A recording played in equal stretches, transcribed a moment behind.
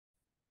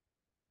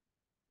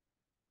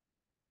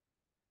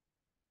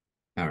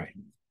All right.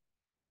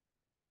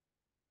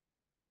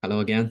 Hello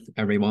again,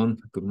 everyone.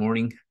 Good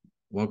morning.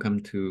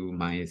 Welcome to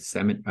my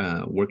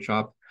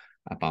workshop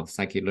about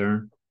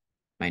Scikit-Learn.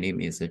 My name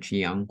is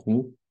Qiyang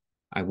Hu.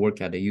 I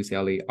work at the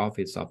UCLA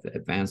Office of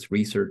Advanced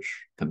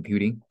Research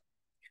Computing.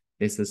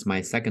 This is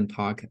my second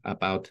talk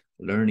about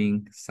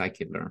learning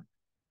Scikit-Learn.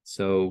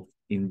 So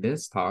in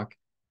this talk,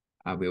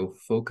 I will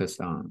focus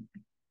on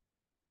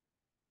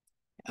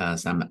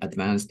some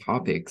advanced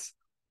topics.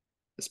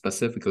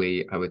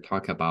 Specifically, I will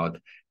talk about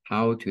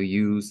how to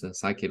use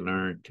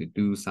Scikit-Learn to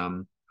do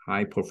some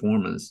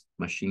high-performance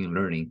machine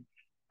learning.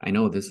 I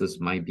know this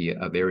might be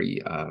a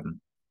very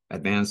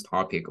advanced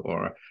topic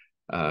or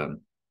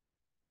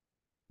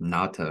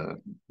not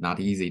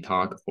easy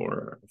talk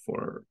for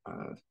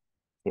a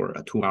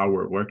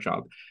 2-hour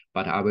workshop,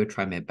 but I will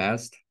try my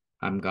best.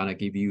 I'm gonna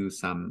give you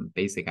some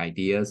basic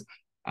ideas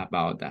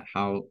about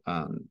how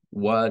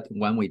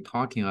when we're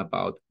talking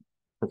about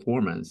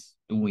performance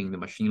doing the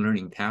machine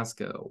learning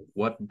task,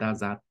 what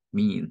does that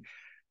mean?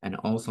 And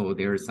also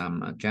there's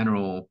some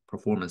general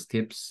performance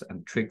tips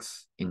and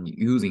tricks in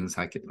using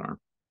Scikit-Learn.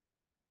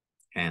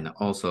 And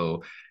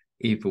also,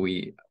 if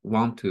we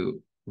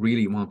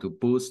really want to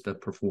boost the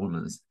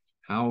performance,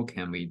 how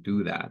can we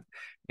do that?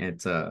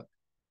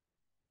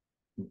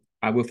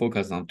 I will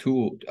focus on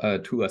two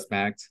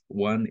aspects.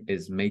 One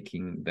is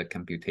making the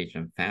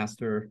computation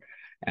faster,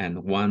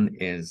 and one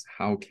is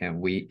how can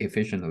we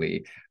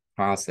efficiently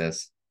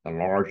process the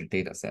large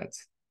data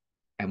sets.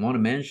 I want to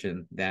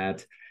mention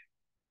that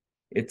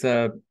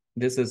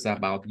this is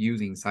about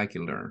using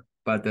Scikit-Learn,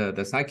 but the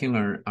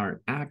Scikit-Learn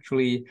are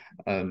actually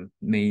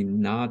may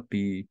not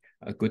be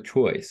a good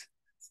choice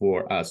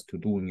for us to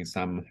doing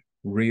some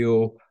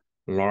real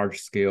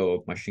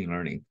large-scale machine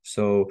learning.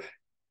 So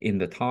in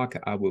the talk,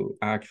 I will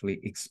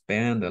actually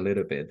expand a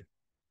little bit,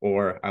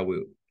 or I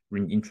will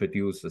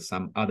reintroduce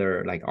some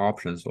other like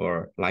options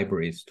or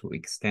libraries to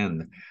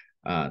extend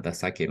the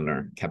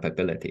Scikit-Learn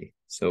capability.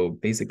 So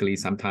basically,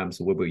 sometimes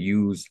we will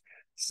use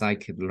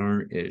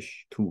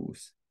Scikit-Learn-ish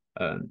tools.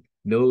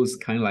 Those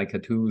kind of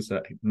like tools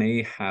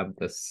may have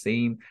the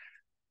same,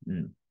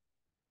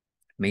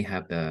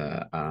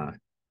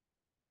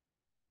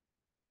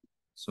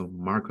 so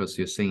Marcus,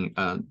 you're saying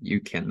you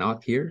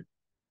cannot hear?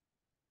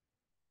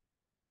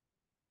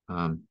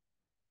 Oh,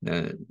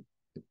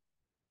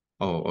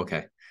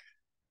 okay.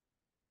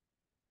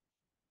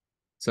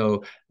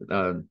 So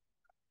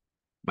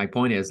my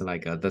point is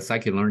like the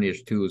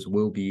Scikit-Learn-ish tools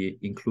will be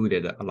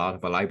included a lot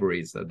of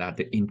libraries that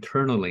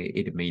internally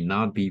it may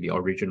not be the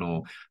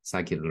original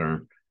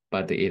Scikit-Learn,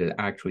 but it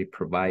actually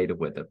provide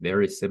with a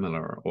very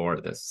similar or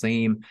the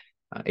same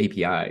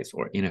APIs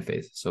or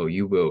interface. So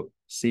you will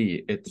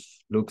see it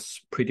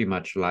looks pretty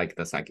much like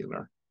the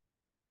Scikit-Learn.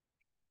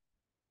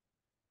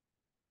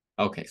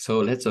 Okay, so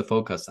let's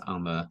focus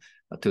on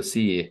to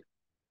see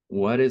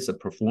what is the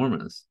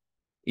performance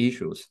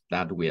issues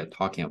that we are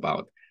talking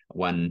about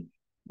when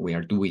we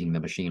are doing the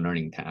machine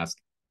learning task.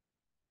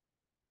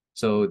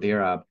 So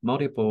there are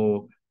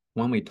multiple,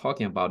 when we're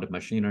talking about the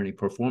machine learning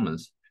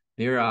performance,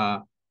 there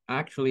are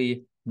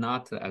actually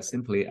not as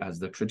simply as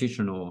the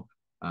traditional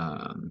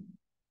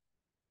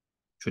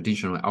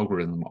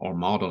algorithm or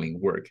modeling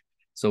work.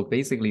 So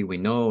basically we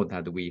know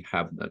that we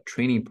have the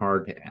training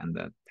part and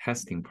the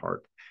testing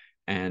part.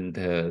 And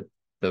the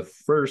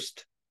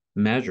first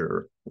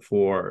measure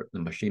for the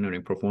machine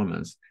learning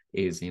performance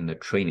is in the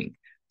training.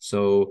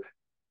 So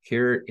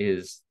here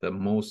is the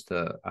most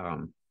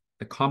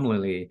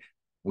commonly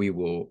we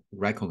will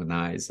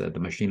recognize the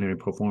machine learning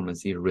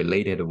performance is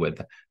related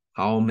with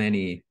how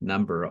many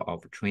number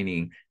of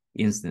training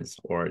instance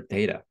or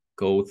data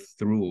go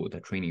through the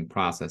training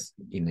process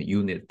in the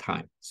unit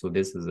time. So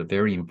this is a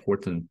very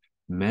important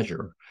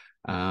measure.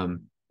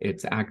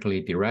 It's actually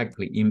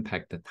directly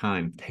impact the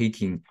time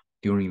taken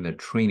during the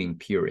training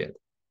period.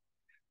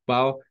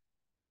 Well,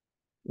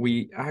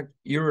 we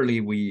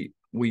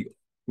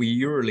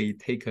usually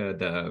take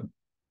the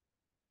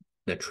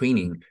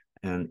training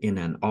and in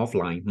an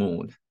offline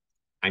mode.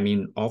 I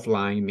mean,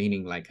 offline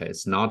meaning like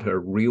it's not a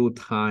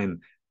real-time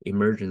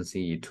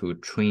emergency to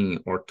train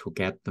or to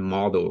get the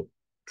model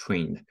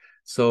trained.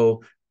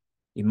 So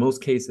in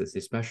most cases,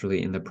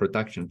 especially in the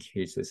production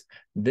cases,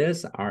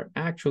 these are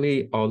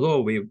actually,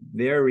 although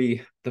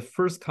the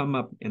first come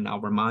up in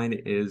our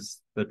mind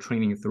is the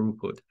training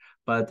throughput,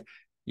 but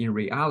in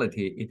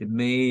reality, it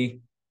may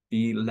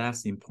be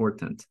less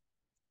important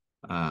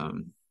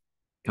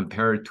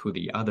compared to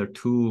the other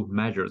two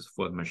measures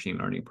for machine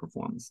learning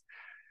performance.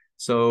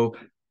 So,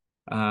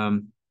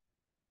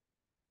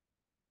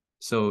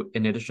 so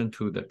in addition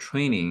to the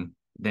training,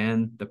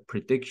 then the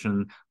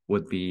prediction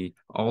would be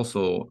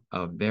also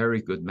a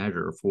very good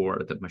measure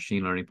for the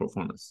machine learning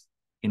performance.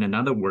 In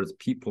other words,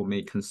 people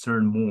may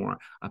concern more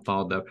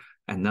about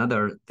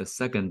the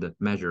second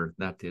measure,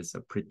 that is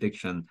a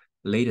prediction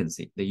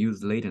latency. They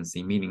use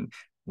latency, meaning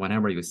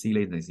whenever you see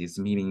latency, it's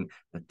meaning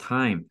the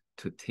time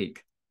to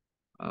take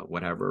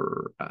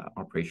whatever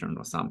operation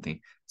or something.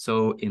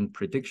 So in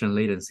prediction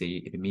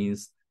latency, it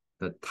means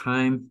the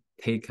time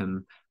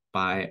taken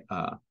by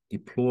a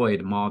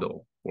deployed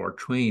model or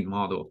trained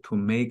model to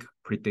make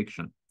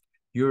prediction.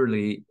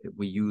 Usually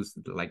we use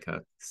like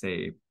a,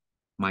 say,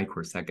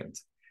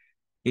 microseconds.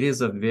 It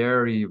is a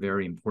very,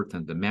 very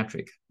important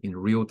metric in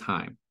real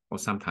time, or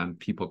sometimes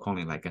people call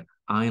it like an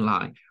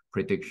inline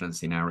prediction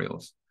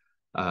scenarios,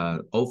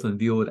 often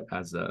viewed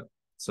as a,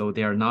 so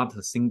they are not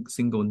a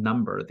single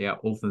number. They are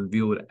often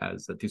viewed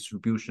as a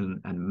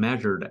distribution and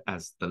measured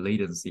as the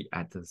latency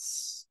at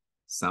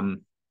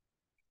some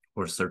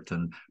or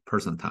certain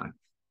percentile.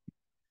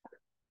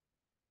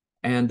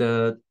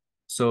 And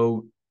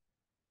so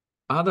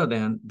other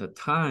than the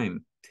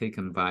time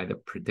taken by the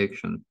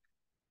prediction,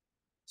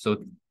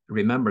 so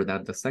remember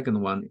that the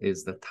second one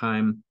is the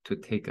time to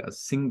take a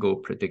single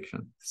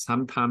prediction.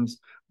 Sometimes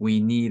we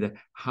need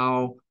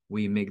how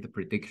we make the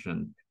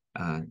prediction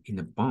in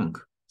a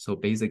bulk. So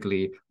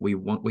basically, we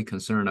want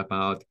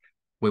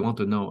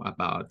to know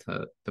about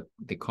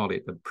they call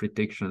it the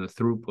prediction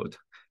throughput.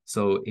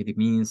 So it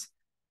means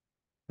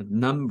the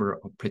number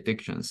of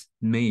predictions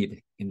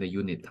made in the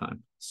unit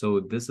time.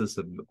 So this is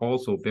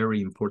also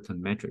very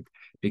important metric,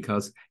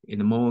 because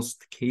in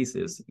most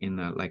cases in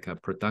like a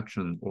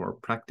production or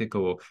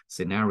practical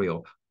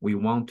scenario, we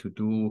want to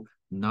do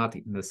not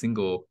in a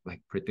single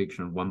like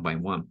prediction one by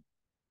one,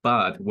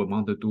 but we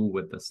want to do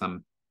with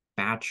some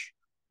batch,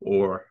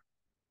 or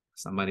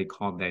somebody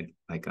called that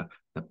like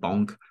the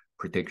bulk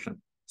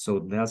prediction.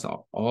 So that's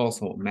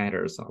also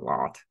matters a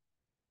lot.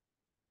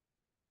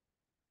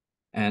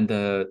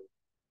 And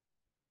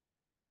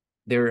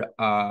there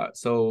are,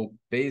 so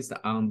based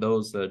on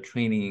those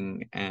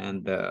training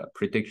and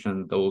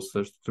prediction, those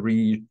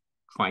three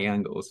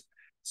triangles,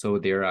 so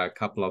there are a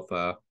couple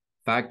of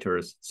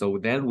factors. So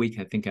then we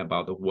can think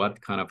about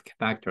what kind of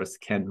factors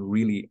can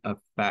really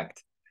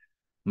affect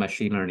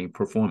machine learning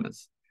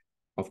performance.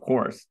 Of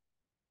course,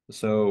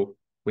 so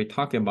we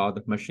talk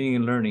about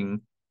machine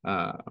learning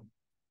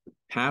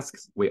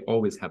tasks. We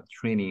always have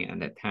training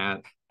and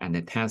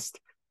a test.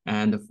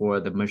 And for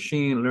the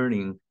machine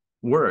learning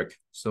work,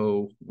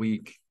 so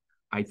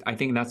I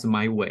think that's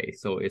my way.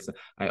 So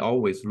I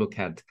always look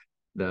at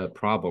the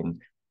problem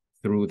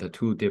through the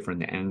two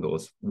different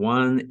angles.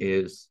 One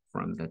is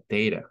from the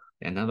data,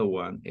 another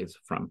one is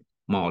from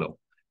model.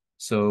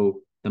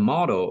 So the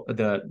model,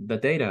 the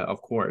data,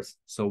 of course,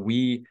 so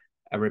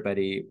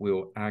everybody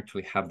will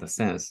actually have the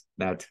sense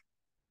that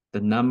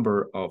the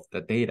number of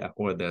the data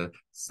or the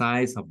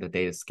size of the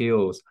data,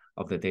 scales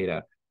of the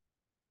data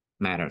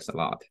matters a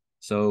lot.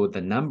 So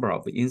the number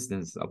of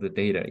instances of the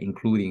data,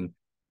 including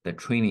the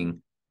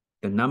training,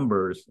 the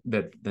numbers,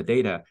 the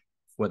data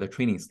for the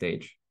training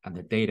stage and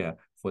the data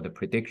for the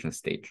prediction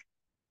stage.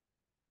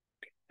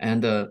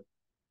 And at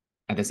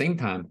the same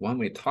time, when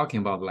we're talking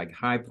about like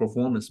high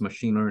performance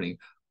machine learning,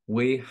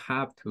 we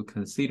have to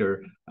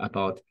consider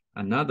about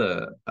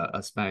another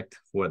aspect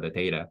for the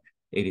data.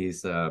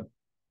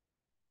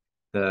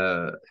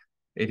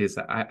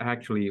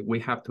 Actually, we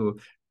have to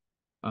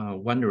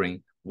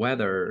wondering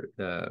whether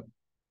the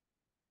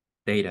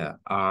data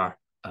are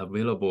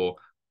available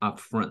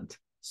upfront.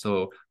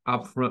 So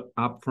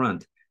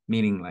upfront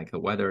meaning like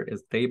whether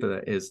its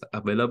data is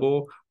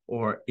available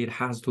or it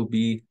has to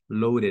be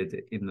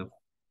loaded in the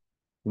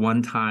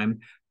one time,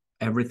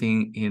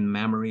 everything in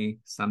memory,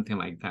 something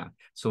like that.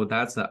 So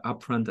that's the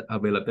upfront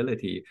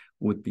availability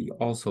would be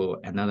also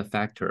another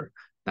factor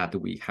that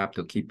we have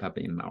to keep up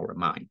in our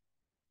mind.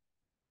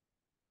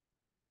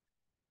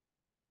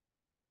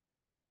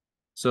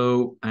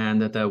 So,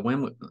 and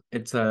when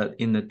it's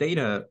in the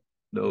data,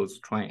 those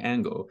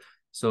triangle.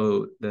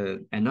 So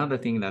another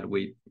thing that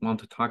we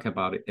want to talk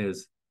about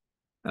is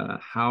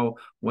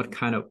what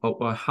kind of,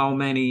 or how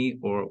many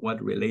or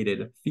what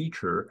related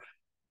feature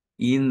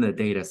in the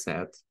data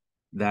set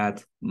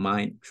that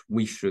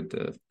we should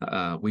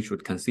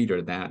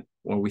consider that,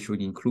 or we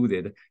should include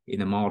it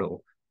in a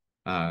model.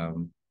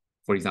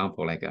 For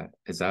example, like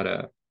is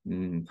that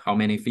how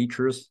many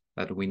features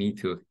that we need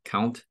to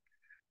count,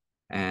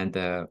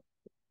 and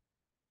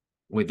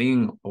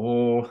within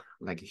all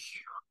like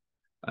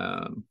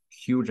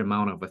huge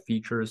amount of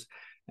features,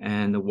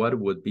 and what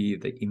would be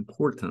the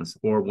importance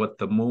or what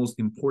the most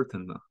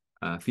important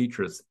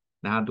features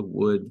that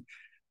would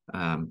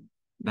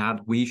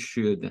that we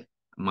should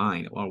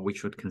mind or we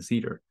should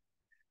consider.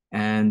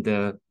 And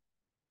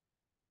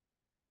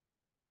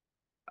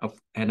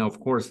of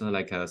course,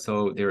 like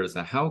so there's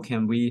how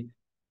can we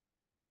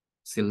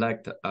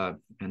select an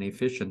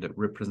efficient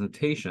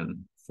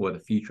representation for the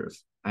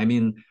features? I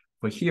mean,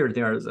 for here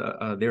there's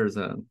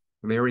a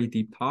very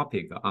deep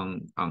topic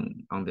on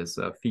this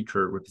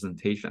feature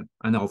representation,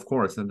 and of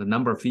course the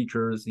number of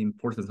features,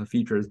 importance of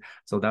features.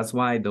 So that's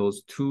why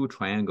those two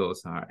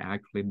triangles are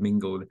actually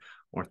mingled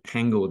or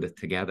tangled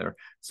together.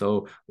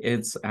 So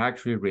it's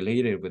actually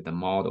related with the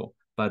model.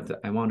 But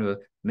I want to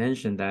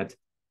mention that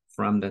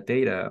from the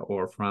data,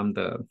 or from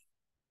the,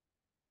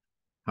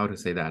 how to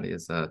say that,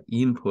 is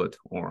input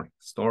or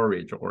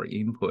storage or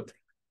input,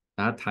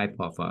 that type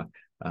of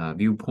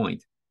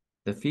viewpoint.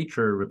 The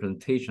feature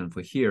representation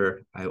for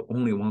here, I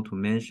only want to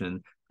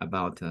mention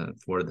about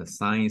for the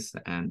science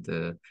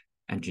and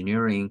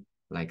engineering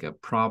like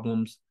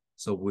problems.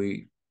 So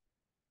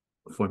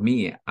for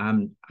me,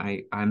 I'm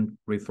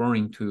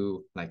referring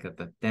to like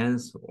the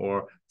dense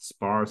or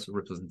sparse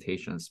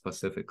representation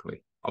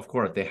specifically. Of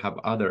course, they have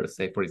others.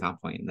 Say, for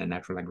example, in the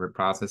natural language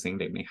processing,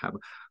 they may have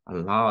a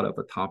lot of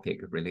a topic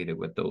related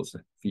with those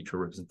feature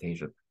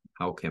representation.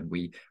 How can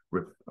we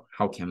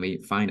how can we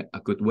find a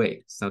good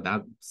way? So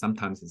that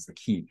sometimes is the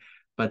key.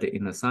 But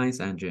in the science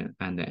engine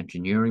and the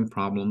engineering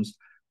problems,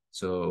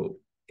 so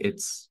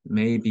it's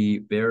maybe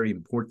very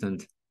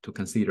important to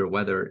consider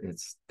whether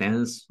it's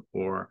dense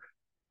or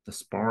the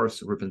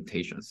sparse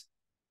representations.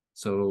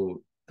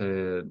 So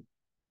the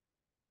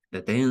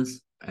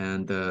dense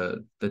and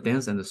the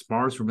dense and the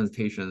sparse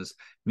representations,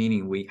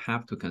 meaning we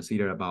have to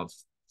consider about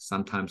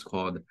sometimes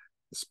called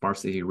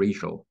sparsity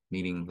ratio,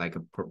 meaning like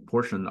a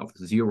proportion of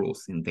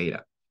zeros in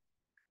data.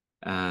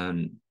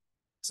 And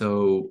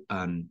so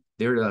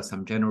there are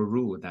some general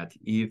rule that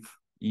if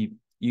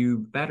you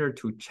better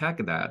to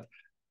check that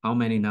how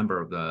many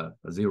number of the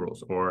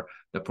zeros or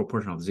the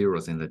proportion of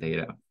zeros in the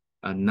data.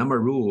 A number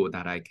rule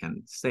that I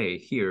can say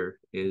here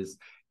is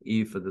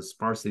if the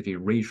sparsity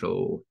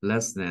ratio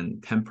less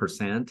than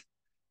 10%,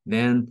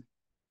 then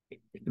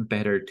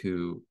better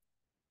to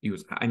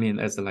use, I mean,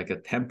 as like a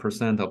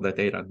 10% of the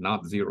data,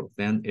 not zero,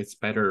 then it's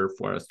better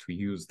for us to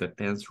use the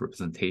dense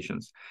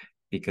representations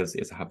because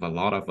it have a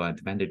lot of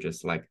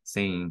advantages, like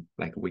saying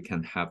like we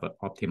can have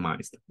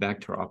optimized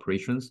vector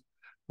operations.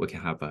 We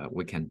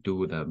can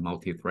do the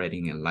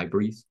multi-threading and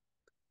libraries,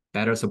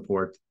 better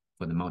support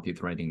for the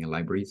multi-threading and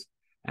libraries,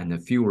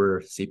 and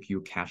fewer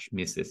CPU cache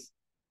misses.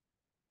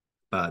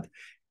 But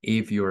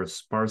if your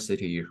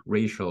sparsity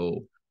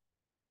ratio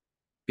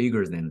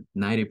bigger than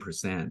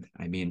 90%,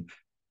 I mean,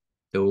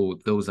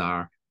 those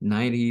are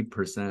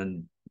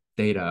 90%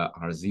 data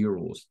are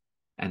zeros,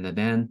 and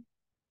then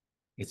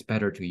it's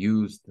better to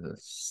use the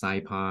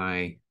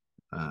SciPy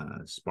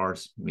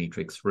sparse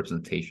matrix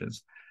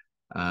representations.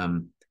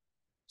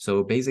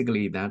 So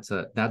basically,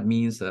 that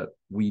means that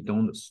we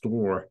don't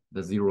store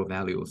the zero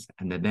values,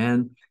 and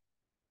then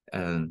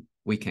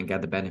we can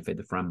get the benefit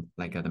from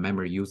like the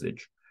memory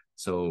usage.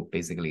 So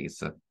basically,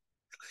 it's a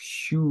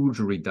huge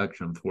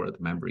reduction for the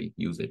memory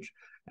usage,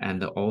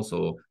 and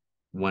also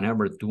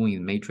whenever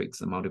doing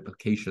matrix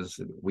multiplications,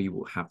 we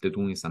will have to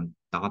doing some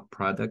dot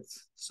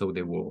products, so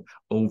they will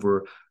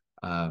over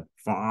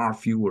far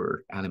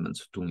fewer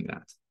elements doing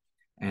that.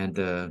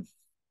 And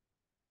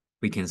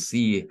we can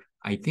see,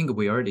 I think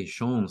we already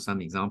shown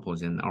some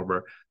examples in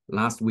our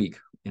last week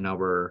in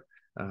our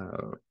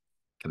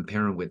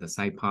comparing with the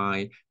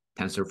SciPy,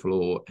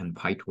 TensorFlow, and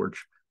PyTorch.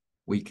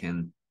 We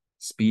can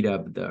speed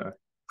up the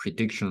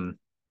prediction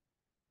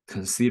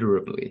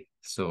considerably.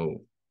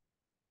 So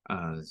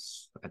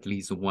at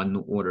least 1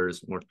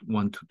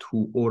 to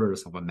 2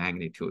 orders of a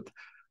magnitude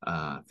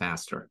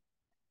faster.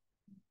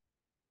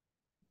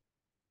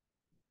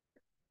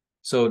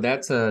 So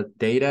that's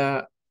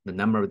data, the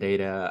number of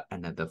data,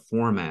 and the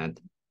format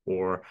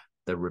or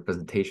the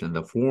representation,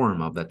 the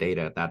form of the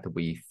data that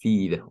we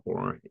feed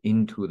or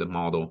into the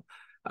model.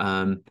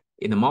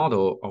 In the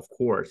model, of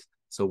course,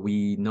 so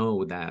we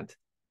know that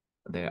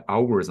the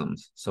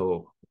algorithms,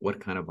 so what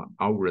kind of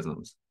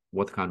algorithms,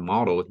 what kind of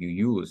model you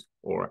use,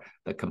 or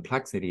the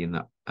complexity in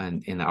the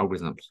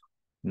algorithms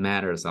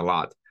matters a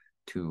lot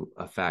to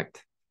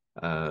affect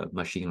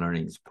machine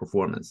learning's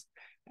performance.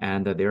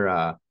 And there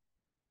are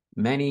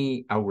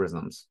many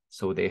algorithms,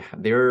 so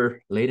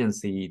their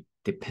latency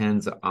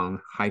depends on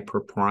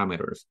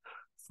hyperparameters.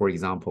 For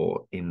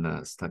example, in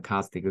the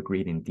stochastic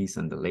gradient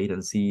descent, the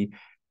latency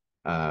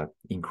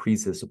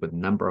increases with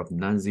number of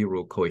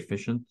non-zero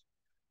coefficients.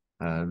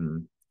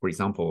 For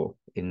example,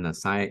 in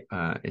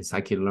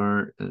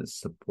Scikit-Learn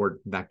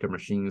support vector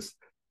machines,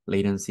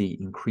 latency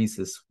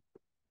increases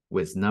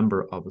with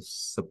number of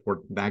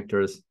support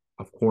vectors.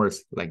 Of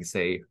course, like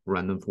say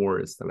random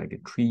forest, like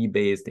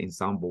tree-based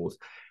ensembles,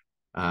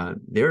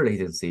 their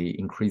latency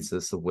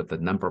increases with the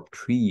number of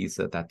trees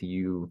that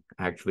you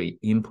actually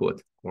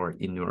input or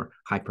in your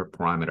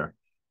hyperparameter.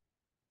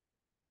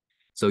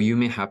 So you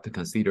may have to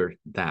consider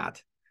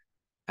that.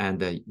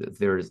 And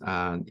there's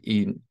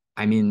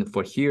I mean,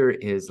 for here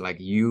is like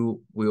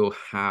you will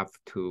have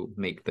to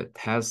make the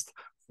test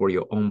for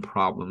your own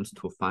problems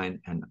to find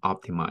an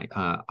optimize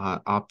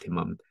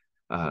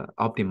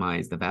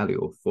the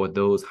value for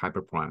those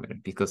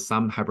hyperparameters, because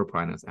some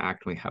hyperparameters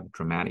actually have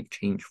dramatic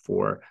change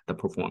for the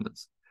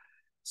performance.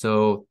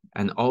 So,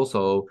 and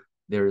also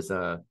there's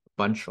a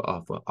bunch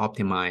of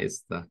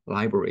optimized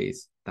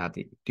libraries that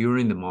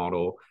during the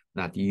model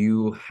that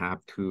you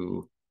have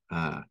to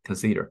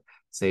consider.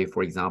 Say,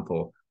 for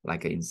example,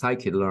 like in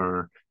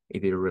Scikit-Learn,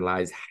 it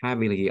relies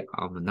heavily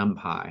on the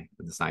NumPy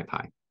and the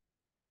SciPy.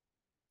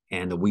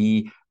 And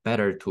we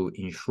better to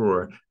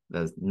ensure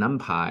the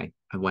NumPy,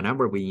 and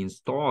whenever we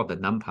install the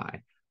NumPy,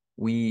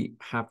 we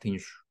have to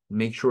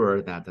make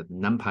sure that the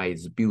NumPy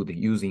is built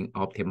using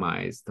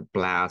optimized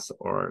BLAS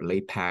or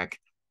LAPACK,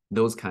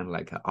 those kind of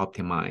like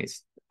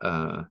optimized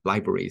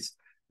libraries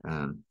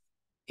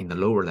in the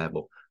lower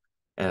level.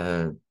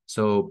 But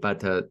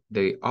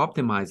the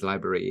optimized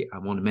library, I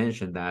want to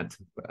mention that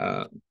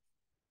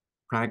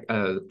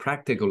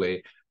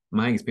practically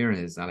my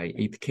experience is like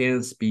it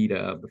can speed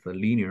up the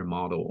linear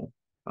model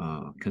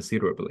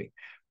considerably,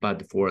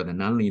 but for the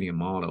nonlinear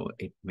model,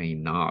 it may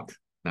not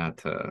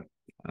that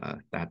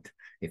that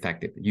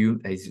effective. You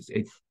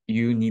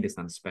need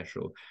some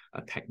special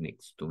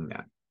techniques doing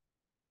that.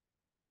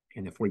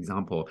 And for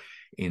example,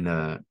 in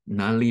a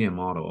nonlinear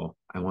model,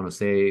 I want to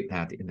say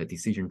that in the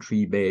decision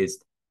tree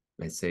based,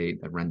 let's say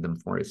the random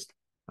forest,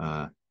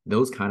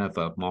 those kind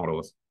of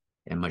models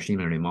and machine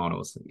learning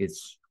models,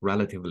 it's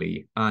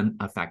relatively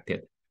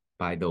unaffected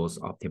by those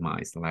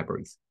optimized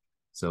libraries.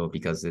 So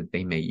because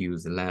they may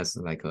use less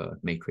like a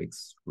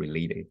matrix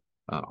related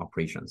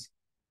operations.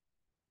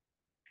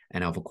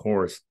 And of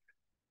course,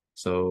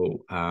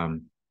 so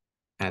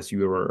as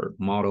your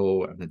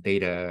model and the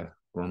data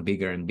grown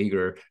bigger and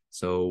bigger,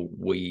 so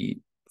we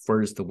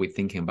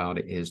thinking about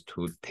it is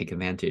to take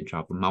advantage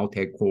of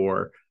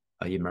multi-core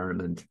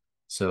environment.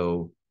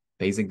 So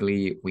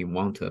basically, we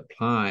want to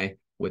apply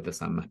with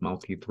some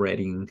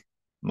multi-threading,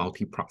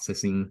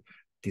 multi-processing,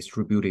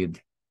 distributed,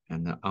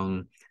 and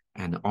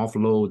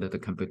offload the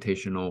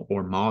computational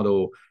or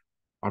model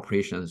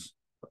operations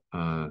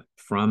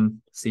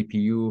from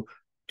CPU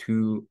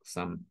to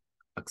some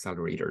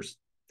accelerators.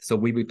 So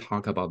we will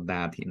talk about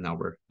that in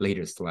our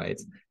later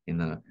slides in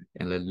a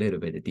little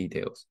bit of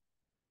details.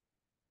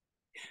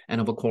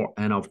 And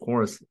of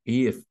course,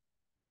 if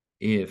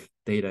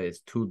data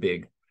is too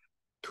big,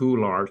 too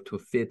large to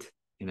fit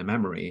in the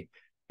memory,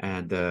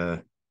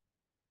 and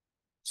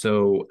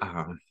so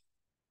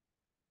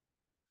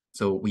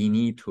we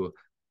need to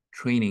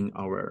training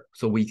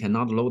so we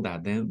cannot load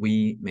that. Then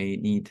we may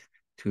need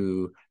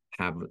to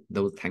have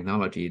those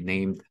technology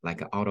named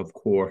like out of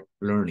core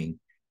learning.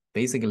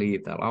 Basically,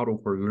 the out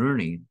of core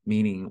learning,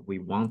 meaning we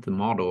want the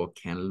model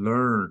can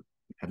learn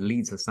at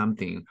least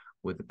something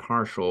with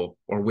partial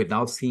or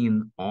without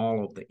seeing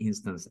all of the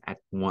instance at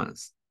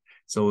once.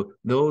 So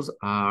those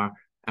are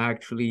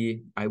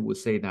actually, I would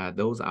say that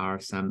those are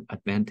some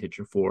advantage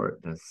for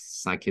the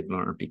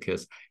Scikit-Learn,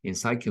 because in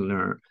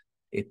Scikit-Learn,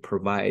 it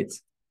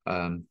provides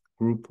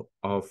group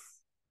of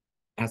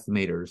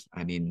estimators,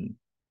 I mean,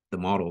 the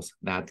models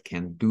that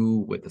can do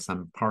with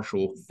some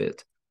partial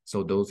fit.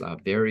 So those are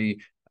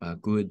very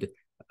good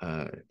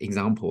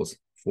examples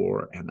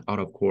for an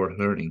out-of-core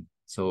learning.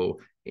 So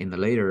in the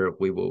later,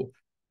 we will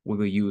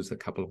use a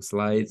couple of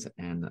slides,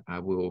 and I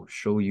will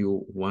show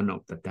you one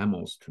of the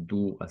demos to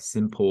do a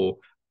simple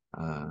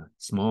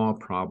small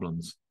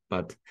problems,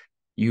 but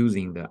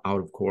using the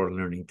out-of-core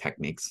learning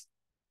techniques.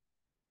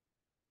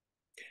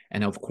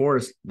 And of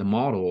course, the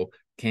model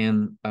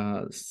can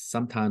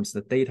sometimes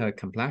the data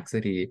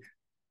complexity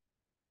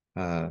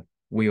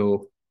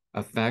will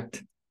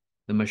affect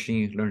the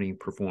machine learning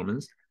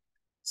performance.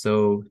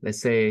 So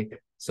let's say,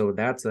 so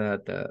that's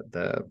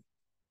the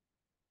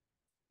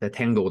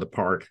tangled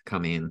part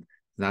come in.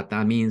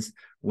 That means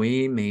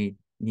we may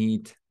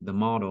need the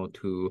model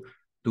to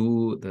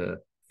do the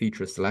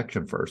feature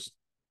selection first.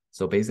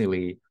 So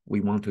basically,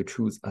 we want to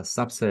choose a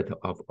subset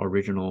of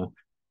original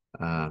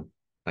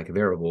like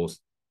variables,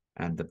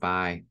 and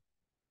by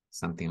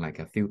something like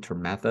a filter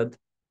method,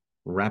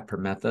 wrapper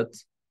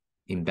methods,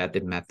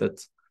 embedded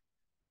methods,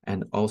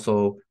 and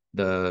also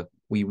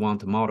we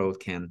want the model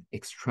can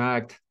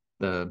extract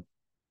the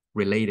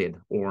related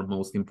or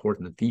most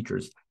important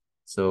features.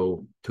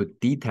 So to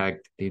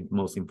detect the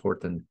most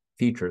important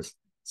features,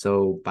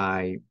 so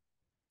by,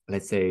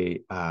 let's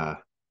say,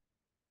 for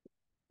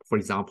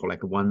example,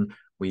 like when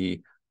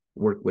we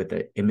work with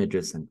the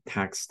images and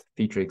text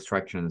feature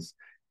extractions,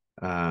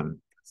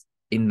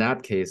 in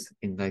that case,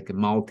 in like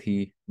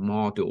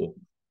multi-module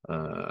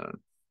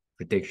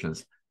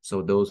predictions,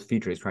 so those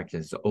feature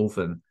extractions are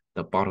often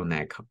the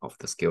bottleneck of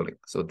the scaling.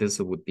 So this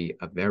would be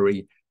a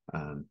very,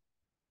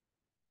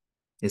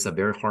 it's a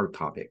very hard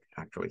topic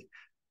actually.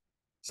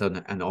 So,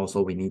 and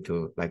also we need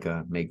to like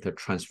make the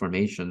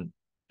transformation,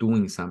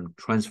 doing some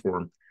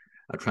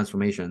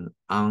transformation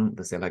on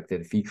the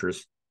selected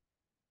features.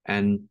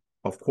 And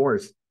of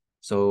course,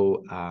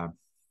 so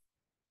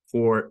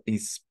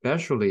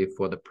especially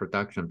for the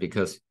production,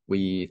 because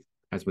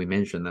as we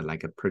mentioned,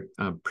 like a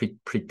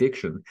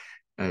prediction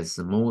as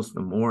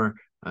more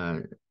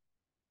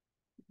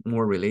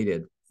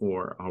related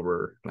for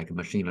our like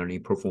machine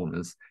learning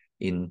performance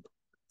in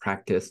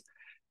practice.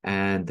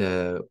 And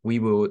we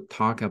will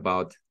talk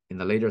about in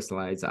the later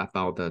slides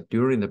about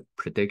during the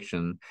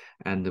prediction.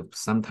 And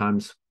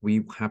sometimes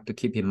we have to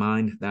keep in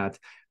mind that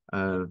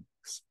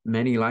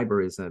many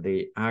libraries,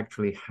 they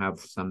actually have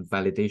some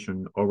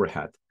validation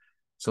overhead.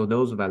 So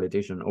those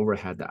validation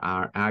overhead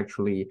are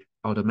actually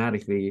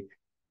automatically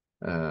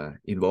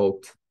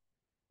invoked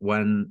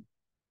when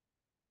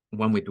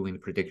we're doing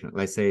prediction.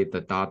 Let's say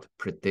the dot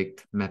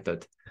predict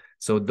method.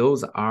 So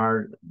those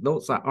are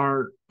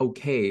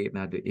okay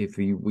that if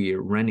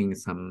we're running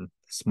some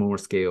small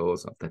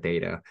scales of the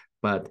data,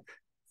 but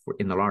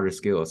in the larger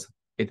scales,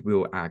 it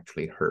will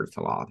actually hurt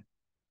a lot.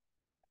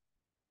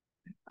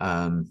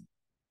 And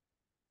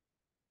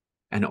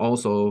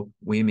also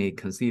we may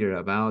consider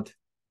about,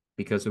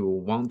 because we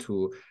want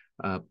to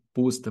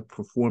boost the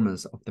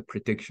performance of the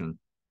prediction.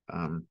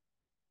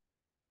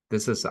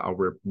 this is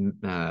our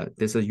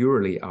this is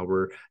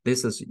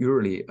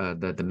usually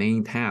the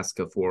main task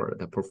for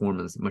the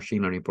performance,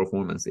 machine learning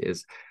performance,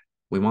 is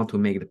we want to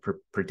make the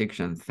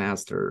prediction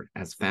faster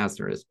as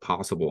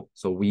possible.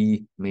 So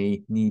we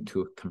may need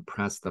to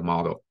compress the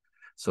model.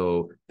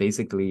 So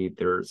basically,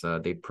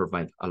 they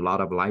provide a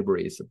lot of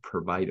libraries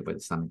provided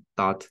with some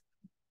dot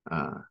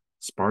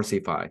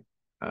sparsify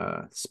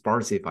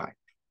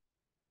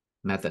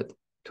method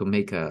to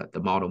make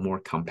the model more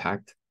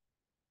compact.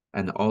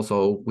 And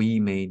also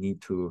we may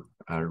need to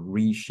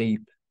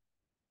reshape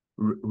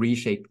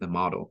the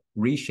model.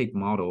 Reshape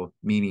model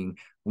meaning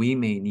we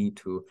may need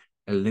to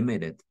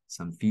eliminate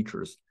some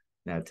features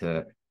that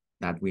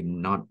we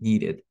not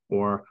needed,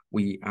 or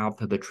we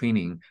after the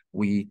training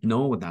we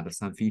know that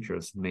some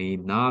features may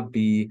not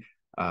be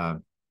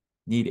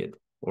needed,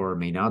 or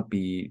may not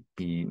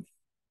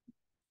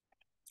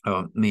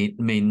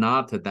may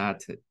not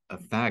that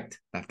affect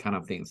that kind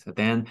of things.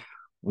 Then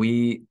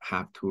we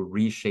have to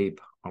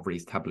reshape our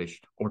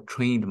established or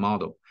trained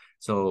model.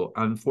 So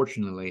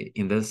unfortunately,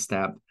 in this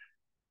step,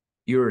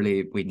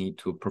 usually we need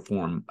to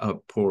perform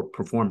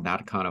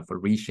that kind of a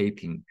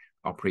reshaping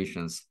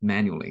operations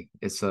manually.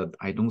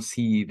 I don't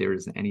see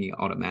there's any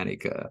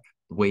automatic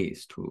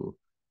ways to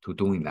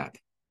doing that.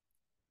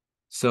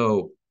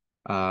 So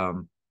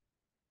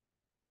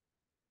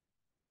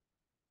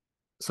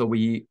so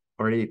we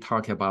already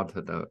talked about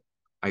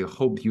I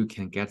hope you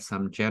can get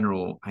some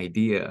general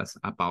ideas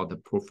about the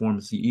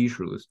performance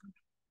issues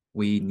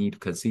we need to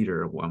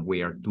consider when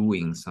we are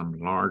doing some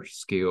large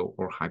scale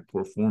or high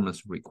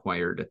performance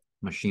required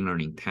machine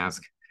learning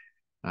task.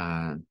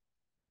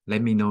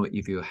 Let me know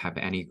if you have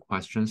any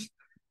questions.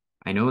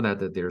 I know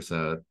that there's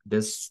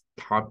this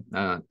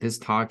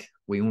talk,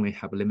 we only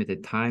have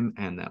limited time,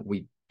 and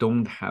we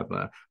don't have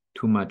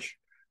too much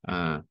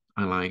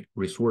online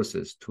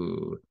resources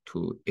to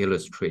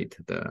illustrate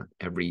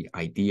every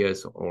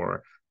ideas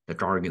or the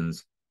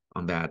jargons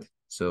on that.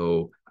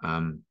 So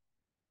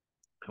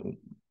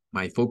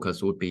my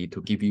focus would be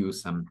to give you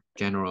some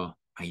general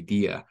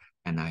idea,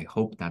 and I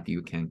hope that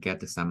you can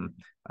get some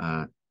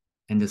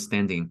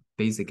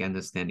basic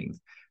understandings.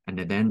 And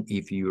then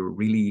if you're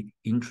really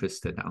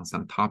interested on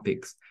some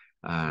topics,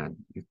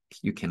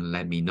 you can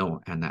let me know,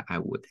 and I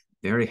would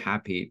very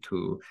happy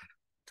to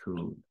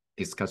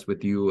discuss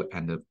with you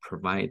and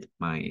provide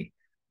my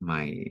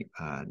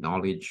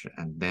knowledge,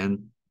 and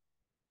then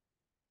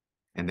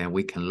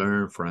we can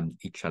learn from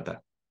each other.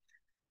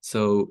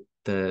 So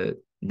the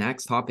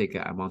next topic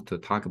I want to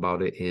talk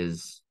about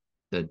is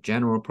the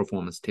general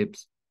performance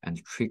tips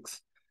and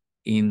tricks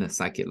in the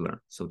Scikit-Learn.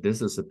 So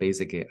this is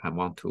basically I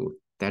want to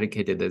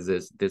dedicate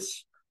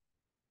this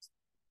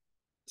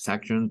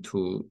section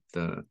to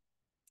the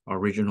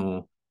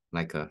original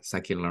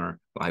Scikit-Learn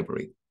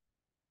library.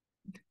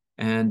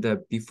 And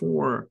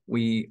before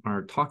we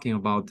are talking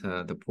about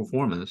the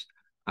performance,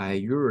 I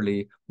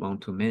usually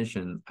want to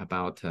mention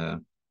about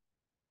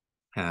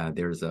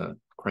there's a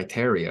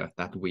criteria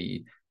that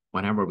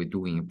whenever we're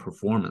doing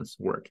performance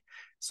work.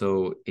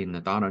 So in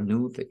the Dr.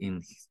 Knuth,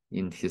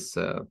 in his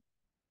the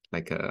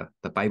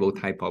Bible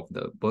type of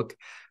the book,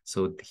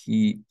 so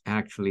he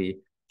actually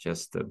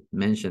just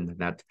mentioned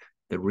that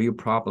the real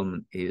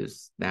problem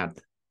is that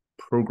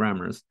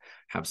programmers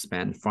have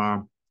spent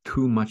far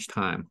too much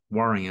time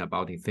worrying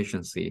about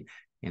efficiency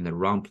in the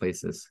wrong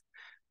places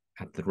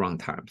at the wrong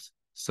times.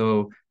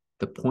 So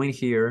the point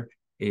here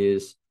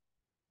is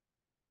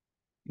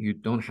you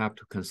don't have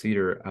to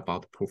consider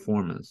about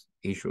performance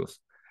issues.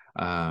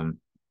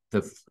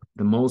 The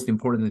most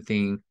important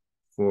thing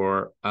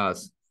for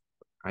us,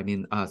 I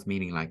mean us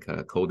meaning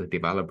code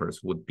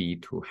developers, would be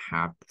to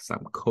have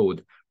some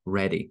code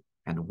ready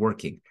and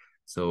working.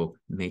 So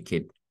make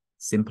it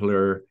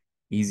simpler,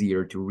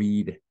 easier to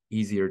read,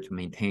 easier to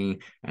maintain,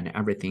 and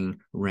everything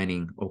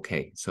running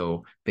okay.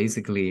 So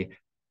basically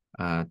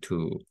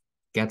to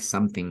get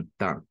something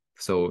done.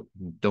 So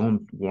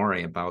don't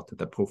worry about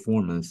the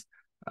performance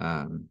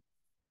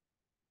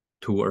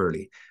too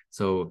early.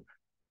 So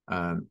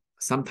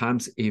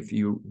sometimes if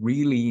you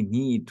really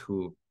need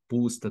to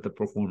boost the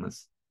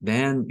performance,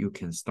 then you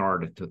can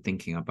start to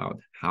thinking about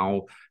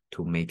how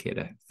to make it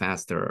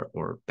faster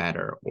or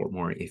better or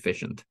more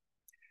efficient.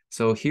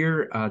 So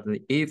here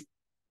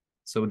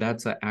so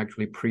that's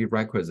actually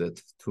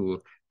prerequisite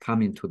to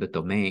come into the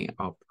domain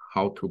of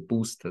how to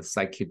boost the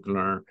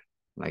Scikit-Learn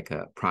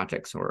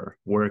projects or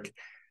work.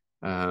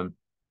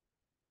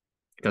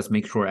 Just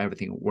make sure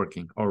everything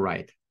working all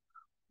right.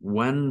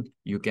 When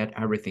you get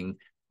everything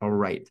all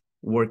right,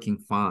 working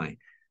fine,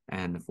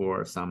 and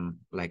for some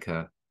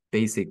a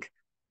basic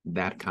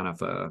that kind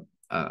of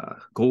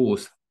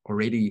goals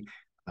already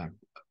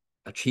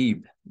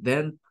achieved,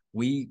 then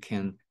we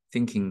can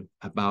thinking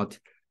about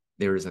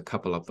there is a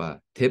couple of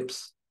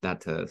tips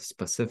that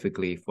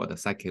specifically for the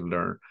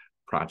Scikit-Learn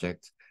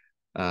project.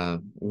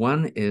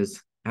 One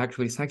is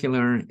actually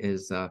Scikit-Learn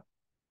is a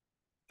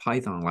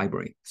Python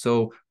library,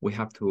 so we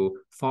have to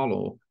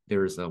follow.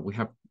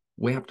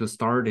 We have to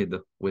start it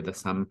with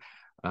some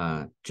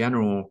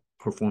general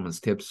performance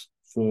tips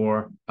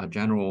for a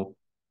general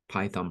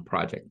Python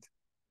project.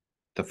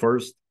 the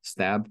first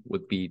step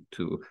would be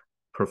to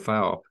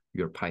profile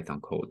your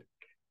Python code.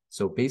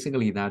 So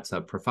basically that's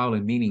a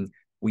profiling, meaning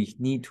we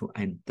need to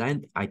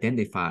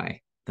identify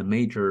the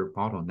major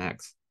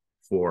bottlenecks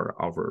for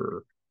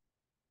our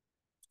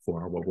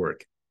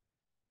work.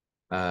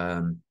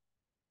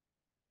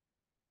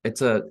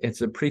 It's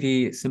a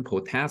pretty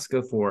simple task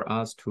for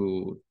us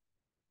to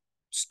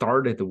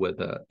start it with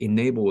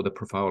enable the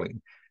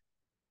profiling.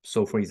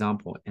 So for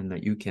example,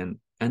 and you can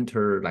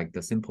enter like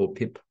the simple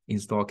pip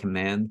install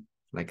command,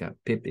 like a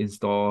pip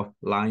install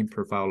line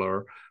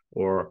profiler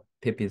or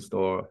pip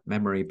install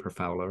memory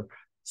profiler,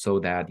 so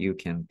that you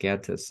can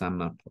get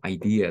some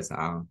ideas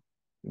on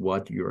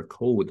what your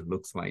code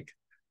looks like.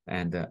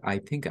 And I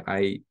think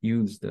I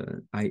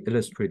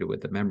illustrated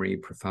with the memory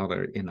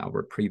profiler in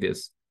our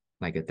previous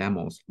like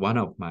demos, one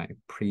of my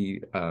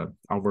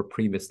our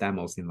previous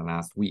demos in the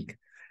last week.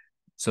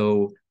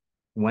 So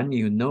when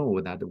you know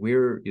that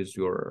where is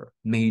your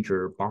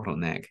major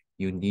bottleneck,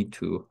 you need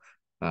to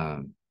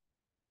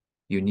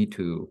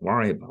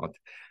worry about.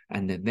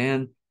 And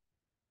then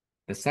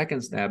the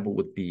second step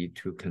would be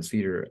to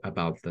consider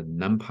about the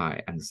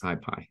NumPy and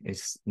SciPy.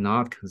 It's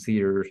not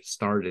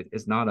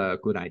a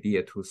good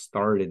idea to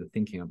start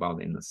thinking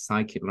about in the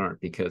Scikit-Learn,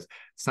 because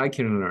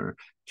Scikit-Learn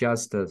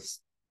just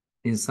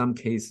in some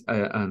case,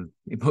 in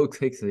both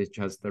cases, it's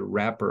just the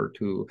wrapper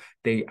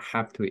they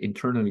have to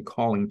internally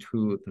calling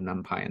to the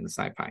NumPy and the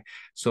SciPy.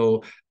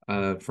 So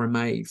from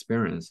my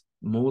experience,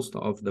 most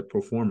of the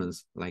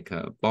performance like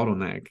a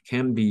bottleneck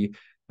can be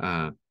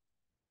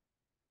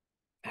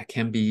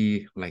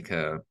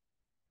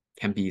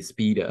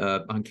speed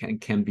up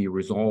and can be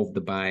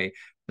resolved by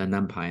the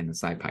NumPy and the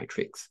SciPy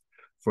tricks.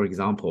 For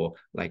example,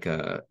 like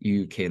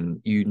you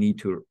need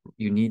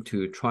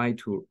to try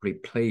to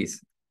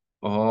replace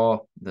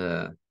all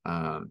the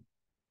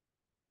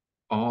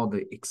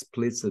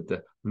explicit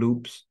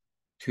loops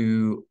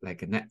to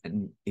like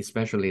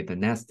especially the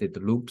nested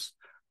loops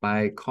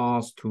by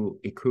calls to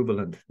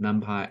equivalent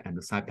NumPy and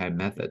the SciPy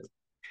method.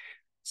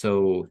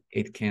 So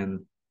it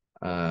can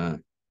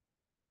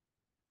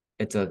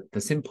it's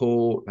the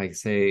simple, like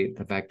say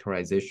the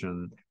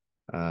vectorization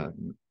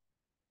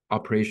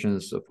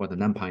operations for the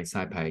NumPy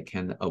SciPy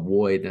can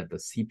avoid the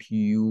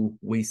CPU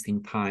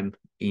wasting time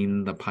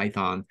in the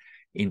Python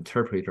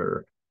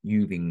interpreter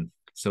using.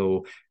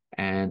 So,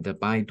 and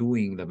by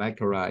doing the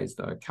vectorized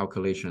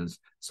calculations,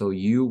 so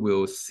you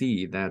will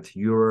see that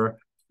your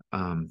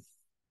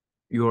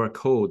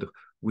code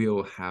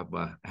will have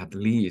at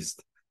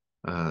least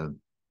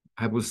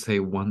I would say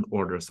 1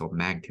 order of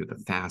magnitude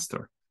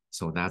faster.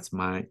 So that's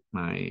my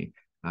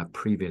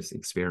previous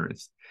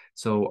experience.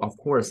 So of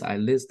course I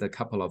list a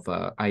couple of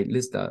I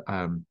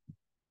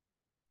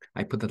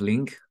put a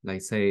link,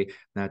 like say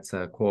that's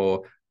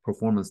called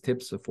performance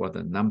tips for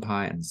the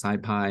NumPy and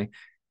SciPy.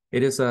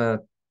 It is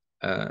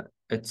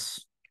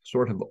it's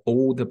sort of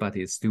old, but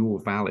it's still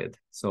valid.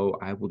 So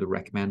I would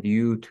recommend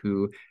you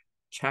to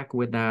check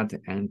with that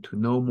and to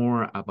know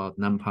more about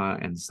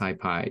NumPy and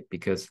SciPy,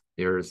 because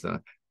there's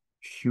a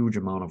huge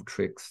amount of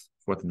tricks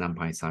for the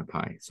NumPy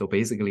SciPy. So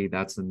basically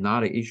that's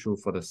not an issue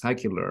for the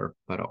Scikit-Learn,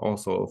 but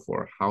also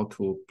for how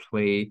to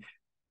play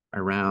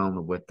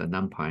around with the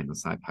NumPy and the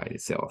SciPy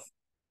itself.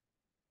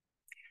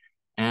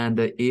 And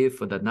if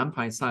the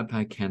NumPy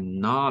SciPy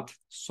cannot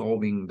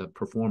solving the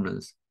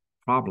performance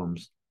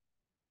problems,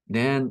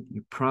 then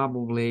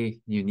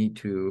you need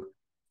to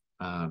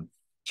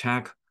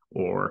check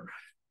or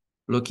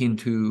look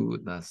into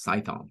the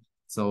Python.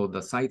 So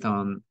the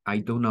Python, I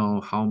don't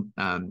know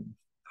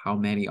how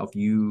many of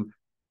you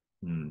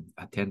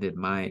attended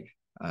my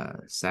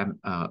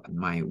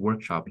my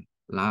workshop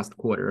last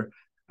quarter.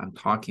 I'm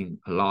talking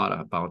a lot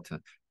about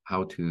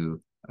how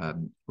to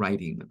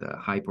writing the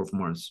high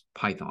performance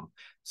Python.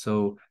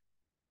 So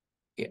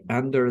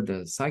under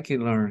the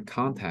Scikit-Learn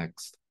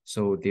context,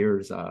 so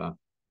there's a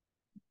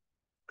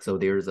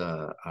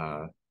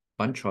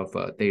bunch of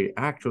they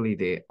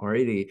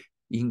already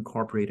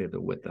incorporated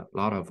with a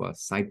lot of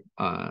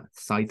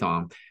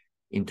Python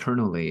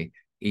internally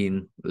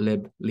in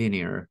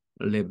linear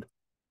lib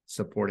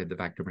supported the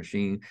vector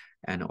machine,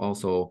 and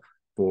also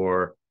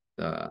for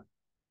the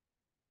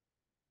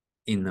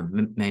in the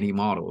many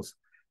models.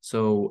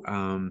 So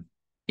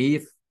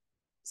if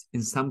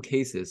in some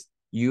cases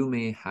you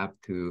may have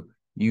to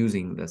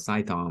using the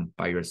Python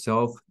by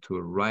yourself to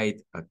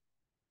write a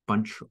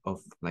bunch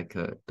of like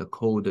the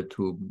code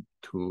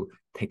to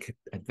take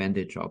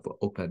advantage of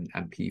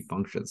OpenMP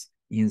functions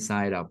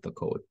inside of the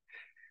code.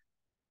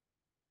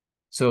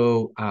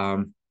 So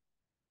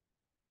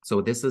so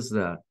this is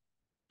the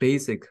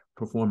basic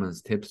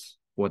performance tips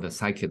for the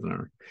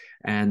Scikit-Learn,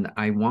 and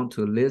I want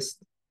to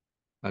list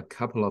a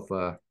couple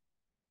of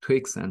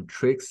tweaks and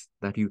tricks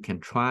that you can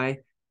try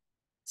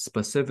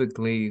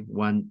specifically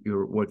when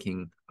you're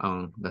working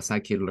on the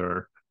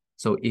Scikit-Learn.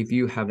 So if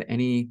you have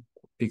any,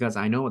 because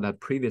I know that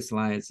previous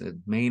slides is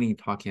mainly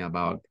talking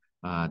about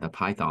the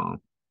Python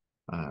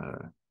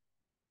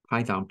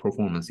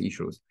performance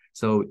issues.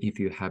 So if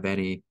you have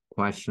any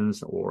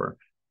questions or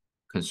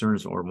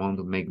concerns or want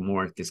to make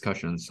more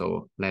discussions,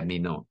 so let me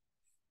know.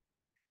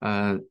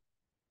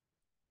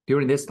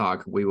 During this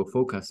talk, we will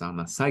focus on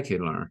the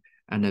Scikit-Learn,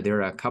 and there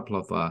are a couple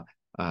of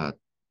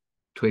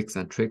tweaks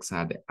and tricks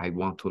that I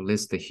want to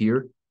list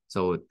here.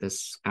 So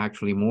this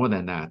actually more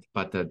than that,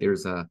 but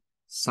there's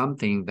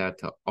something that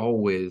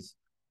always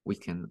we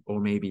can, or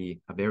maybe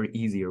a very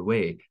easier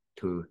way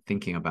to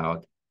thinking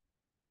about.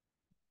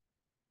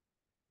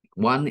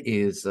 One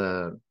is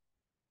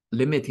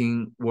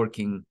limiting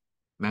working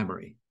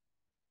memory.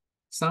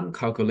 Some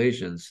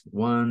calculations,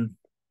 one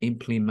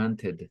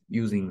implemented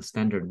using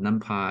standard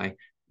NumPy,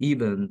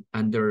 even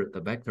under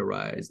the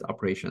vectorized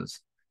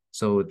operations.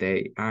 So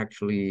they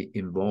actually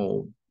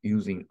involve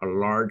using a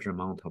large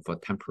amount of a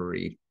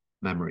temporary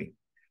memory.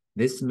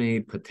 This may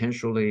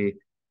potentially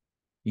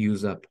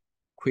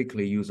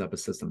quickly use up a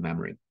system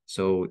memory.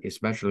 So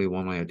especially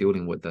when we are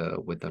dealing with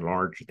the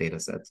large data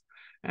sets.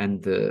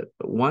 And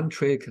one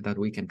trick that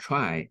we can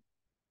try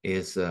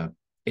is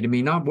it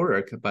may not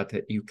work, but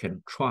you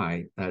can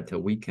try that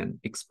we can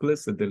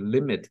explicitly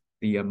limit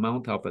the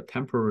amount of a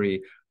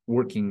temporary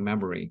working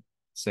memory.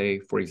 Say,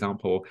 for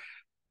example,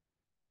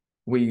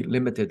 we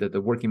limited that the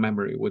working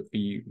memory would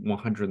be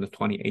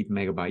 128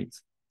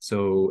 megabytes.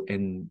 So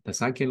in the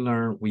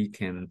Scikit-Learn, we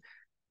can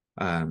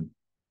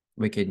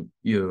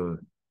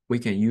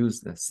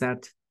use the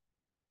set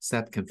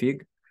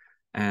config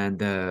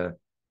and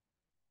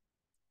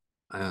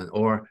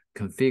or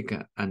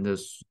config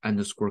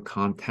underscore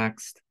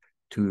context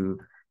to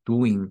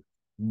doing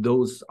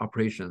those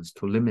operations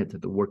to limit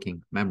the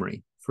working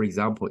memory. For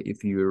example,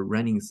 if you're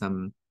running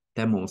some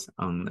demos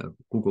on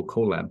Google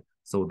Colab,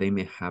 so they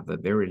may have a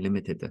very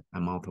limited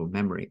amount of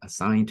memory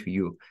assigned to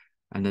you,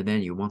 and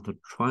then you want to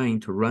trying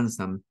to run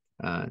some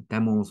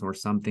demos or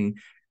something,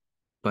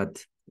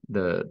 but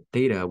the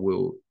data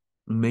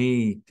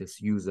may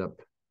just use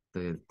up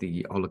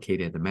the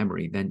allocated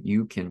memory, then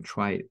you can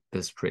try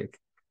this trick.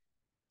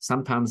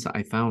 Sometimes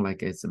I found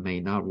like it may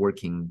not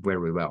working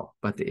very well,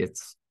 but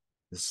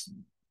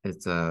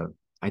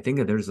I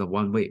think there's a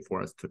one way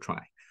for us to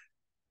try.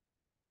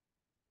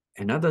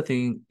 Another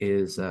thing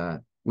is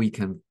we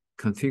can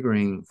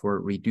configuring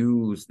for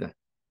reduced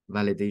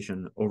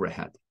validation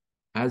overhead.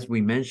 As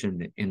we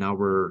mentioned in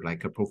our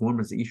like a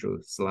performance issue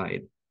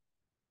slide,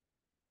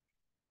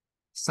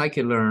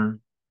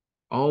 Scikit-Learn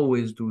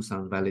always do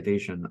some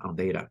validation on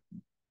data.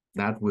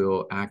 That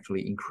will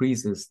actually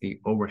increases the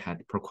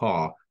overhead per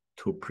call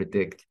to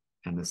predict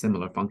and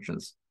similar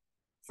functions.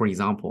 For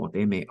example,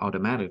 they may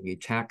automatically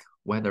check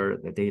whether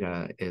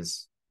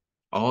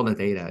all the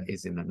data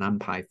is in the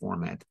NumPy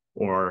format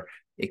or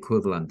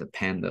equivalent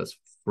pandas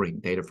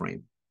data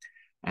frame.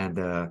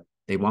 And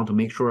they want to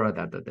make sure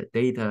that the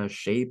data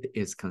shape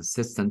is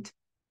consistent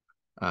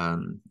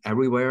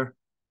everywhere,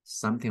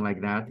 something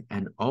like that.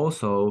 And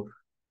also,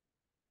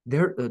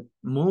 they're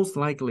most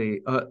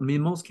likely,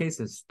 in most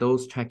cases,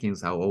 those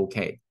checkings are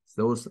okay.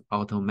 Those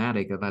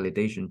automatic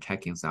validation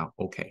checkings are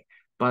okay.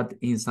 But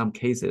in some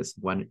cases,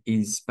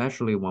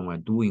 especially when we're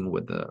doing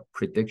with the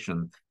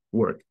prediction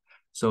work,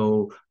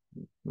 so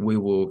we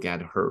will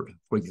get hurt.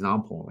 For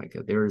example, like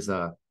there's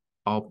a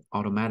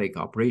automatic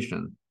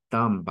operation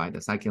done by the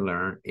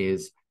Scikit-Learn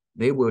is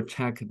they will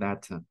check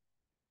that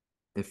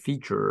the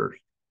features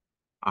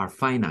are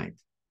finite,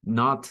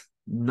 not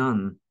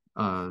none,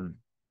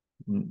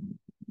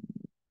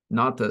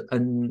 not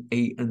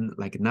n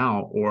like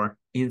now or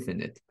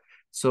infinite.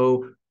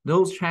 So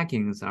those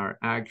checkings are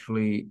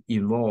actually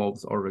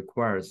involves or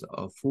requires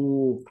a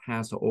full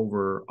pass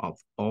over of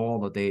all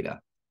the data.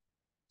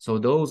 So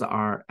those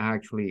are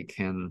actually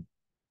can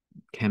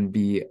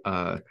be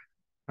a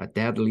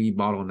deadly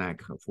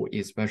bottleneck for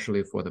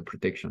especially for the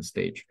prediction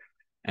stage.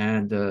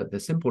 And the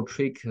simple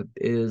trick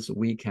is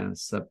we can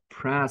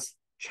suppress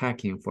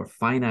checking for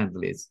finite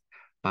lists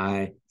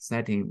by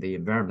setting the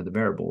environment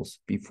variables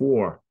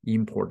before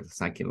import the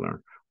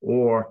Scikit-Learn.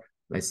 Or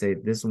let's say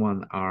this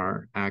one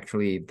are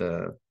actually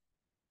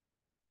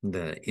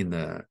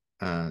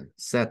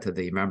set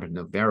the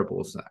environment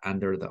variables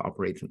under the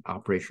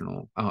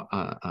operational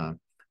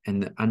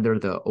and under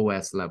the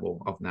OS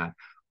level of that.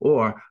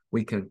 Or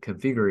we can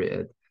configure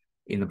it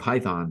in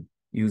Python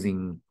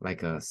using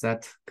like a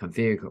set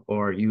config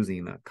or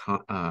using a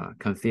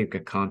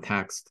config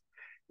context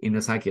in the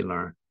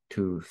Scikit-Learn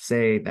to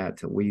say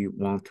that we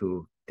want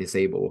to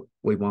disable,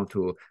 we want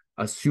to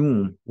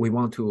assume, we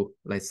want to,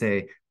 let's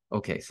say,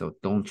 okay, so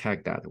don't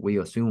check that. We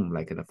assume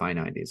like the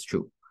finite is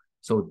true.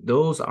 So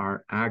those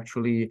are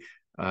actually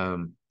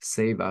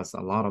save us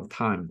a lot of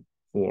time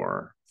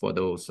for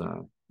those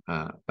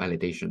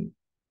validation,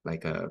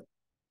 like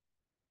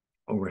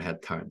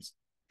overhead times.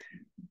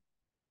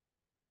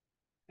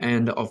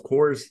 And of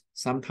course,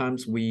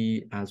 sometimes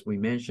as we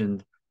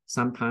mentioned,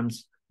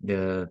 sometimes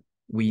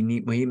we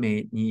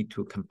may need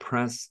to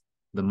compress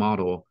the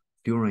model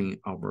during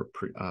our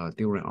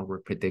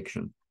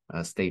prediction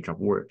stage of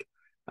work.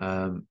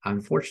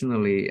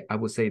 Unfortunately, I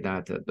would say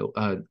that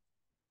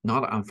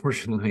not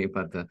unfortunately,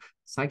 but the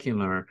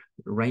Scikit-Learn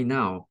right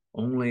now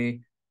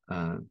only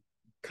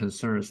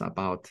concerns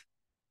about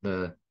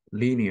the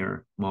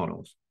linear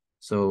models.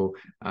 So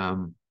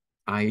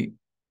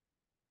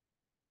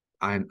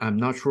I'm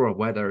not sure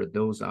whether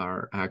those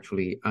are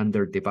actually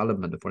under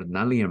development for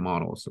nonlinear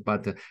models,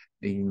 but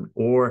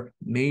or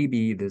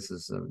maybe this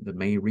is the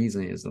main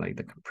reason is like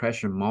the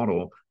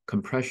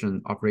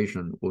compression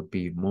operation would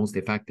be most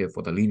effective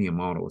for the linear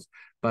models.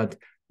 But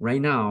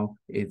right now,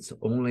 it's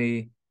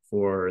only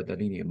for the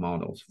linear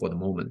models for the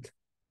moment.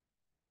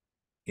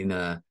 In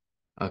a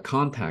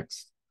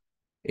context,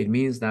 it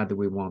means that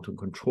we want to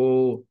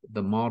control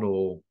the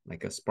model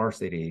like a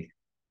sparsity.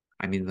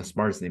 I mean, the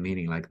sparsity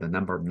meaning like the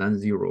number of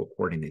non-zero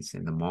coordinates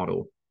in the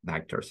model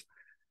vectors.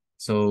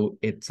 So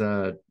it's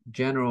a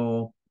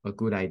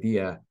good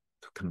idea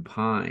to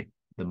combine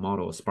the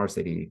model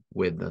sparsity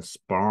with the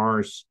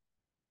sparse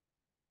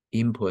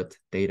input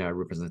data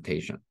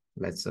representation.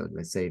 Let's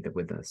say that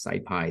with the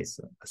SciPy's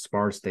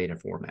sparse data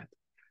format.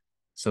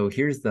 So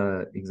here's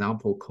the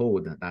example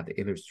code that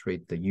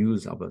illustrates the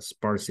use of a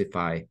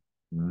sparsify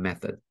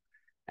method.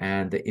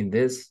 And in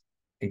this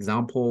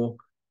example,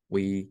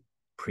 we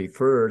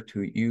prefer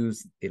to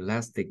use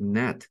elastic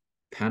net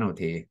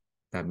penalty.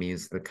 That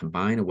means the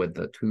combined with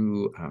the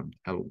two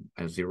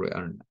L0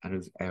 and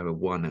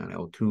L1 and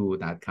L2,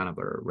 that kind of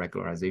a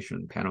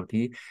regularization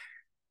penalty.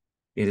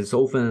 It is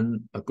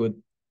often a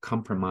good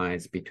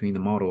compromise between the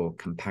model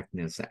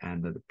compactness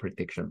and the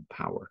prediction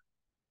power.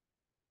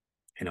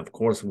 And of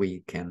course,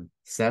 we can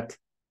set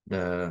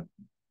the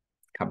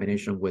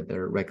combination with the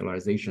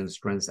regularization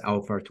strength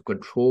alpha to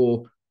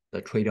control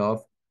the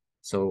trade-off.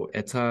 So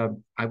it's I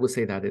would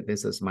say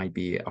that might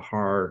be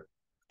hard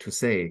to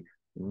say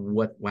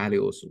what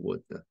values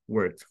would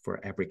work for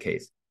every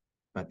case,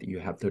 but you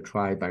have to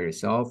try by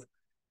yourself.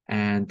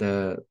 And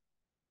and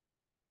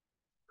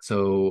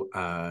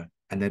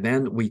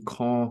then we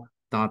call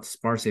dot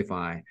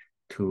sparsify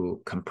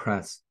to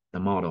compress the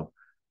model.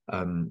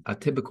 A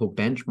typical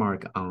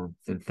benchmark on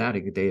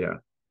synthetic data.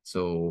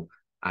 So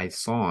I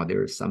saw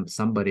there's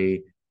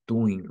somebody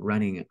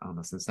running on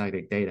the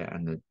synthetic data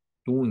and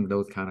doing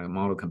those kind of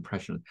model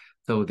compression,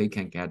 so they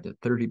can get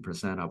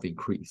 30% of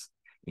increase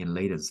in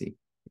latency,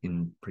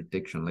 in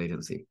prediction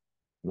latency,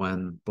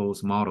 when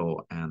both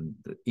model and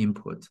the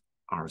input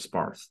are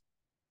sparse.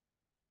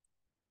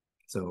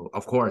 So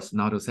of course,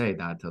 not to say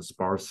that a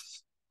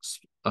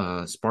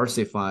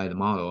sparsified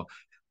model,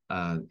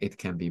 it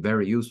can be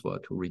very useful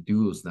to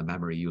reduce the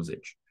memory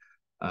usage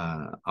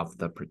of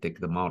the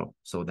predicted model,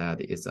 so that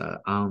it's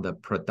on the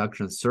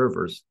production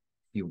servers.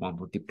 You want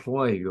to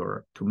deploy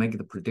to make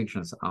the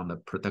predictions on the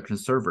production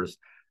servers,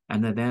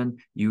 and then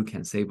you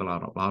can save a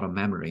lot of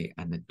memory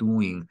and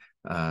doing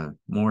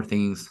more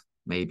things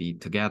maybe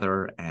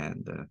together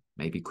and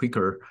maybe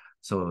quicker.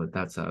 So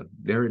that's a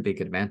very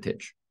big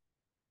advantage.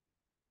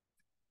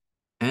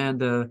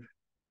 And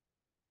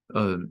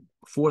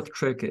fourth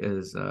trick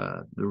is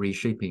the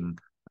reshaping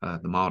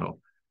the model.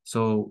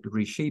 So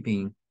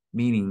reshaping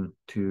meaning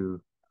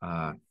to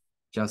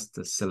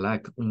just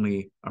select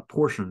only a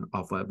portion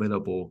of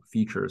available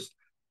features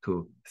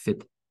to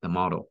fit the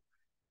model.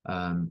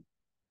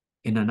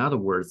 In other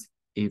words,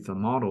 if a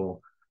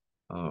model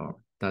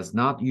does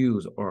not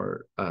use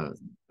or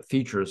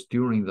features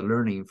during the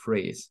learning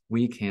phase,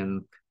 we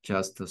can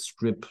just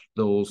strip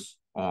those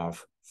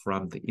off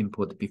from the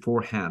input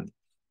beforehand.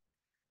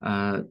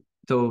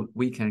 So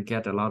we can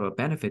get a lot of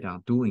benefit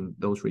on doing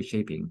those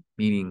reshaping,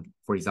 meaning,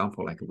 for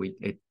example, like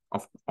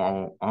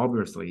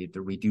obviously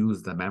to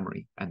reduce the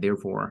memory and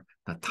therefore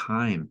the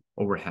time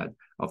overhead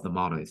of the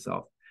model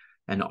itself.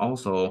 And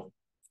also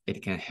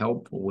it can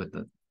help with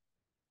the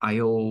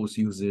IO's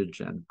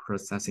usage and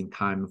processing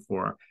time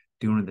for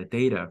during the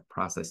data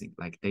processing,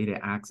 like data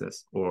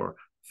access or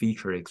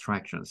feature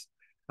extractions.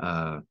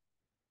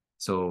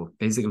 So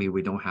basically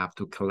we don't have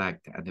to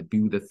collect and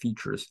build the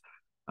features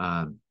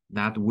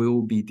that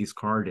will be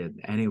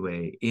discarded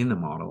anyway in the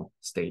model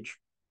stage.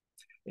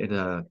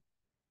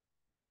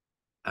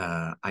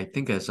 I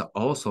think it's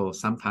also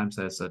sometimes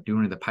as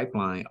during the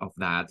pipeline of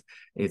that,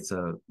 it's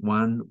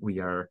one we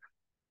are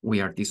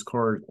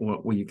discard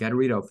or we get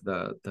rid of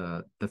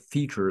the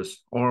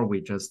features, or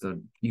we just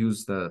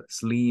use the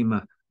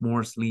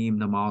more slim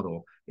the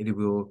model. We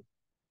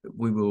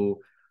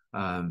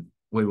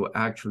will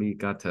actually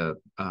get a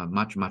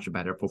much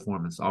better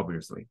performance,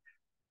 obviously.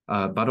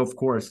 But of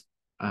course,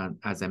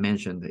 as I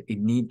mentioned, it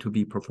need to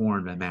be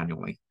performed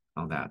manually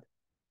on that.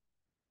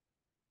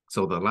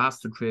 So the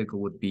last trick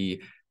would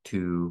be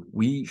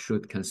we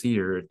should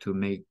consider to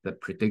make the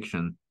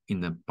prediction in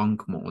the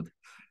bunk mode.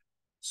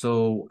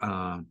 So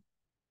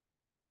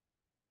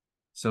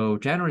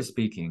generally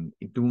speaking,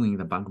 doing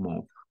the bunk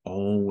mode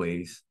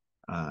always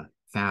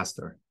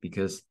faster,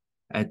 because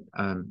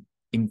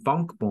in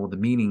bunk mode,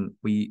 meaning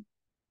we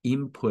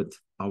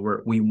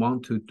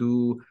want to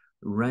do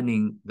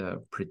running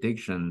the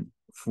prediction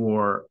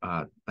for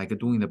like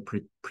doing the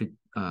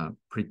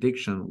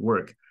prediction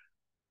work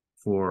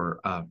for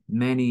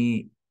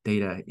many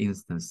data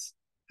instances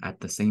at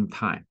the same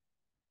time.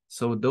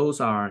 So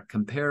those are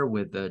compared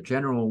with the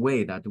general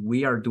way that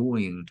we are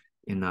doing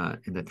in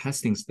the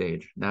testing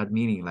stage. That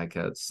meaning like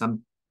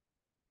some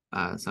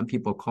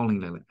people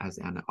calling it as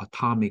an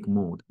atomic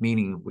mode,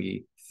 meaning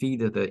we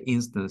feed the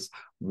instance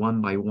one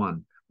by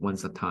one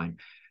once a time.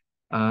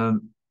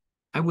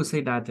 I would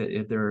say that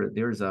if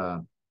there's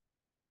a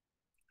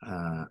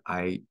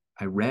I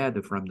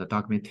read from the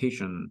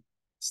documentation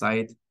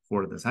site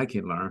for the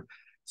Scikit-Learn,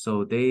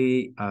 so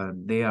they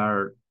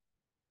are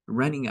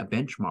running a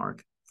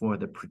benchmark for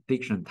the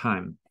prediction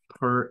time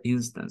per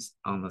instance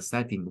on the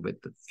setting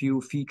with the few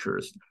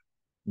features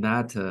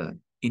that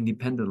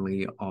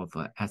independently of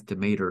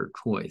estimator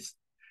choice.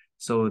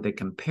 So they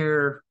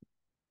compare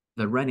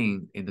the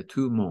running in the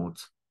two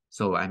modes.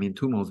 So I mean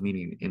two modes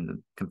meaning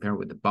compare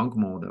with the bulk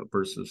mode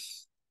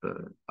versus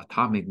the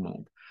atomic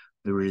mode.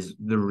 Their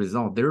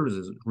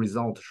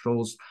result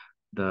shows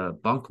the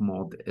bulk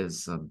mode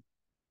is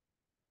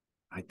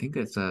I think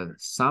it's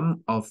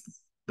some of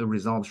the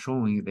results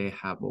showing they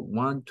have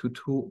 1 to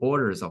 2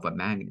 orders of a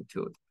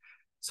magnitude.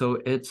 So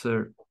it's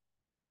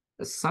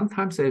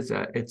sometimes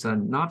it's a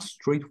not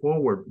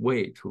straightforward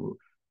way to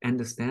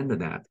understand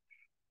that.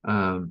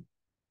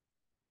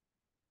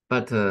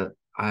 But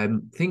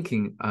I'm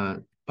thinking,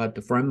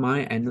 but from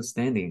my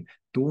understanding,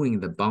 doing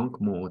the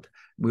bulk mode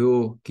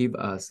will give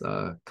us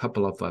a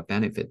couple of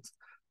benefits.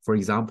 For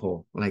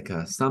example, like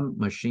some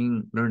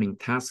machine learning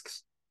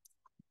tasks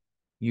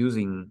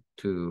using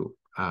to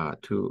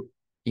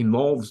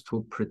involves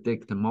to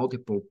predict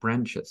multiple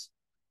branches.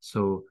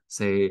 So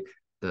say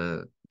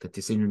the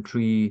decision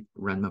tree,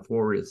 random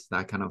forest,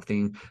 that kind of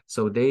thing.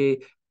 So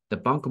the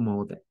bulk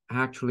mode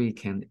actually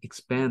can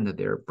expand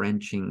their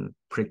branching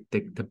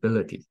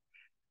predictability.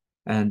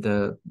 And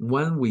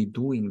when we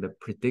doing the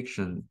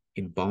prediction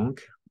in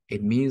bulk,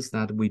 it means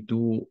that we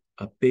do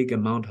a big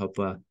amount of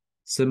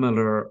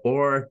similar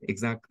or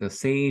exact the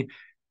same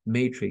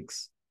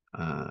matrix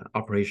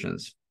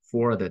operations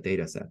for the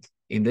data set.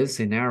 In this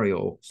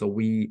scenario, so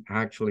we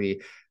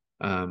actually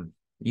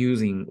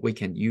we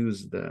can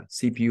use the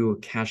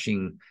CPU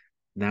caching.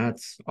 That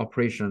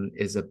operation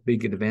is a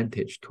big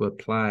advantage to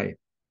apply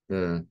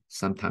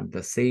sometimes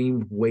the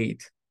same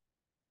weight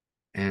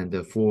and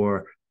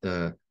for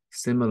the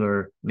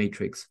similar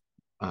matrix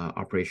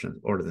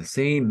operations or the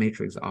same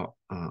matrix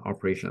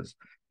operations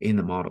in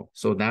the model.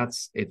 So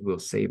it will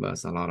save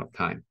us a lot of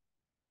time.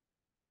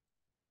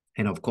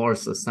 And of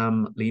course,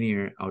 some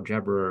linear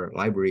algebra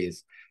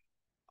libraries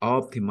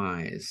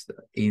optimized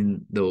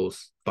in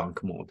those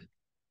bulk mode.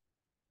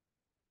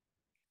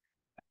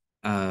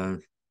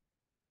 And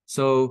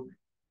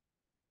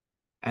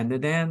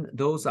then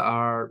those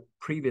are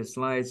previous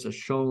slides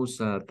shows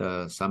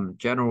some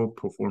general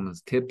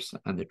performance tips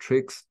and the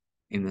tricks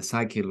in the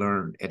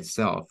Scikit-Learn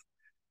itself.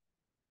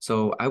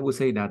 So I would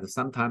say that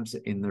sometimes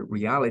in the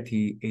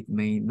reality, it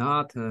may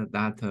not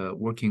that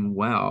working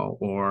well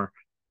or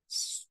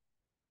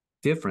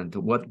different.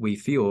 What we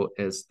feel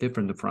is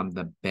different from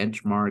the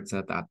benchmarks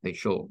that they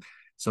show.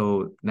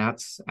 So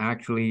that's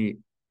actually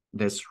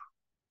because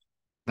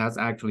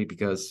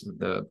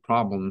the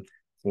problem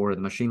for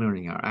the machine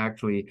learning are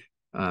actually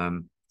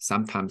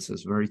sometimes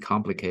is very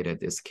complicated.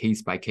 It's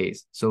case by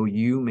case. So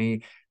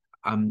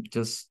I'm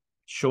just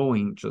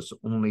showing just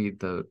only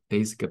the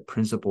basic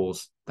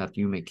principles that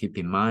you may keep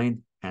in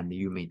mind and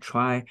you may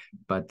try,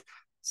 but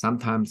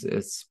sometimes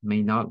it's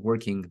may not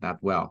working that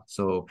well.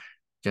 So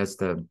just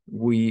for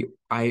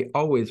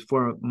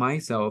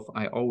myself,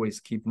 I always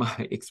keep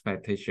my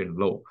expectation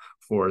low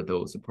for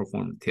those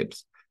performance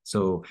tips.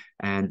 So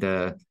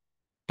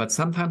but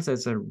sometimes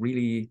if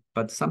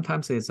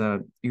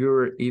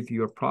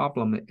your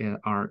problem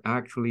are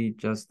actually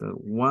just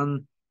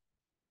one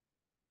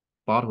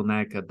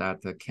bottleneck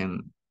that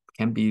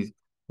can be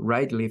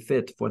rightly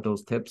fit for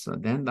those tips,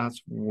 then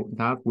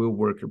that will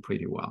work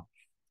pretty well.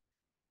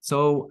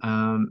 So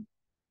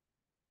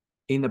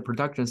in the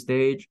production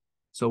stage,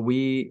 so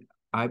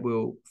I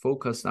will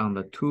focus on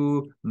the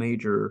two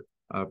major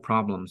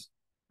problems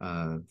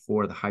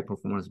for the high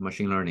performance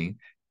machine learning.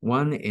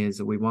 One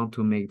is we want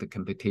to make the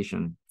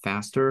computation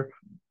faster.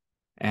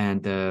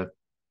 And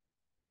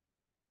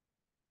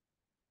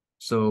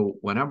so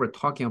whenever we're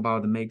talking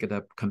about make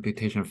the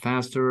computation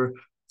faster,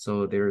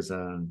 so there's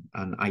an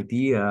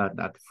idea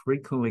that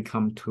frequently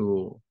come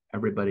to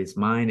everybody's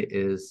mind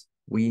is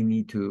we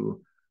need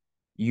to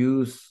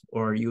use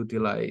or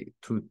utilize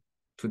to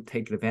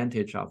take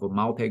advantage of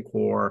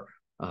multi-core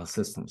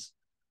systems.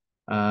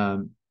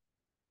 The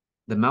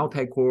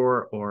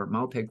multi-core or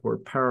multi-core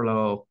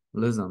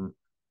parallelism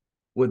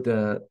would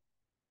have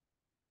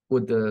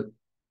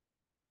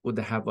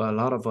a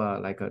lot of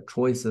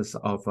choices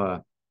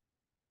of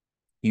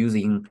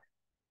using.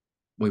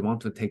 We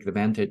want to take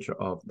advantage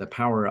of the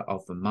power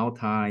of the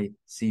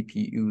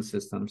multi-CPU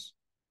systems,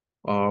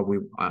 or we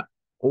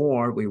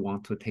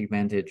want to take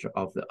advantage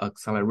of the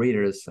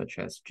accelerators such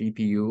as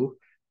GPU.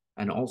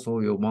 And also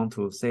we want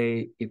to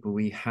say if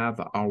we have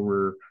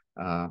our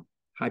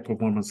high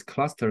performance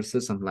cluster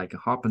system like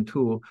Hopin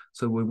 2,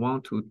 so we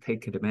want to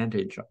take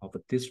advantage of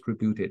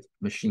distributed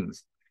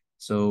machines.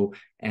 So,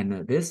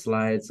 and this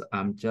slides,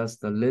 I'm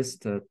just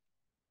listed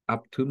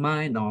up to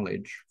my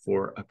knowledge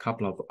for a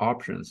couple of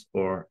options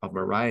or a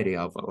variety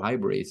of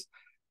libraries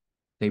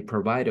they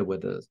provided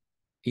with us,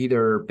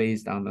 either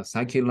based on the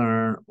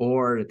Scikit-Learn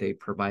or they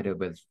provided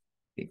with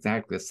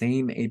exactly the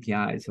same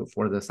APIs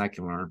for the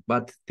Scikit-Learn,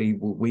 but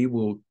we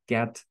will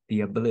get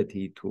the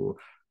ability to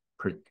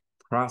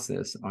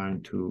process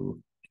and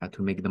to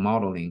make the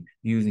modeling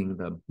using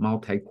the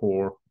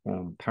multi-core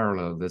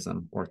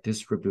parallelism or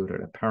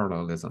distributed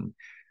parallelism.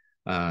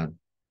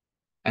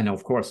 And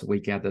of course, we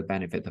get the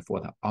benefit for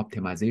the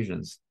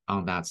optimizations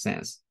on that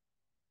sense.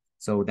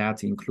 So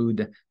that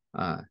include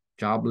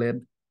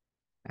JobLib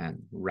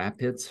and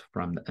Rapids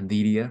from the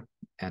NVIDIA,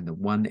 and the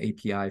One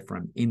API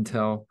from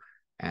Intel,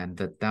 and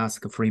the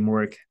Dask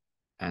framework,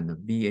 and the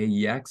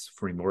VAEX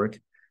framework.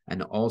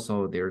 And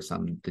also there's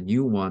the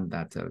new one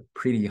that's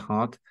pretty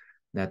hot,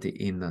 that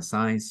in the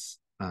science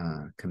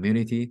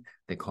community,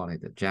 they call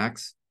it the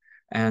JAX.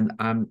 And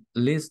I'm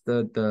list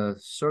the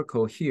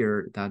circle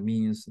here, that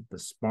means the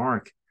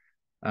Spark.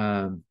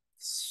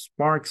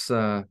 Spark's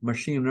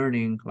machine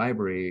learning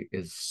library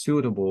is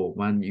suitable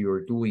when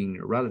you're doing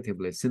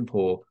relatively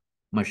simple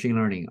machine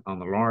learning on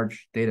the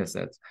large data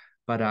sets.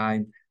 But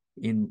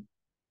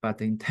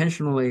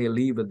intentionally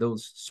leave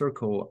those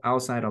circle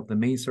outside of the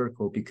main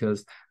circle,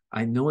 because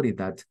I noted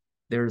that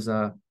there's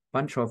a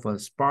bunch of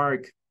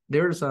Spark.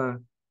 There's at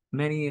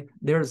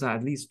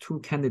least two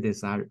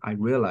candidates I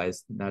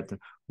realized that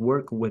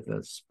work with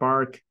the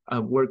Spark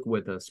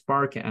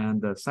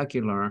and the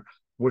Scikit-Learn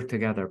work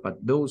together, but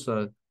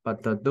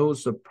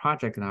those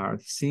projects are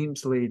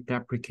seemingly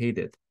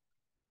deprecated.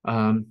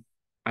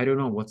 I don't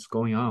know what's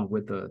going on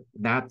with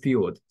that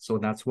field. So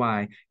that's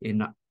why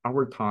in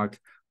our talk,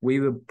 we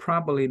will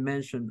probably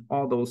mention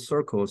all those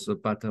circles,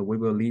 but we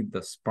will leave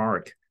the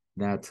Spark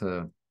that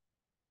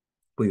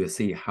we will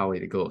see how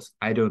it goes.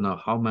 I don't know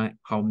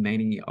how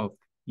many of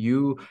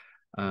you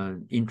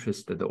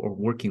interested or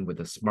working with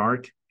the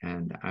Spark,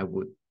 and I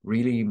would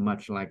really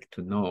much like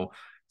to know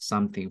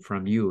something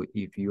from you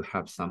if you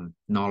have some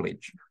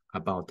knowledge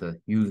about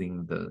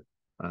using the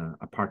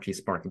Apache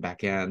Spark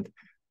backend,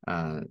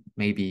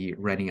 maybe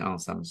running on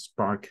some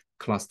Spark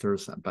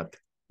clusters, but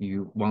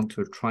you want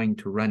to trying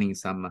to running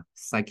some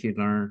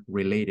Scikit-Learn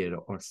related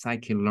or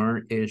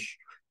Scikit-Learn-ish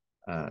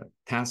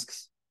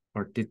tasks,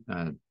 or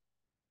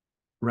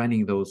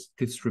running those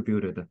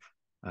distributed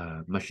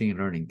machine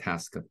learning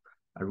tasks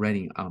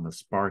running on the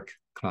Spark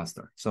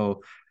cluster.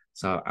 So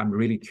I'm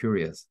really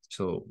curious.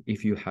 So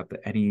if you have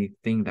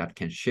anything that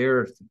can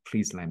share,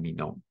 please let me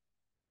know.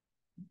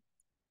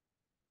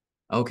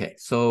 Okay,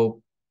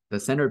 so the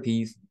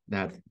centerpiece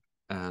that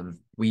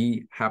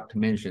we have to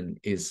mention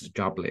is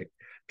JobLib.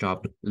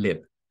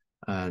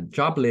 I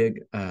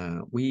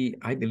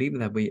believe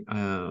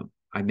that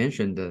I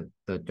mentioned the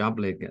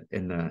JobLib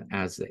in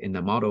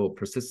the model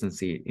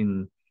persistency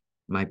in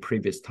my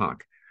previous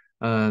talk.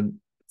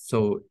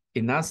 So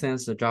in that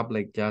sense, the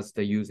JobLib just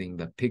using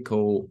the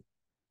pickle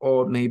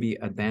or maybe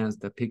advance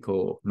the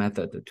pickle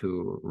method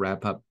to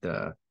wrap up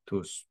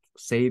to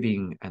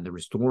saving and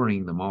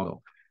restoring the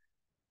model.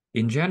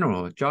 In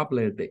general,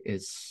 JobLib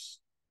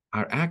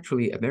are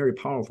actually a very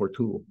powerful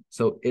tool.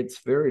 So it's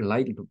very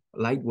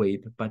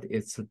lightweight, but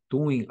it's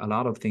doing a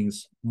lot of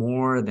things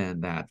more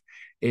than that.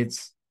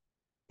 It's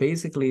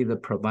basically the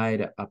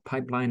provide a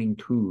pipelining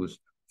tools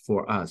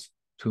for us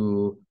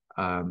to,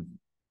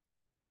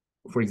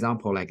 for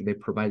example, like they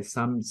provide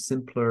some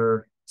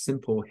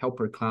simple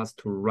helper class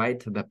to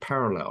write the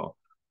parallel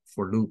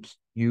for loops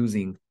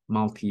using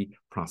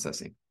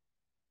multi-processing.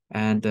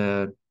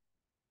 And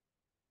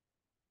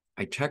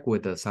I check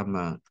with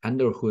some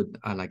underhood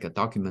like a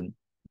documentations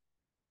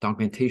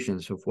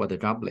for the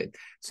JobLib.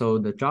 So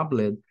the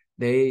JobLib,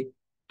 they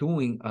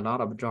doing a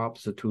lot of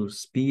jobs to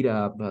speed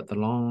up the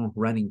long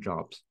running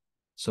jobs.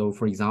 So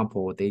for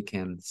example, they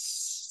can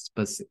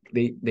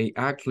they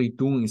actually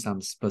doing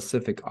some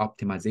specific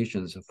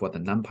optimizations for the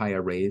NumPy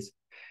arrays.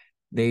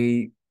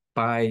 They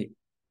by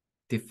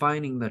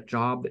defining the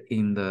job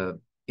in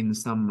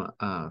some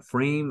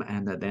frame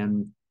and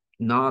then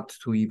not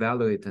to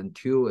evaluate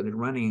until the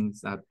runnings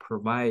that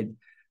provide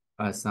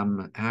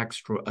some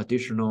extra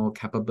additional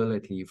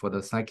capability for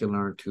the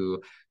Scikit-Learn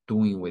to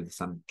doing with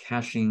some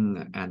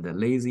caching and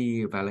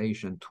lazy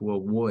evaluation to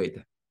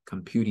avoid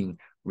computing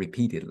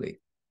repeatedly.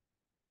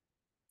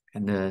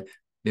 And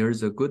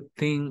there's a good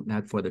thing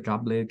that for the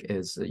JobLib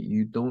is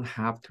you don't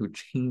have to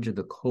change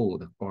the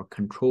code or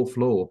control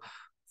flow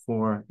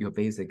for your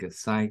basic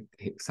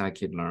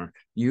Scikit-Learn.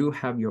 You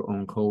have your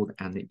own code,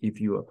 and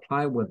if you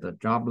apply with the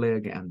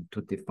JobLib and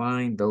to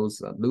define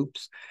those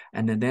loops,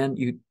 and then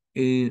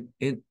it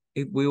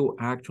will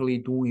actually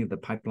doing the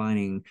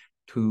pipelining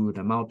to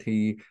the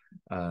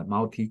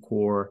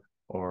multi-core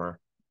or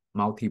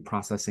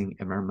multi-processing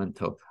environment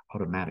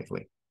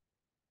automatically.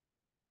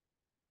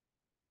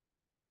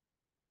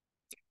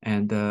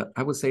 And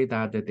I would say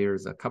that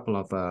there's a couple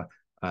of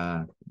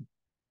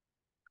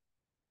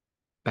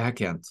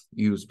backends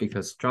used,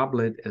 because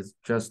JobLib is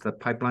just the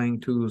pipeline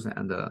tools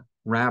and the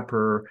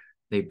wrapper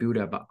they build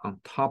up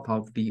on top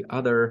of the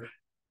other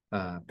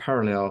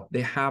parallel.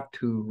 They have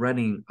to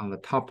running on the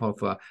top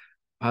of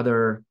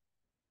other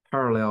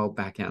parallel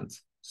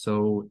backends.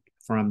 So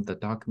from the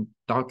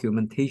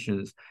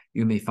documentations,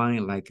 you may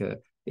find like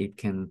it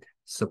can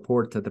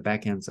support the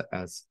backends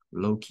as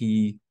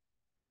low-key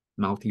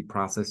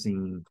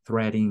multi-processing,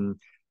 threading,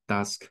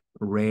 task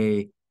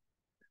array,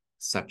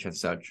 such and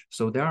such.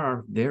 So they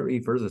are very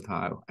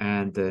versatile.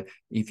 And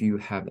if you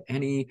have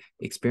any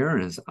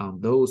experience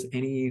on those of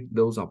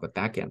the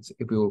backends,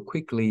 it will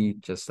quickly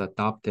just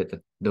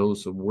adopted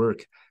those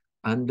work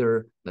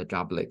under the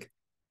joblet.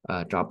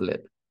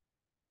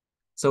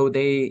 So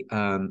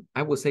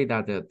I would say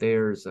that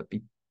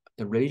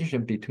the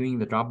relationship between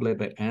the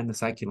joblet and the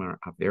Scikit-Learn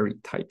are very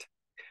tight.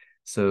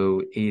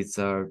 So it's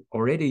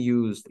already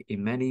used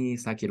in many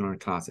Scikit-Learn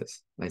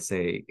classes, let's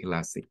say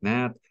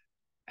ElasticNet,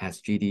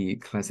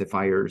 SGD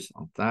classifiers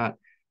of that.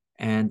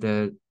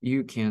 And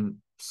you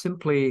can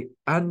simply,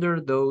 under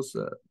those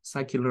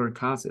Scikit-Learn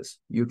classes,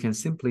 you can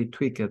simply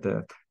tweak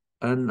the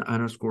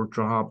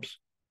n_jobs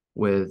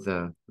with,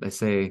 let's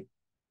say,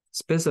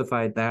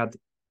 specify that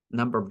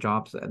number of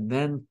jobs, and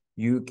then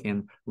you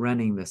can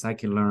running the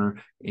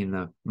Scikit-Learn in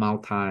a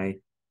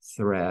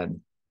multi-thread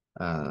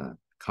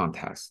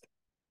context.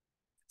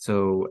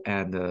 So,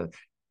 and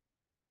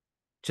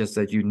just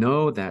that you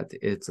know that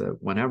it's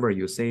whenever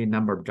you say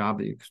number of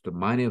jobs equals to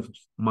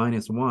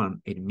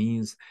 -1, it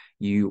means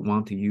you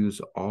want to use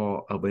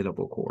all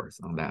available cores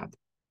on that.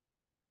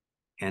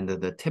 And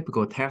the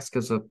typical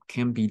tasks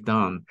can be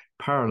done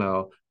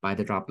parallel by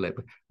the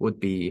joblet would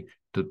be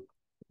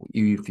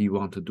if you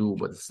want to do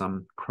with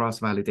some cross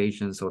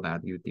validation, so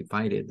that you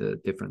divided the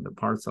different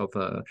parts of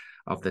the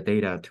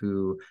data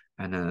to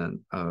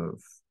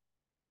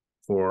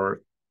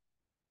for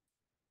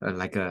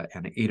like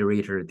an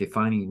iterator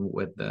defining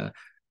with the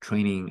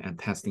training and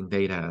testing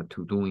data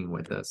to doing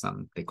with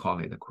some, they call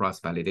it a cross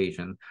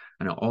validation.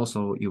 And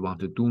also you want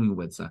to doing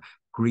with a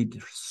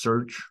grid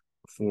search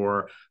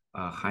for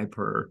a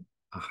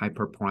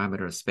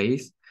hyperparameter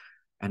space.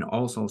 And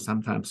also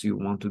sometimes you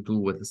want to do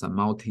with some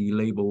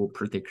multi-label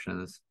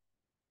predictions.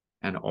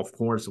 And of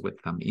course, with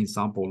some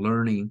ensemble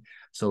learning.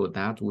 So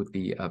that would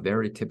be a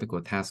very typical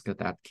task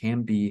that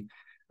can be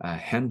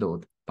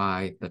handled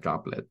by the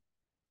joblet.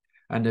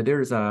 And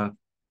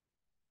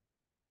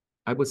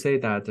I would say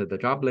that the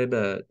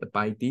joblet,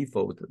 by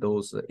default,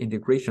 those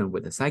integration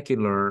with the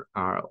Scikit-Learn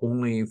are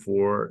only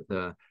for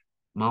the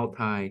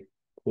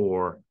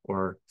multi-core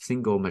or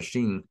single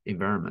machine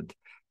environment.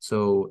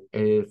 So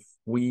if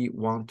we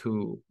want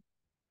to,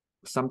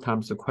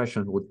 sometimes the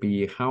question would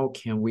be, how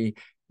can we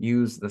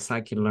use the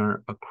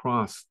Scikit-Learn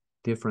across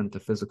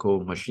different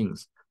physical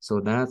machines?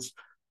 So that's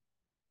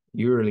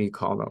usually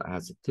called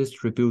as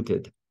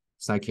distributed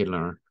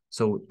Scikit-Learn.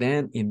 So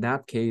then in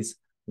that case,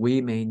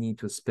 we may need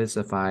to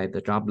specify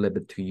the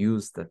joblet to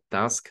use the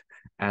task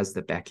as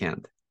the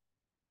backend.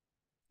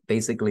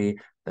 Basically,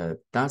 the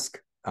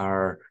tasks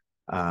are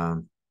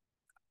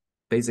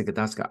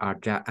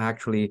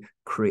actually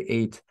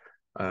create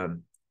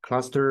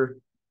cluster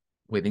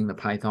within the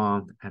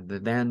Python, and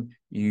then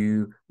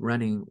you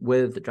running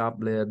with the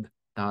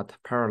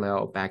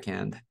joblet.parallel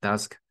backend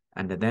task,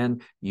 and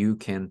then you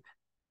can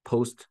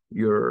post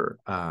your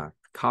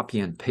copy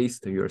and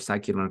paste your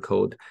Scikit-Learn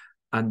code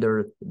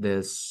under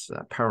this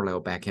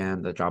parallel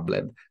backend, the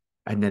joblet,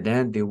 and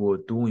then they were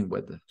doing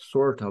with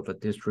sort of a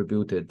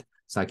distributed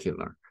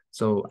Scikit-Learn.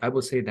 So I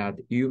would say that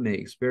you may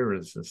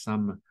experience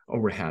some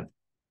overhead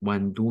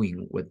when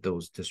doing with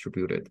those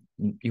distributed.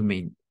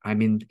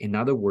 In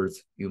other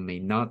words, you may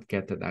not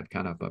get that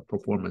kind of a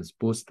performance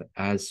boost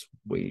as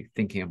we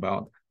thinking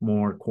about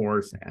more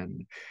cores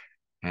and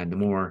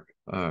more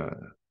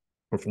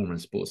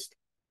performance boost.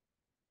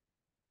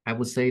 I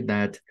would say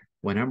that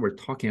whenever we're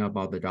talking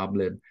about the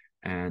joblet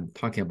and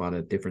talking about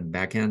the different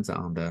backends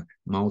on the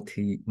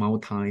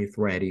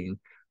multi-threading,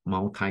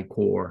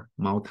 multi-core,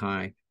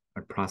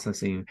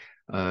 multi-processing,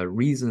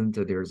 reason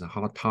that there's a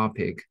hot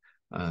topic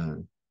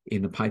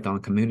in the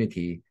Python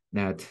community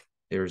that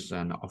there's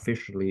an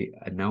officially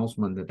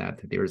announcement that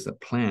there's a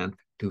plan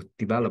to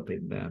develop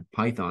in the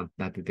Python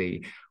that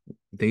they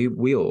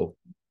will,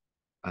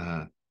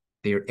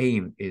 their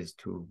aim is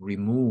to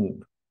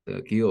remove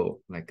the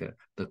GIL, like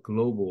the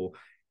global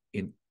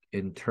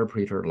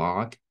interpreter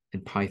lock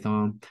in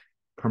Python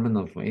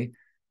permanently.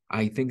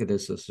 I think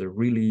this is a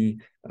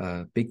really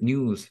big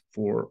news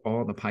for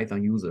all the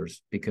Python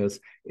users, because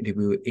it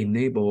will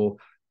enable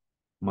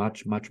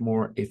much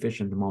more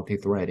efficient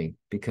multi-threading.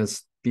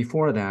 Because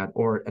before that,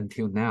 or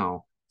until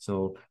now,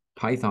 so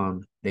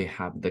Python, they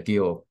have the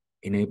GIL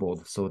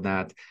enabled so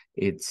that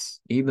it's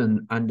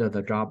even under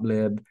the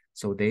joblib,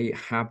 so they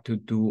have to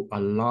do a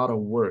lot of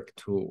work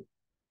to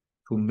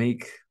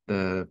make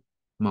the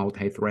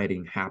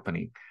multi-threading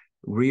happening,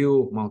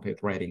 real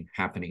multi-threading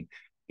happening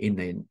in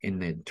the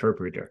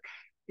interpreter.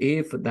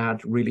 If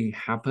that really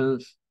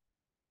happens,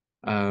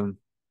 I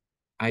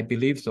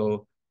believe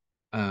so.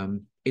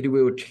 It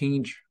will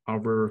change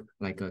our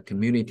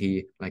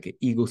community,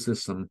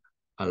 ecosystem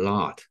a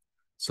lot.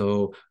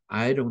 So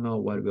I don't know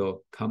what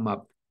will come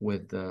up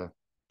with the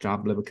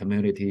joblib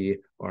community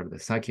or the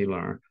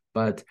Scikit-Learn,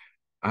 but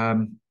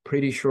I'm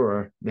pretty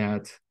sure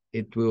that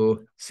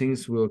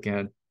things will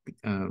get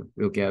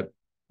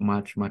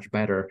much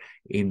better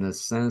in the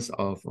sense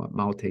of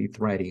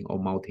multi-threading or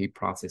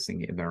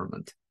multi-processing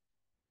environment.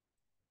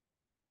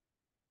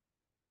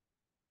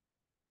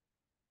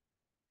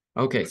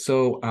 Okay,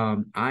 so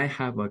I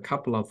have a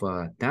couple of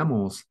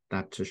demos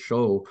that to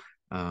show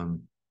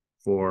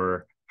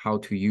for how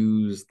to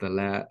use the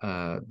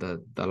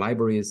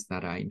libraries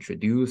that I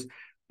introduced.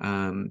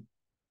 And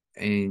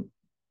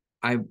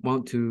I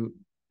want to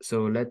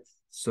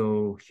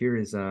so here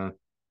is a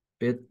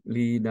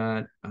bit.ly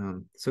that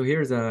so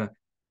here's a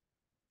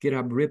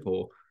GitHub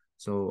repo.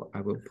 So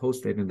I will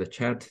post it in the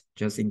chat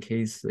just in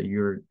case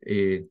you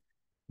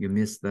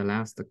missed the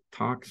last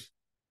talks.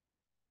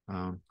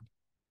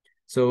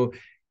 So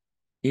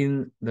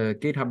in the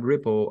GitHub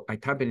repo, I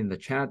type it in the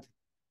chat.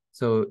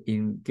 So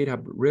in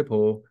GitHub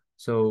repo,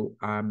 so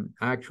I'm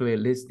actually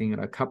listing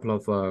a couple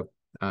of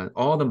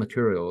all the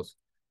materials,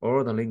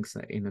 all the links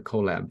in the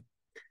Colab.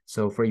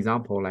 So for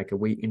example, like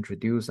we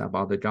introduced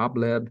about the job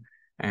lib,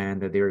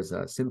 and there's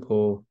a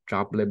simple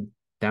job lib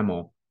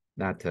demo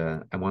that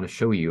I want to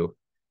show you.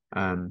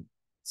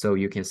 So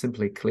you can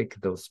simply click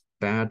those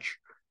badge,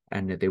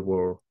 and they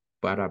will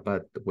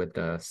butt with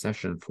the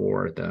session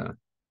for the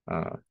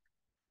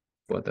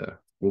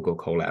Google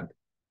Colab.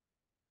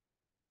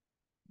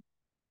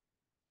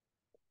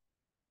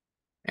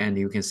 And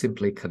you can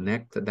simply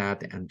connect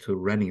that and to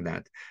running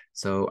that.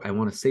 So I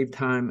want to save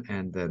time,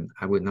 and then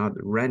I will not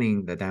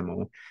running the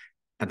demo.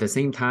 At the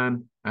same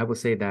time, I would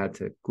say that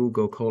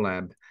Google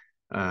Colab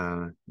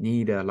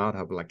need a lot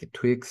of like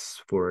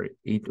tweaks for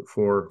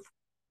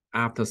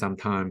after some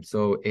time.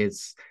 So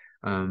it's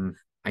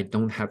I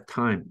don't have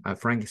time.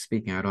 Frankly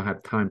speaking, I don't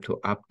have time to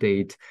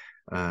update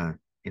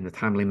in a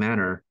timely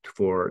manner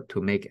to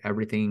make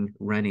everything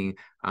running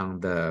on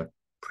the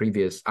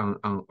previous on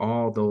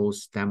all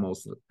those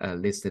demos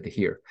listed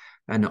here.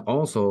 And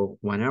also,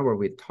 whenever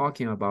we're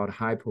talking about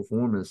high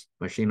performance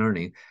machine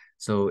learning,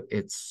 so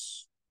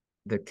it's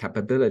the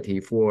capability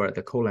for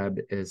the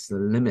Colab is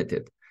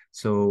limited.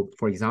 So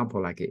for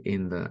example, like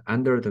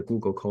under the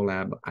Google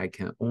Colab, I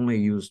can only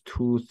use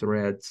two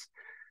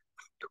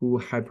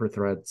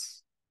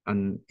hyperthreads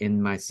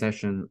in my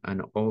session,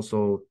 and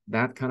also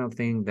that kind of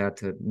thing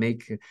that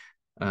make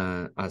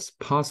us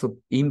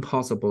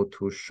impossible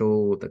to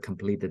show the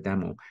complete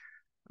demo.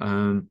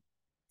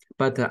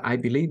 But I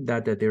believe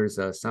that there's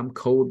some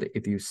code.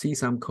 If you see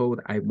some code,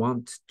 I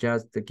want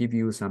just to give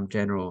you some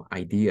general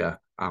idea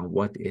on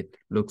what it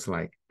looks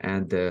like.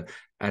 And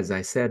as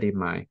I said in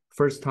my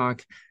first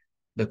talk,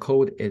 the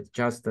code is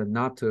just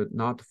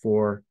not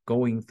for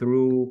going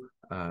through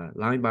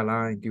line by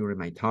line during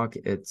my talk.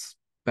 It's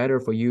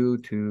better for you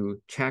to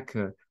check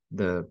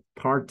the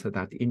part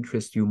that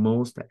interests you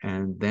most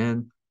and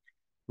then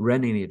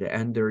running it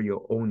under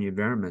your own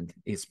environment.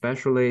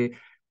 Especially,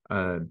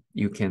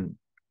 you can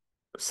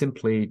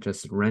simply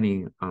just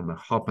running on the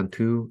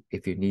Hop-on-2.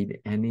 If you need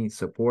any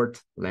support,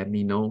 let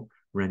me know,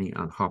 running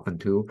on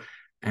Hop-on-2.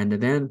 And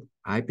then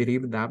I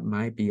believe that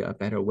might be a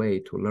better way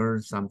to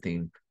learn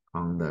something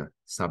on the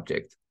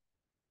subject.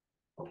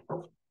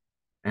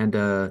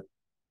 And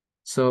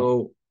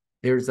so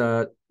there's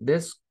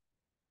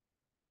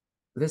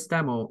this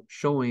demo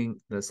showing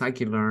the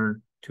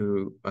Scikit-Learn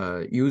to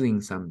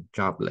using some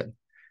job-lib.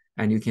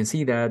 And you can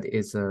see that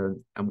it's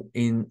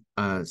in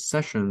a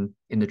session,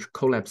 in the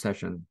Colab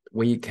session,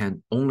 we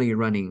can only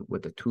running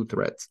with the two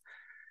threads.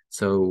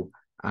 So,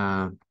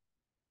 and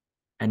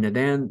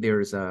then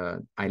there's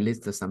I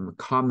list some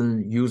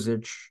common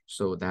usage.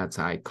 So that's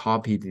I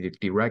copied it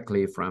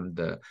directly from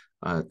the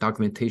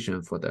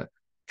documentation for the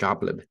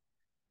job-lib.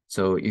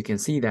 So you can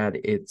see that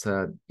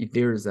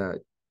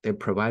they're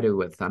provided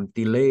with some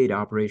delayed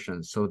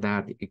operations so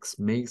that it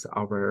makes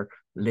our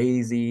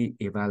lazy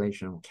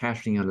evaluation,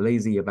 caching and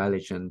lazy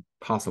evaluation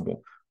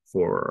possible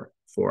for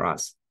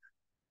us.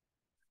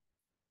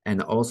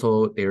 And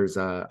also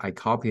I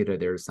copied,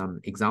 there's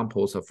some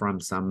examples from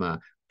some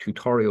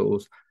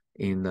tutorials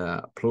in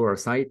the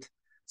Pluralsight.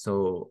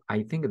 So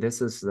I think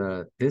this is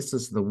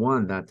the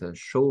one that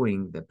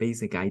showing the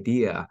basic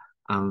idea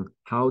on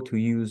how to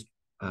use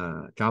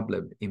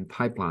job-lib in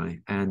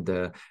pipeline.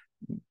 And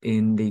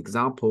in the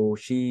example,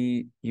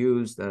 she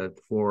used to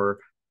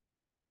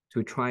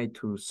try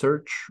to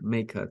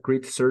make a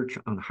grid search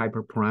on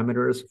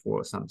hyperparameters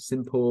for some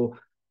simple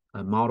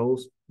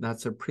models.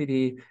 That's a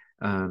pretty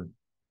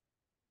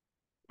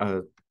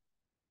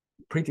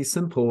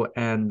simple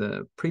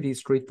and pretty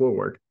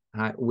straightforward.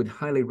 I would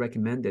highly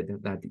recommend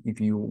it that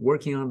if you're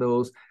working on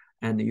those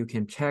and you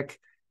can check,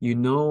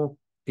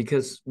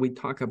 because we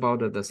talk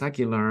about the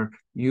Scikit-Learn,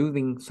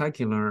 using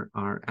Scikit-Learn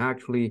are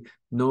actually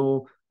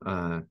no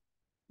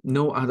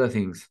other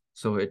things.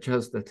 So it's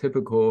just the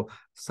typical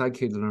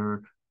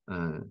Scikit-Learn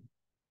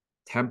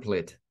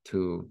template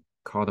to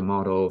call the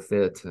model,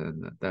 fit,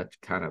 and that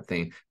kind of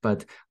thing.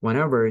 But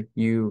whenever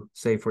you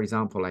say, for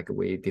example, like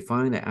we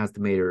define the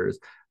estimators,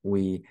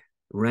 we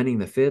running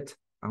the fit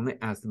on the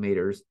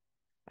estimators,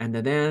 and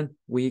then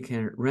we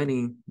can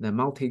running the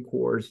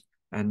multi-cores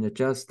and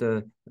just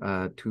to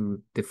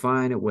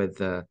define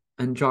with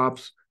n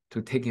jobs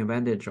to take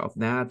advantage of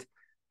that.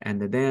 And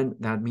then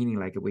that meaning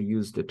like we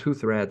use the two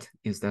threads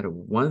instead of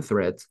one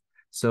thread.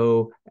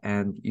 So,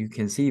 and you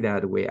can see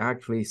that we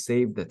actually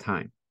save the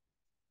time.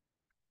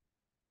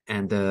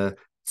 And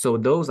So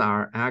those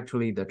are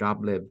actually the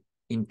job-lib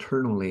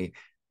internally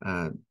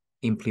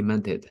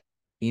implemented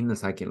in the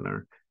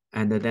Scikit-Learn.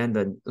 And then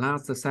the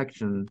last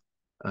section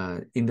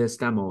in this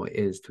demo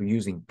is to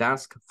using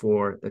Desk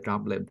for the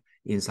job-lib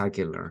in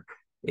Scikit-Learn.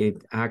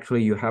 It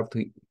actually, you have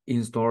to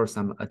install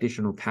some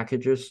additional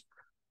packages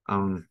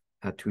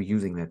to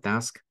using the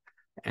Desk.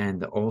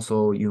 And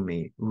also you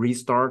may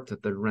restart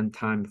the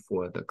runtime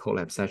for the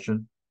collab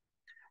session.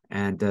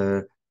 And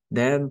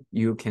then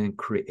you can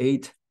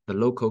create the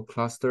local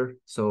cluster.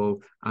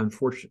 So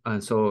unfortunately,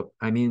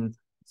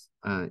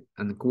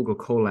 and Google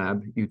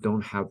Colab, you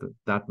don't have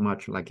that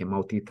much like a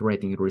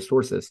multi-threading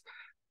resources,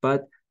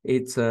 but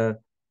it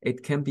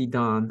can be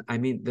done. I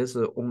mean, this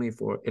is only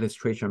for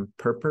illustration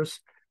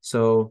purpose.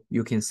 So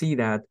you can see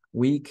that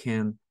we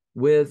can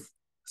with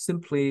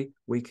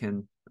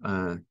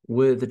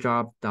the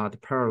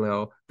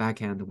job.parallel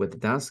backend with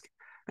Desk,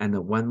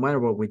 and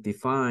whenever we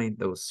define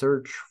those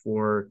search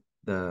for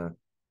the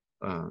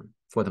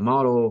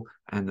model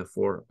and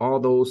for all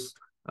those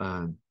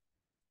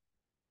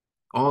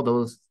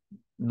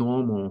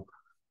normal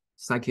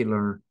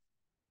Scikit-Learn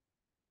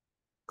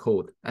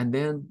code, and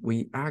then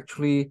we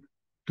actually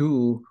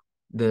do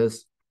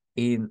this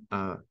in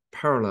a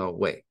parallel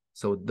way.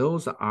 So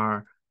those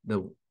are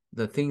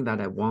the thing that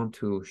I want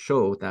to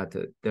show, that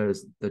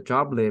there's the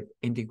job-lib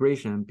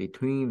integration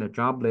between the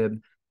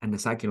job-lib and the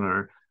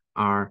Scikit-Learn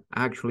are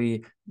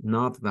actually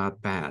not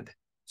that bad.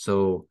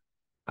 So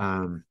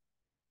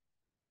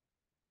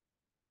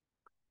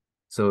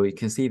so you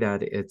can see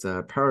that it's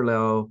a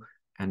parallel,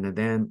 and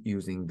then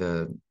using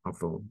the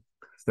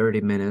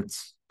 30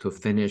 minutes to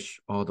finish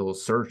all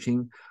those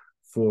searching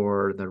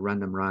for the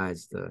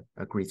randomized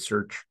agreed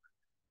search.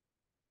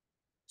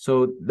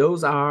 So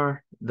those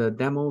are the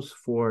demos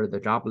for the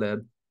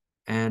job-lib,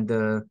 and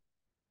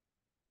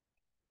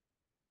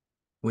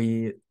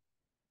we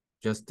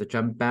just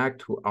jump back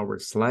to our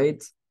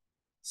slides.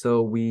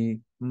 So we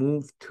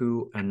move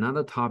to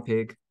another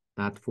topic,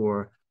 that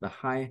for the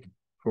high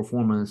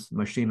performance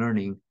machine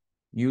learning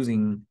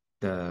using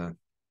the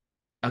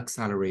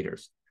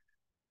accelerators.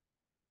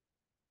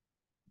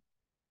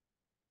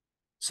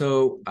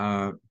 So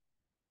I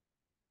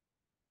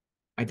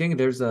think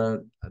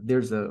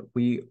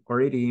we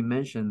already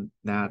mentioned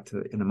that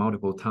in the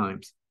multiple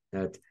times,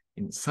 that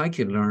in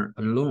Scikit-Learn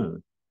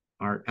alone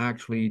are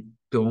actually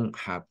don't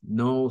have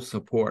no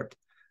support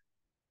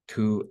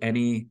to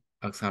any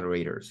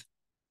accelerators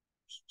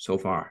so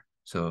far.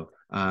 So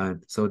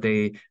so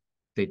they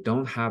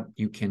don't have,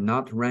 you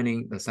cannot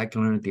running the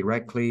Scikit-Learn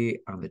directly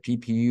on the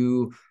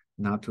GPU,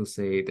 not to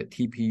say the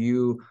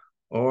TPU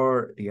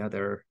or the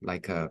other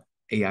like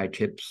AI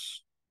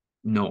chips.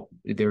 No,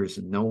 there is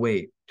no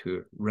way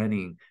to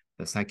running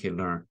the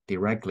Scikit-Learn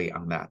directly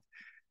on that.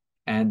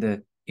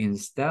 And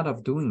instead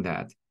of doing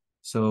that,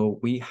 so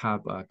we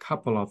have a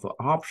couple of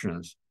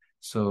options.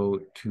 So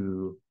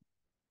to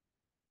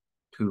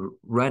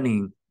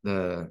running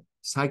the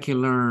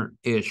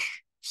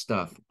Scikit-Learn-ish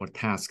stuff or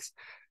tasks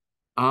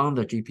on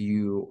the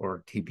GPU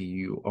or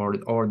TPU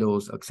or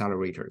those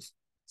accelerators.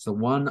 So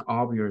one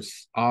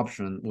obvious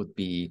option would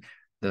be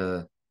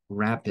the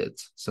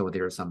Rapids. So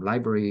there's some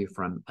library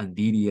from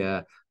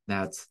NVIDIA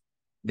that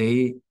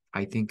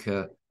I think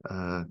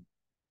NVIDIA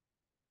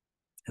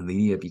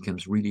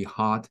becomes really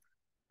hot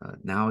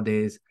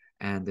nowadays,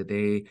 and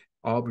they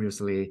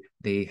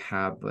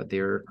have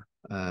their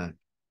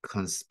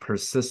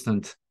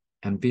persistent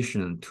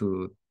ambition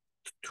to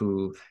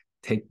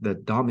take the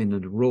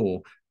dominant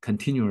role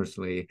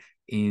continuously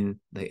in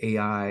the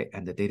AI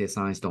and the data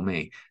science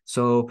domain.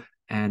 So,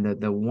 and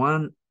the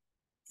one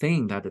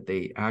thing that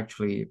they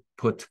actually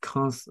put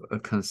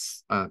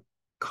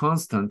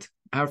constant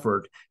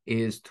effort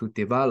is to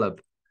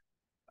develop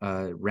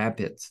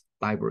rapid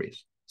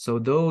libraries. So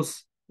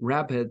those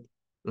rapid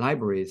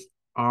libraries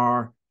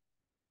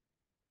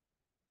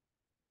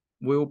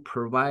will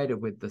provide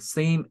with the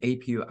same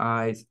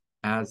APIs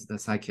as the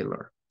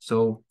Scikit-Learn.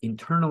 So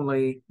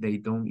internally, they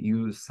don't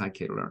use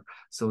Scikit-Learn.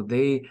 So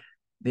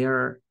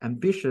they're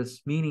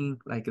ambitious, meaning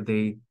like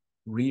they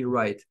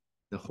rewrite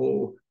the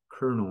whole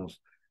kernels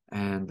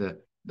and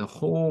the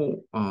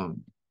whole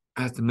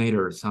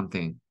estimator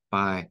something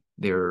by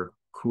their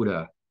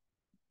CUDA,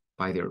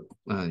 by their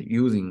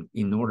using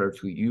in order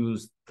to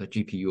use the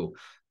GPU.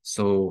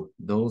 So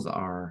those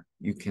are,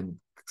 you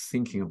can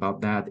thinking about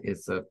that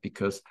is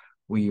because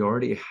we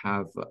already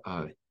have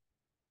a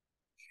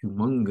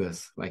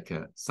humongous like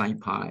a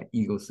SciPy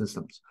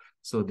ecosystems.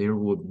 So there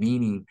would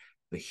meaning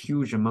the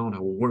huge amount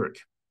of work.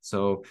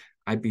 So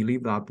I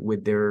believe that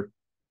with their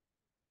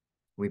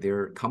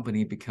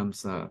company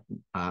becomes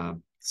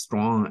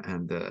strong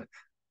and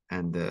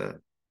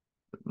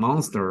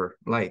monster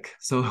like.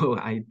 So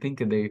I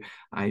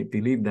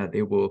believe that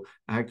they will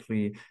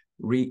actually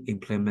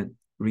re-implement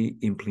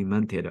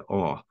it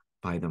all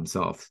by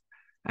themselves.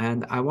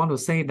 And I want to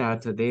say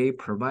that they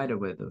provided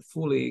with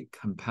fully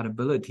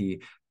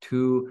compatibility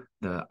to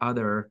the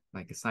other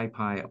like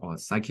SciPy or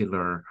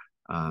Scikit-Learn,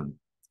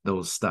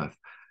 those stuff.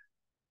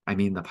 I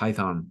mean the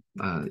Python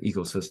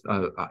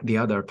ecosystem, the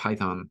other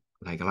Python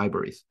like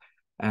libraries.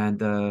 And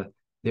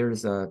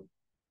there's a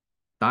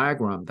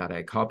diagram that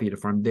I copied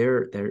from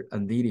their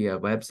NVIDIA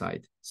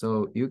website.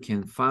 So you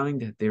can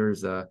find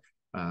there's a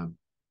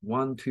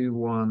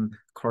one-to-one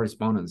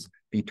correspondence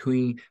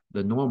between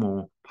the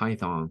normal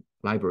Python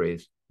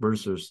libraries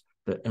versus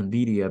the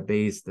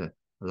NVIDIA-based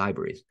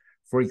libraries.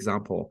 For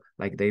example,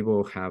 like they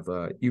will have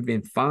you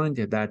can find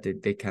that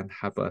they can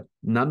have a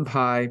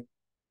NumPy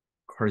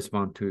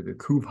correspond to the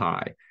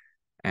CuPy,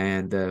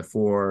 and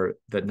for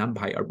the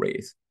NumPy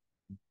arrays,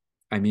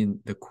 I mean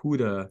the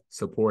CUDA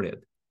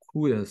supported,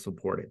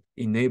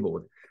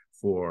 enabled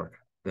for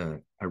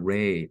the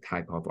array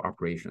type of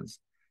operations.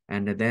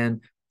 And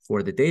then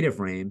for the data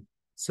frame,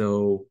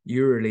 so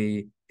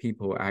usually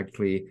people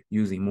actually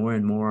using more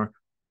and more,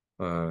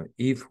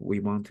 if we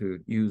want to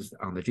use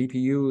on the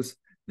GPUs,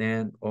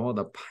 then all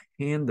the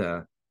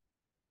Panda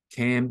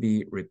can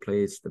be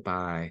replaced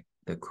by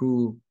the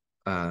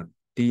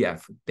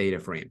DF data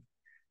frame.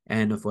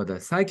 And for the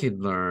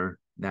Scikit-Learn,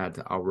 that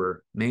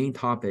our main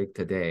topic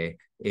today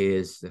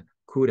is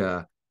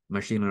CUDA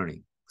machine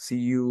learning,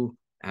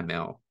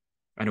 CUML.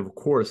 And of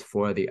course,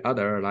 for the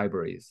other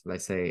libraries,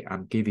 let's say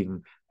I'm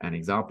giving an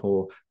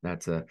example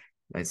that,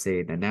 let's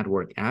say the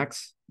network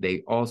X,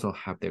 they also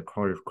have their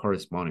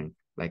corresponding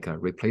like a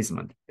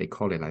replacement. They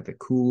call it like the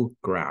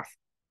cuGraph.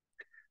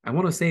 I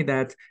want to say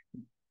that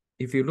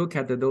if you look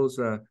at those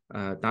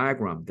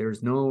diagram,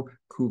 there's no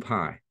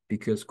CuPy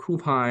because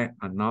CuPy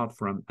are not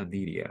from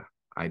NVIDIA,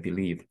 I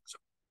believe,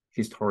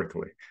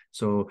 historically.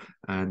 So,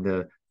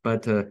 and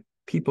but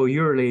people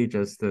usually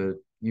just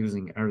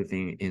using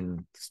everything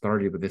in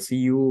started with the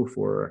CU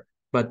for,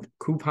 but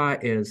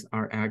CuPy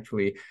are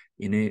actually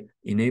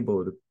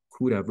enabled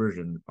CUDA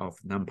version of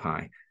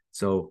NumPy.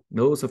 So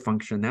those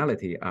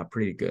functionality are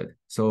pretty good.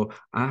 So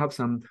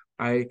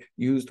I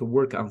used to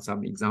work on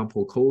some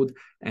example code,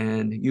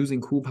 and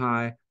using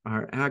CuPy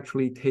are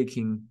actually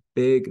taking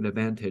big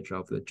advantage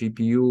of the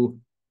GPU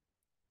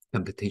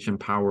computation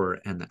power,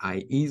 and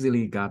I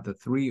easily got the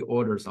 3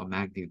 orders of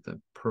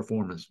magnitude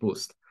performance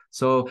boost.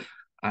 So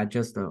I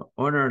just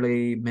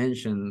honorably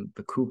mentioned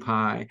the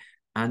CuPy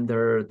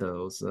under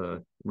those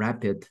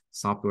rapid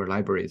software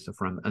libraries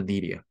from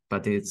NVIDIA,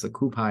 but its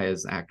CuPy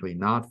is actually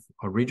not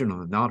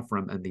original, not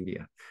from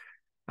NVIDIA.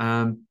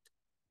 I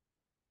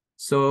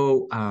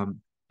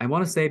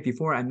want to say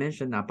before I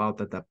mentioned about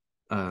the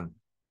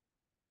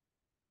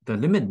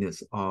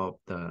limitness of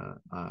the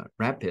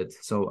rapids,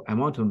 so I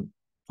want to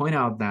point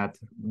out that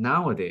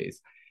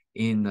nowadays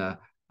in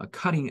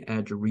cutting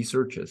edge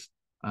researches,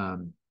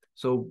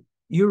 so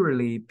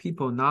usually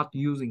people not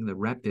using the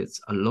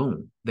rapids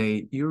alone,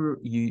 they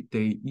usually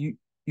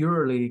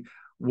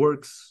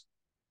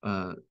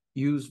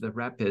use the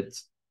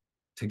rapids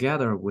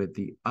together with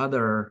the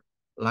other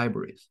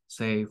libraries.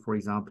 Say, for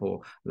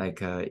example, like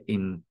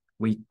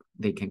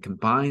they can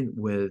combine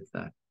with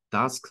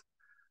Dusk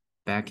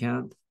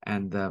backend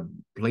and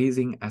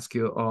Blazing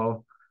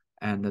SQL,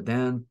 and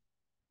then,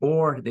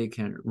 or they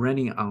can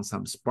running on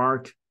some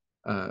Spark,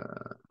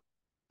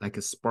 like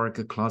a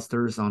Spark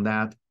clusters on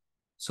that.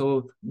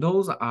 So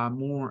those are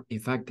more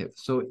effective.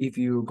 So if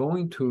you're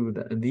going to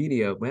the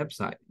NVIDIA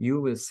website, you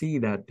will see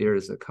that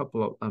there's a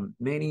couple of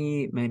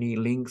many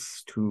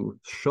links to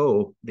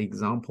show the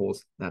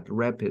examples that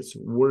Rapids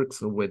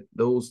works with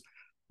those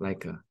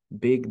like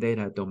big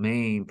data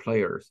domain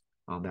players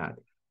on that.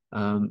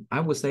 I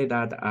would say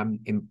that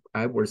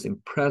I was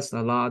impressed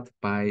a lot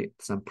by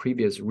some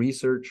previous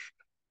research,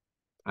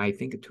 I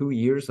think 2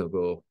 years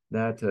ago,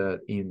 that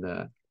in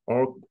the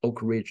Oak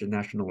Ridge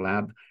National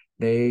Lab,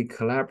 they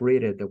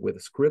collaborated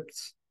with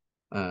Scripps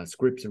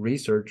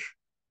Research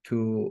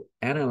to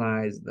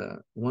analyze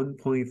the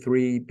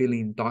 1.3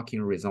 billion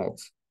docking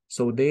results.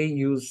 So they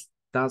use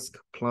Dusk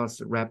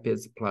plus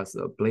Rapids plus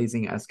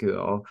Blazing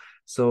SQL,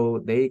 so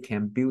they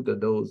can build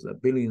those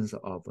billions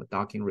of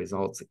docking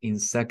results in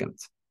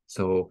seconds.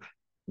 So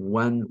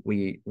when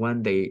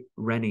they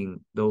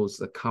running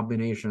those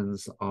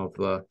combinations of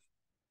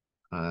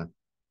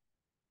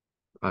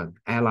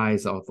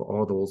allies of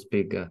all those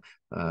big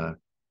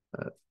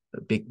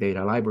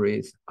data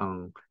libraries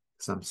on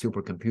some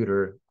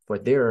supercomputer for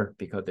there,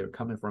 because they're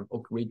coming from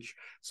Oak Ridge,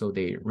 so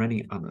they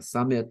running on the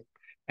Summit,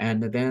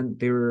 and then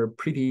they're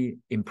pretty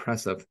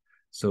impressive.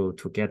 So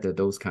to get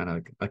those kind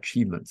of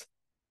achievements,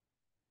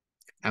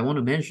 I want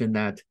to mention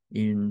that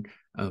in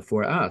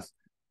for us,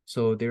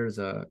 so there's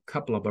a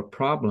couple of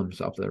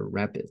problems of the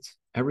Rapids.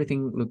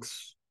 Everything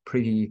looks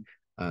pretty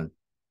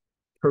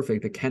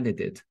perfect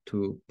candidate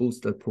to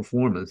boost the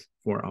performance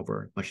for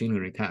our machine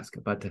learning task,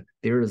 but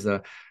there is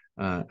a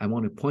I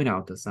want to point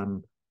out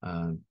some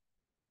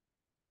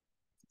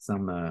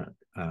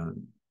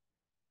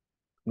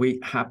we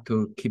have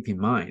to keep in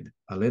mind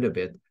a little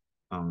bit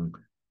on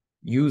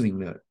using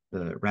the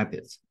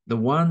Rapids. The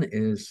one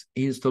is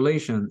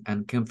installation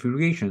and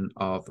configuration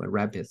of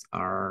Rapids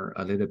are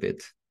a little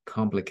bit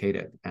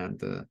complicated, and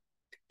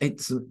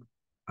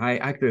I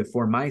actually,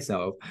 for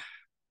myself,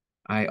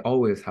 I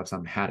always have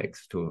some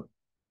headaches to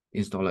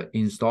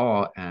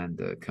install and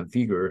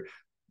configure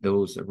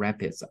those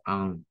Rapids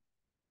on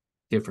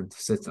different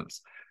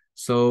systems.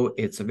 So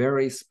it's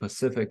very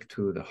specific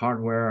to the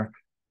hardware.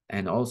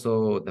 And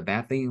also the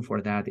bad thing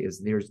for that is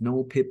there's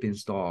no pip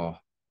install,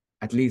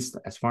 at least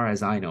as far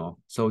as I know.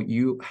 So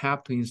you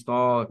have to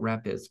install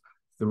Rapids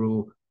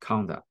through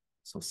Conda.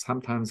 So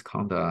sometimes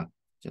Conda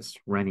just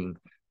running,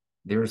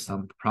 there's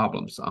some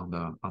problems on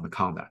the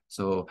Conda.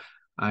 So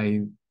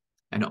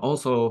and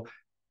also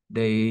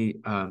they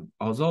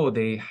although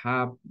they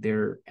have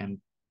their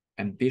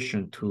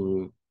ambition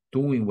to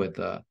doing with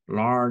the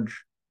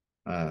large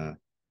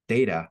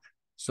data,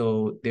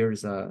 so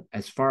there's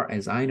as far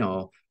as I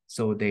know,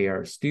 so they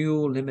are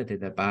still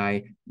limited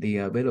by the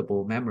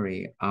available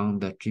memory on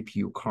the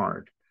GPU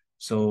card.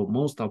 So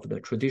most of the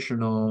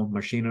traditional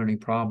machine learning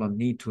problem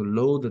need to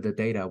load the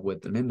data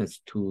with the limits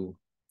to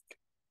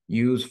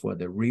use for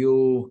the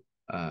real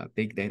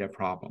big data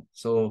problem.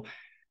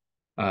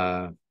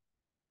 And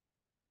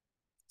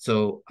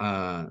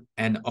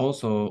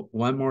also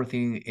one more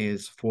thing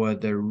is for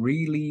the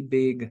really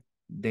big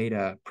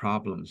data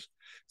problems.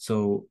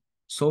 So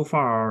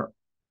far,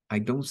 I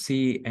don't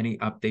see any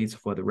updates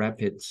for the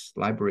Rapids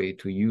library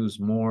to use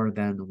more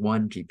than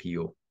one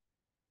GPU.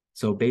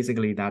 So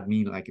basically that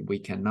means like we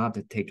cannot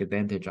take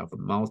advantage of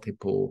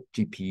multiple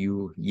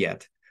GPU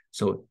yet.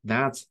 So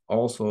that's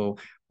also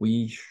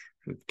we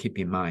should keep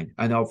in mind.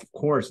 And of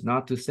course,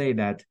 not to say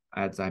that,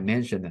 as I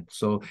mentioned,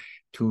 so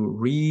to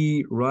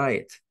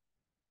rewrite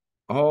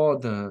all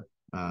the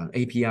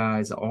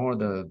APIs, all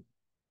the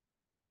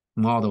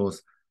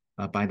models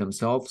by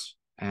themselves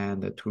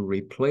and to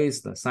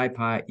replace the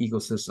SciPy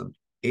ecosystem,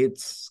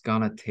 it's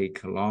gonna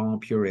take a long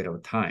period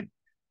of time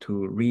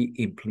to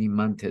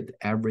re-implement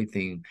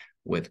everything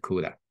with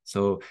CUDA.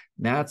 So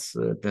that's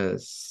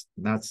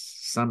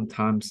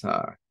sometimes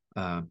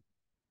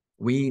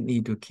we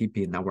need to keep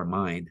in our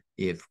mind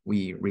if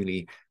we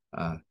really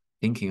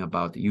thinking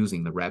about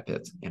using the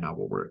Rapids in our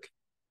work.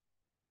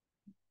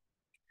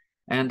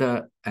 And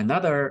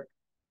another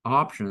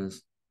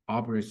options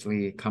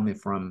obviously coming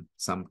from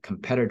some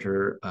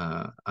competitor,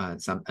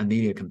 some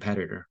NVIDIA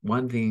competitor.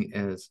 One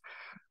is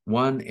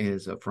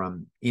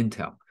from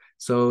Intel.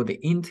 So the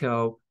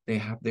Intel, they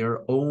have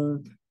their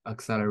own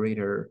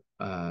accelerator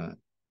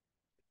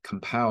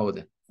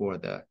compiled for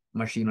the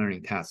machine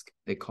learning task.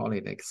 They call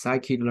it like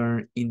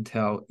Scikit-Learn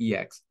Intel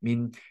EX,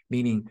 meaning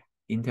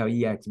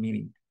Intel EX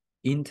meaning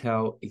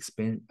Intel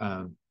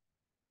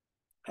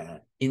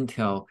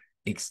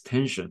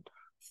extension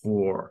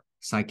for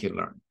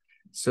Scikit-Learn.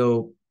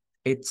 So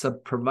it's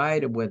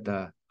provided with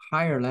a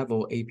higher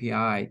level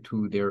API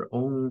to their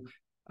own,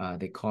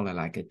 they call it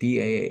like a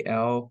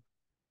DAL,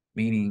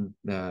 meaning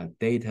the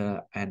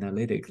data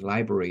analytics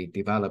library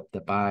developed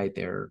by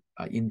their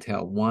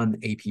Intel One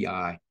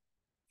API.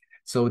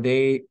 So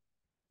they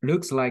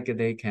looks like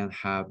they can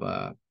have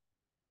a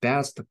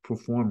best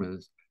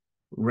performance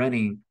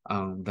running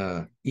on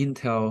the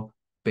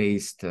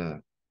Intel-based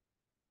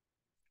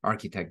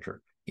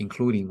architecture,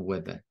 including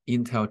with the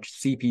Intel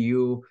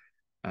CPU,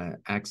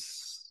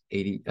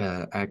 X80,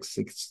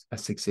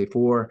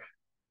 X64,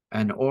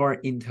 and or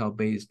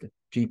Intel-based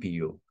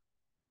GPU.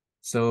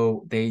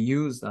 So they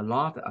used a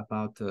lot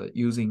about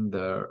using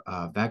the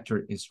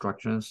vector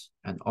instructions,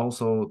 and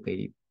also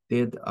they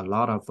did a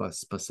lot of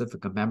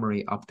specific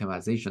memory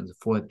optimizations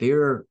for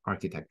their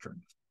architecture,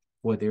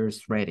 for their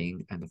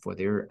threading, and for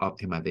their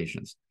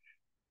optimizations.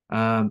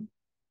 I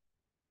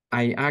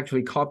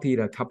actually copied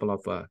a couple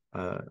of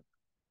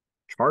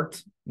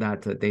charts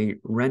that they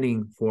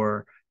running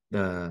for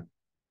the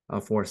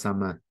for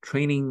some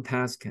training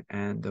task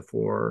and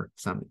for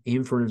some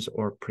inference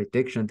or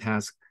prediction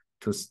task.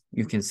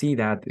 You can see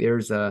that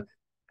there's a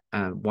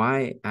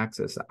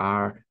y-axis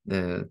are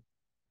the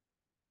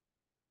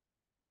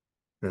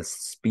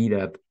speed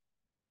up.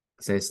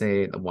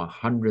 Say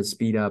 100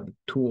 speed up,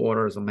 2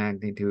 orders of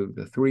magnitude,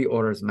 the 3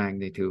 orders of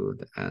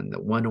magnitude, and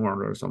 1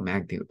 orders of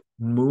magnitude.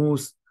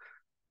 Most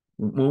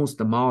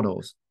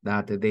models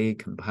that they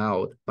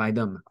compiled by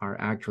them are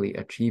actually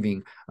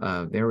achieving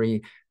a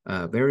very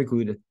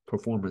good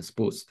performance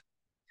boost.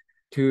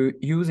 To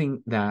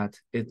using that,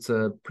 it's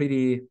a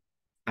pretty.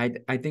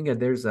 I think that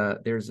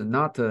there's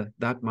not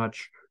that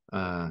much.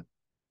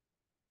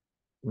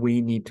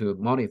 We need to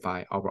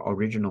modify our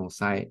original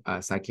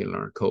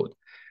Scikit-Learn code.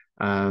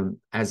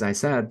 As I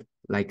said,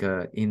 like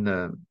in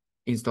the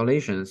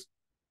installations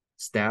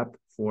step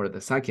for the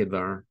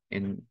Scikit-Learn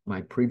in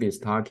my previous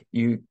talk,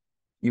 you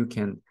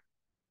can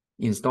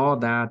install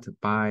that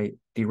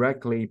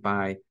directly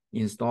by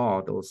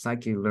install those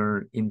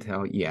Scikit-Learn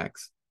Intel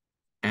EX.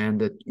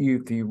 And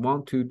if you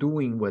want to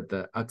doing with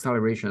the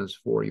accelerations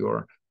for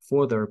your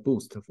further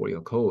boost for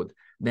your code,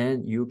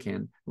 then you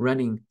can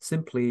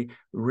simply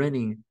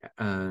running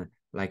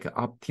like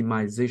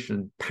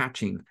optimization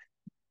patching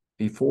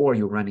before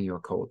you running your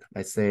code.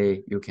 Let's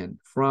say you can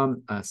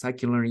from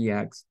Scikit-Learn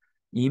EX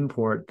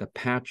import the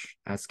patch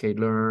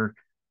sklearn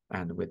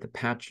and with the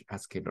patch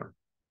sklearn.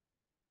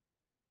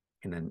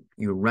 And then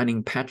you're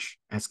running patch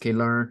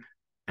sklearn,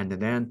 and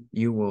then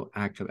you will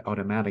actually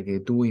automatically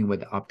doing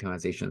with the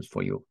optimizations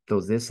for you.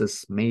 So this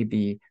is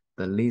maybe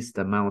the least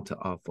amount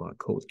of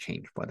code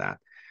change for that.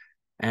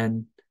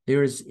 And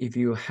if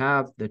you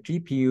have the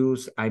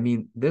GPUs, I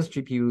mean, this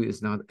GPU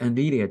is not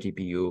NVIDIA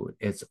GPU,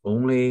 it's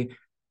only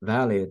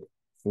valid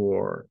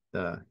for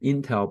the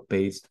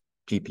Intel-based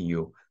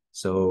GPU.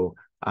 So,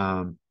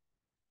 and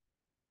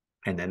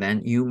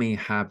then you may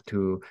have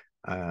to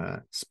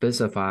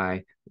specify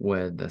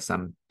with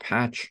some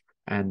patch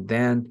and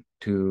then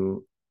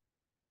to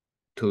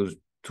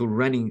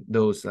running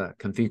those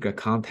configure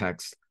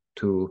contexts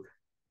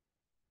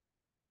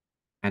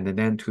and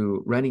then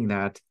to running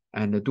that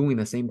and doing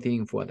the same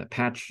thing for the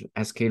patch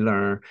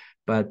Scikit-Learn,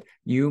 but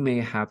you may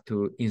have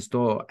to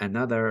install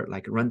another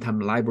like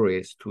runtime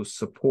libraries to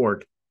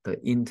support the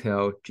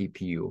Intel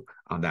GPU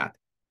on that.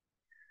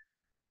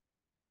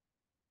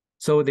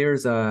 So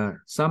there's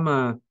some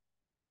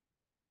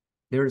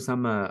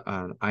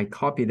I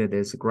copied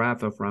this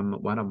graph from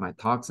one of my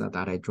talks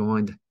that I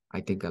joined,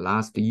 I think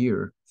last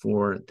year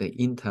for the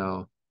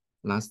Intel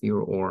last year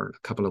or a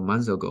couple of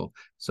months ago.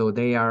 So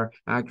they are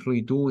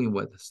actually doing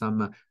with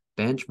some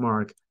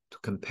benchmark to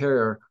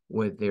compare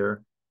with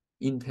their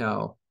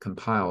Intel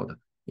compiled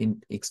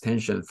in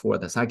extension for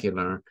the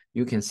Scikit-Learn.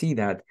 You can see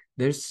that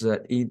there's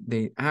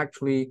they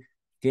actually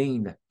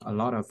gained a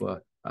lot of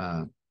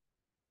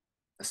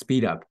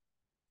speed up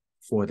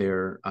for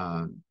their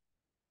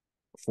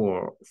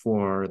for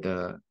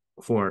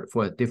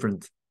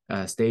different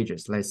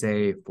stages. Let's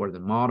say for the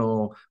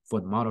model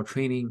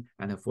training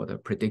and for the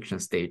prediction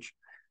stage.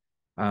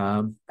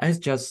 As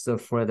just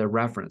for the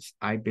reference,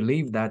 I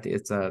believe that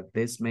it's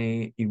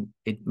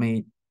it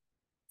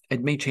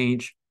may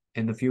change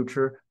in the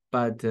future,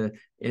 but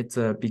it's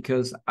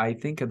because I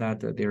think that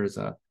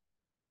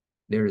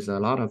there's a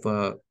lot of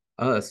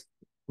us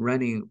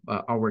running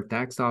our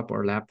desktop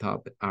or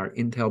laptop are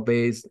Intel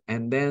based,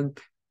 and then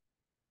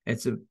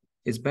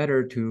it's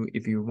better to,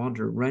 if you want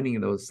to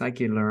running those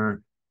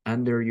Scikit-Learn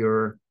under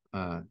your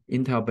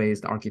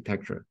Intel-based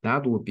architecture,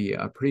 that would be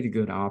a pretty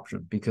good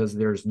option because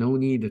there's no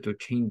need to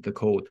change the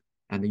code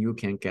and you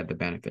can get the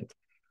benefit.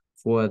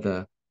 For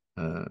the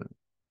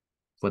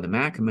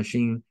Mac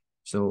machine,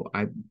 so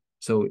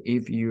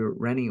if you're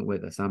running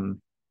with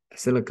some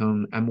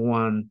Silicon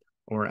M1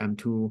 or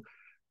M2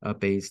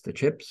 based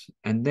chips,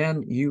 and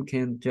then you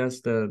can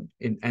just and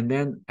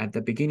then at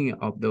the beginning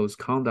of those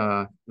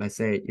Conda, let's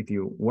say if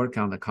you work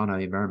on the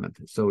Conda environment,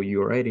 so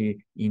you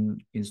already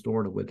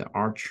installed with the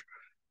Arch,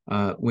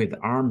 with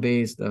ARM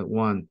based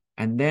one,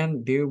 and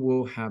then they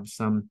will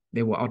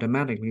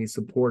automatically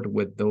support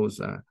with those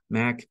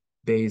Mac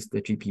based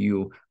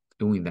GPU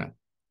doing that.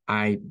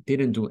 I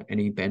didn't do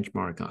any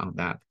benchmark on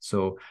that,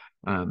 so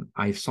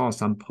I saw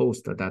some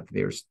post that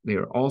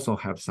there also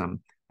have some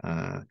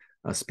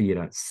speed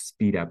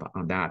up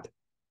on that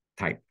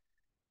type.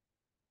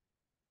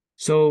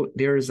 So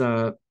there's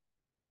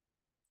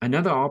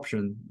another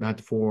option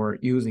that for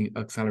using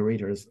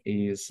accelerators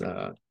is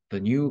the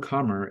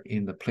newcomer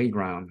in the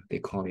playground. They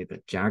call it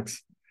the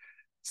JAX.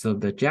 So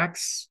the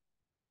JAX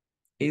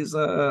is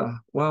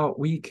well,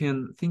 we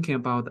can thinking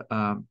about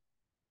a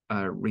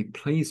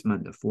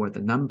replacement for the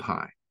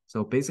NumPy.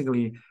 So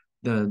basically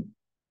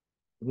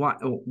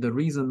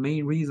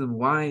main reason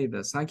why the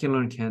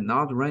Scikit-Learn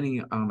cannot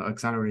running on the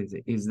accelerator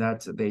is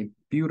that they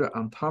build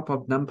on top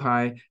of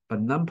NumPy,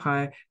 but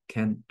NumPy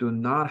do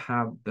not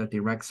have the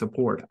direct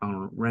support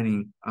on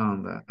running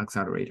on the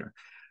accelerator.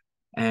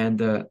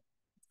 And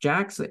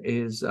JAX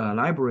is a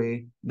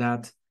library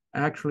that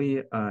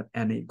actually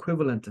an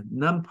equivalent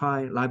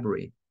NumPy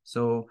library.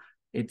 So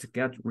it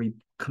gets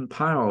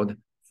recompiled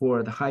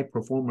for the high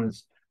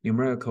performance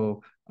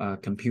numerical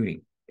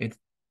computing.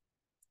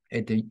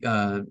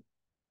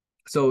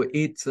 So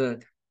it's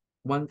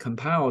when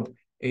compiled,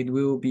 it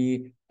will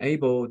be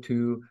able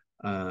to,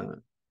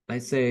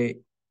 let's say,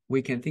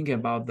 we can think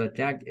about the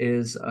JAX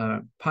is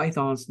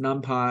Python's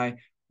NumPy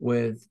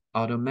with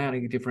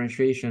automatic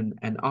differentiation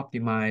and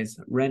optimize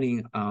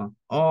running on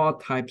all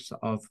types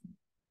of,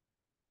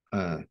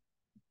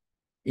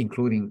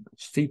 including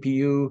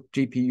CPU,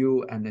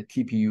 GPU, and the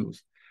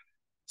TPUs.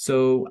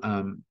 So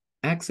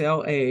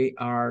XLA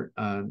are,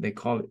 they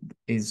call it,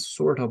 is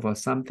sort of a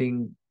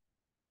something,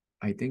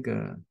 I think,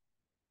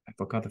 I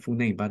forgot the full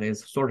name, but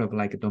it's sort of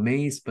like a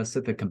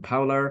domain-specific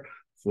compiler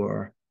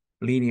for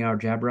linear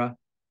algebra.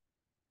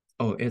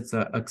 Oh, it's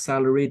an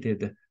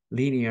accelerated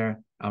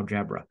linear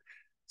algebra.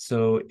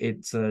 So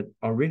it's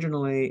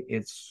originally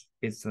it's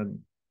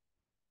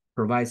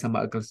provides some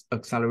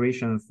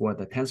acceleration for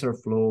the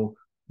TensorFlow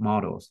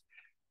models,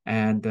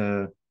 and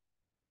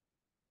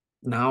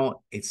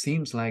now it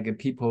seems like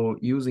people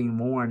using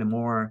more and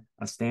more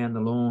a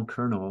standalone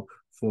kernel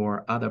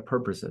for other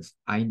purposes.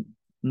 I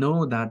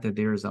know that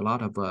there's a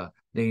lot of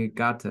they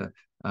got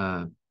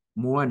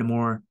more and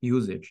more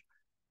usage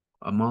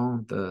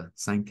among the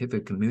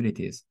scientific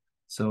communities.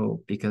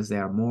 So because they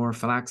are more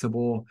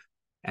flexible,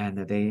 and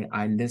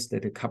I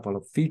listed a couple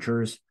of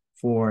features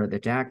for the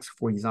JAX,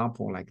 for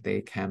example, like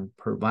they can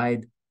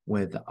provide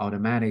with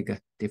automatic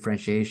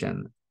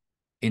differentiation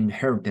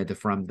inherited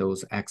from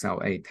those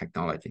XLA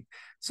technology.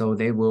 So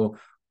they will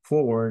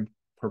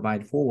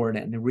provide forward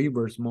and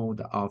reverse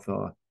mode of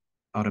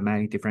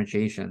automatic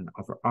differentiation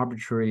of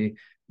arbitrary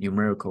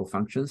numerical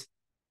functions.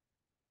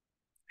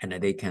 And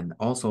they can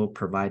also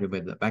provide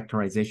with the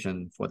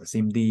vectorization for the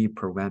SIMD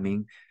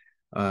programming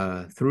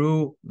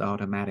through the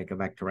automatic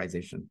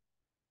vectorization.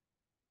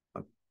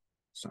 Oh,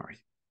 sorry.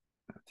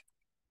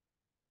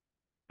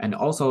 And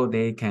also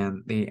they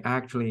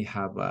actually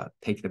have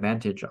take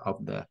advantage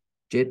of the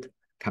JIT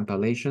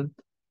compilation.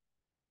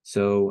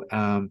 So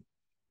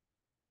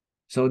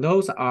so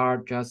those are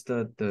just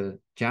the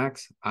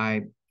JAX.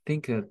 I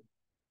think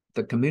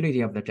the community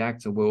of the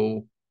JAX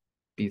will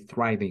be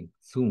thriving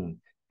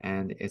soon,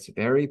 and it's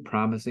very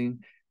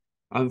promising.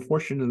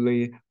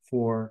 Unfortunately,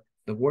 for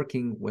the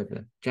working with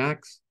the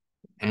JAX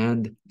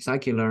and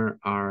Scikit-Learn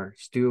are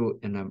still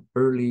in an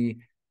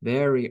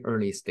very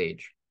early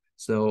stage.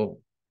 So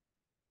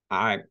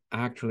I'm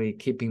actually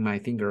keeping my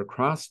finger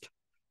crossed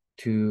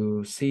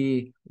to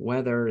see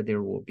whether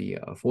there will be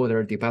a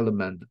further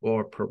development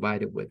or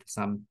provided with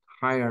some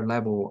higher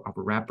level of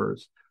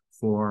wrappers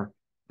for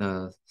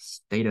the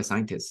data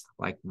scientists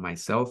like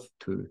myself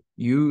to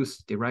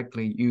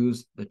directly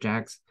use the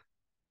JAX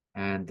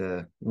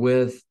and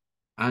with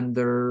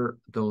under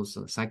those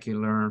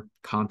Scikit-Learn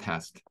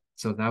contests.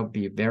 So that would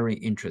be very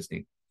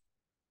interesting.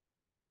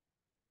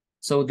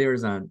 So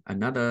there's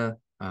another,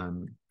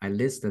 I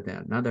listed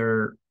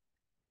another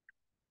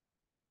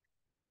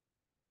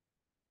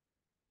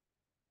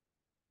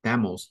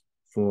demos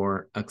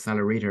for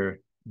accelerator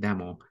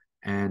demo.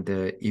 And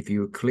if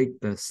you click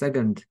the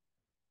second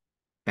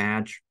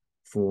badge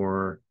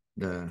for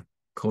the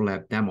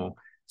Colab demo,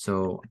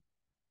 so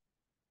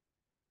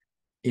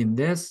in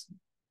this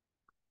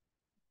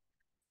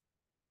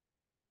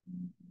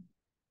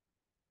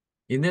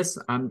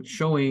I'm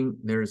showing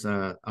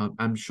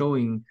I'm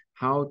showing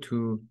how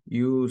to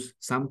use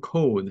some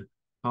code,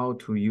 how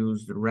to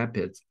use the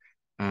rapids,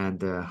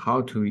 and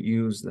how to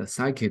use the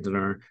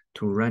Scikit-Learn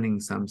to running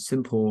some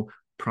simple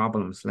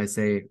problems, let's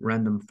say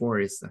random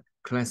forest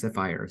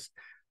classifiers.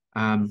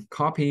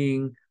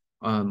 Copying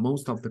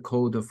most of the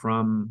code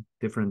from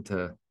different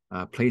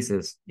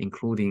places,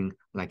 including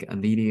like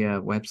NVIDIA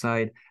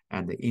website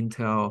and the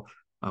Intel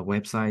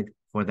website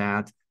for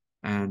that.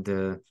 And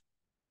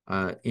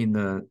in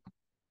the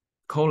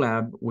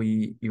Colab,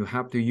 you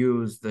have to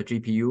use the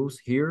GPUs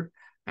here.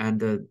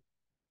 And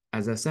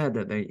as I said,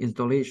 the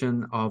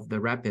installation of the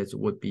rapids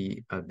would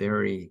be a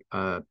very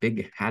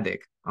big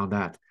headache on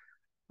that.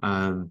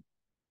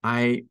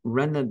 I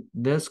ran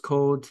this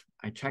code,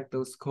 I checked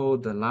this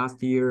code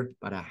last year,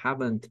 but I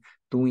haven't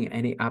doing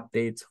any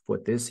updates for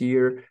this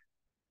year.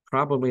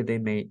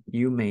 Probably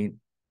you may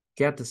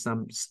get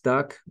some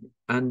stuck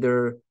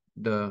under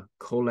the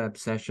Colab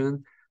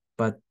session,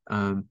 but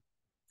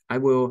I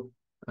will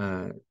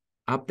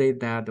update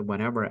that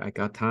whenever I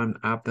got time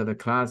after the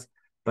class.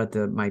 But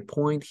my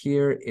point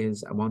here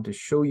is I want to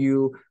show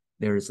you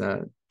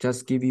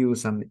just give you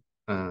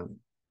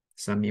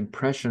some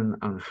impression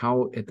on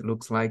how it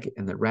looks like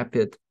in the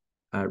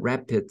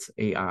rapids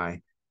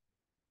AI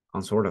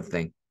on sort of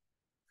thing.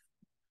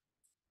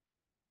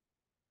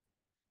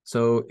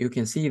 So you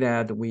can see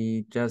that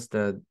we just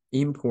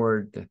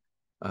import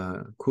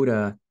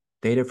CUDA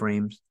data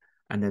frames,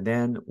 and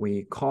then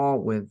we call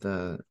with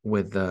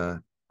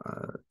the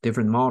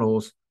different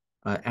models,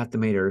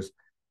 estimators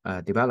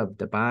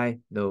developed by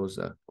those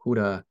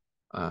CUDA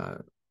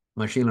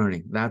machine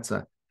learning. That's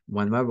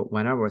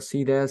whenever we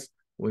see this,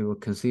 we will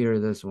consider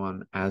this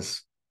one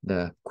as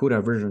the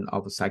CUDA version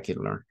of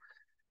Scikit-Learn.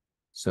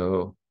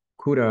 So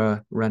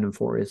CUDA random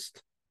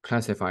forest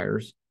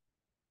classifiers.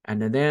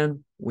 And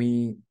then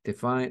we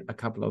define a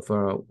couple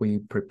of, we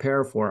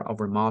prepare for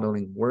our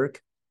modeling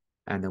work,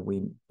 and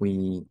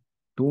we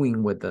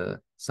doing with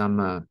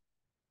some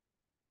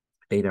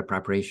data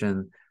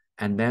preparation.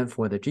 And then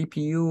for the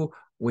GPU,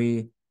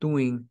 we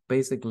doing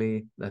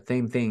basically the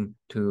same thing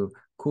to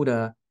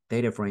CUDA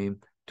data frame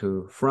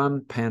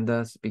from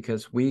pandas,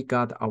 because we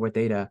got our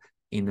data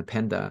in the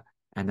panda,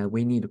 and then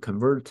we need to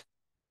convert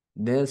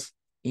this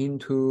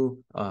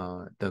into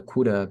the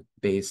CUDA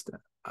based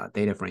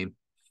data frame.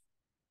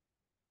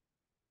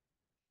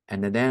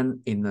 And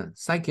then in the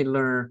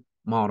Scikit-Learn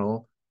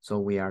model, so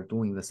we are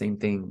doing the same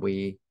thing.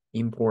 We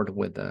import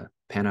with the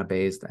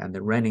panda-based and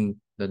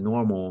running the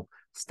normal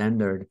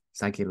standard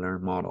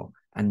Scikit-Learn model.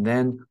 And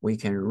then we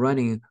can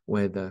running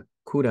with the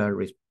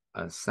CUDA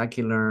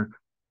Scikit-Learn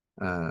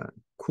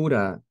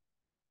CUDA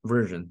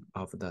version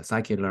of the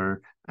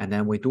Scikit-Learn. And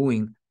then we're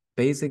doing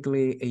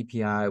basically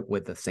API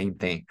with the same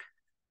thing.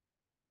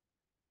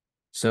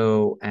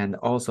 So, and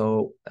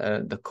also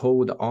the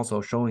code also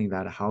showing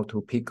that how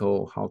to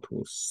pickle, how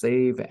to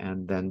save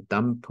and then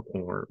dump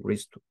or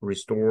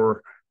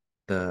restore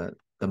the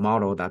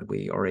model that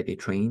we already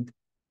trained.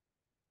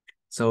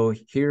 So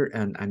here,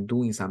 and I'm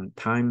doing some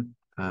time,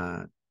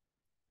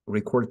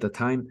 record the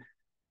time.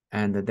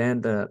 And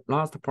then the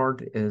last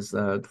part is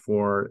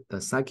for the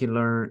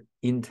Scikit-Learn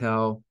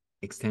Intel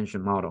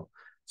extension model.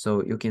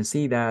 So you can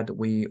see that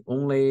we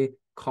only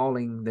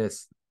calling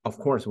this. Of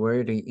course, we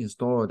already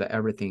installed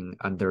everything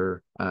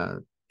under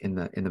in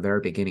the very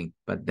beginning.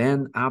 But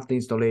then after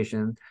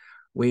installation,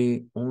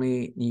 we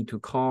only need to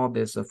call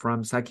this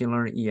from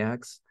Scikit-Learn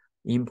EX,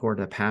 import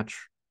the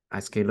patch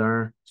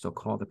Scikit-Learn,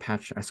 so-called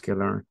patch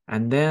Scikit-Learn,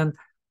 and then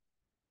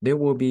there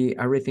will be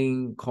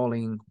everything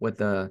calling with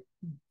the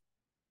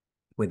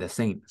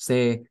same.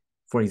 Say,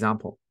 for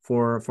example,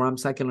 from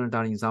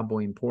Scikit-Learn.example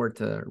import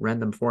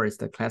random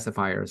forest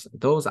classifiers.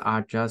 Those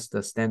are just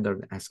the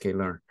standard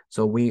Scikit-Learn.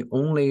 So we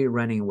only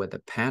running with the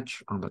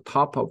patch on the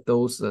top of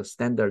those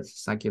standard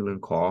Scikit-Learn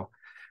call,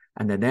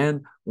 and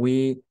then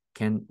we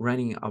can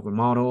running our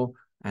model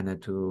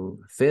and to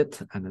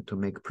fit and to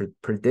make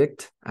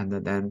predict and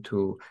then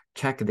to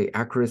check the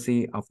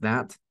accuracy of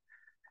that.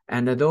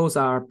 And those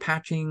are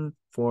patching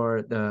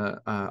for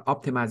the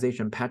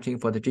optimization patching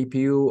for the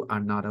GPU are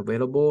not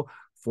available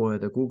for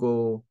the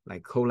Google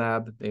like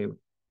Colab. They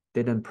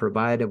didn't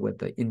provide it with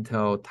the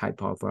Intel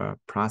type of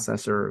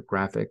processor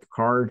graphic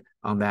card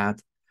on that.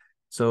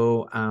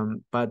 So,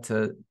 but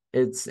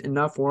it's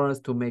enough for us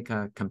to make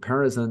a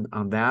comparison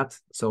on that.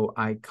 So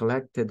I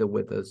collected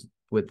with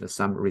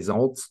some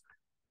results.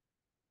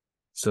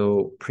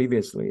 So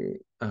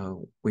previously,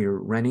 we're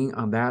running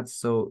on that.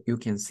 So you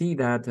can see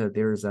that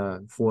there's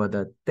for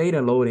the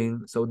data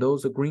loading. So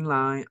those green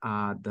line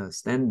are the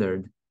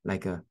standard,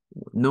 like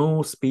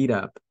no speed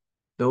up.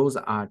 Those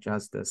are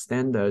just the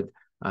standard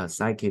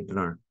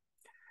Scikit-Learn.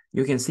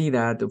 You can see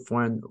that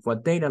for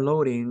data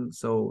loading,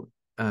 so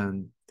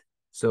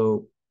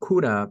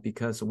CUDA,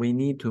 because we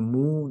need to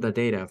move the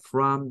data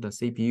from the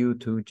CPU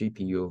to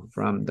GPU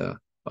from the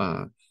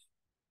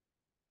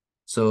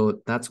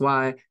so that's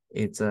why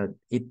it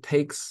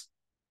takes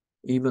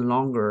even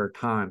longer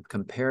time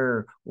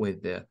compared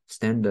with the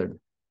standard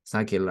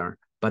Scikit-Learn,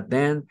 but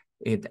then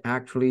it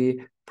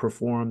actually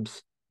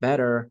performs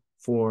better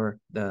for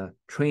the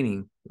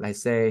training, like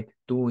say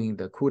doing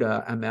the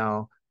CUDA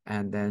ML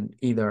and then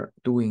either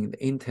doing the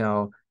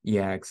Intel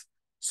EX.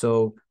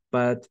 So,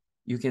 but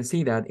you can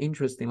see that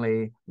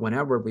interestingly,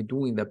 whenever we're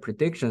doing the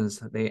predictions,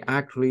 they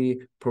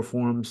actually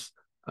performs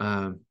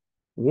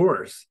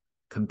worse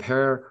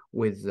compared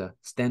with the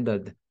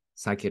standard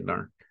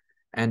Scikit-Learn.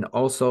 And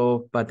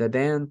also, but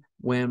then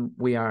when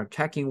we are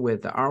checking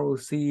with the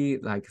ROC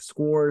like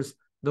scores,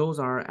 those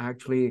are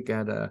actually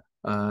get a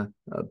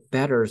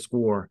better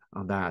score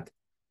on that.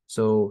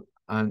 So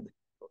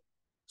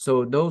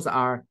so those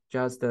are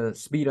just the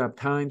speed up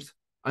times,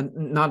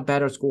 not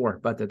better score,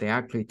 but they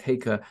actually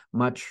take a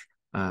much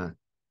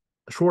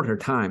shorter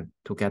time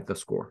to get the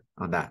score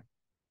on that.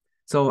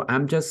 So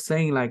I'm just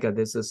saying like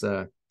this is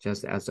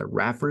just as a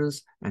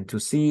reference and to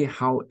see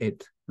how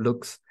it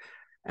looks.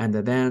 And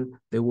then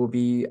there will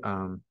be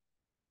an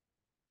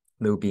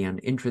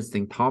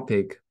interesting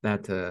topic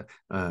that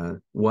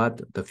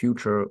what the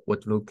future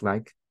would look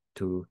like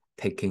to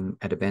taking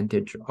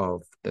advantage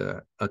of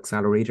the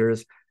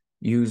accelerators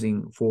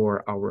using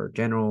for our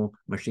general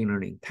machine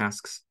learning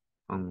tasks.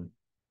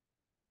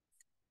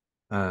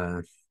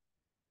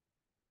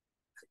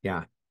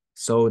 Yeah.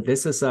 So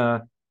this is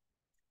I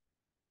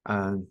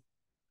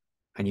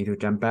need to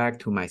jump back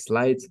to my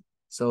slides.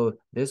 So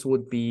this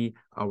would be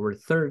our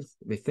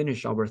we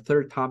finished our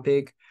third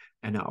topic,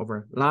 and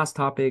our last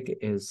topic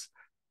is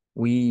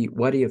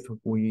what if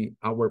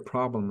our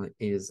problem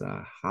is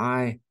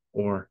high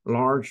or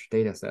large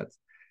data sets.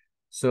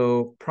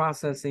 So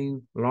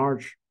processing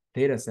large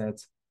data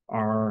sets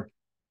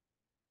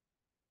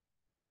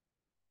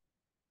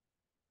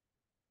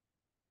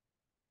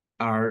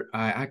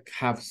I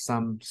have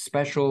some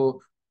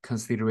special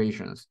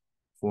considerations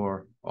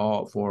for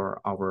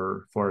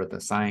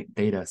the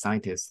data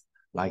scientists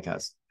like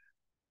us.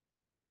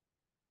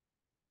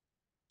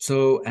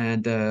 So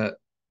and the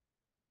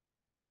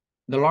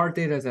large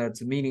data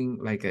sets meaning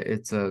like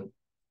it's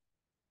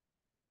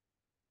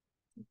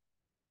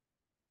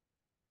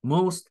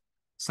most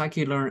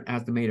scikit-learn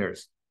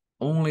estimators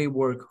only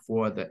work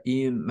for the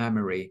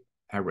in-memory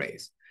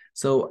arrays.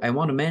 So I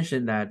want to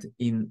mention that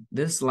in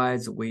this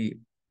slides we're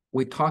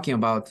talking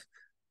about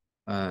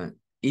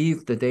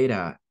if the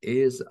data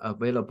is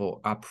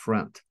available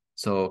upfront.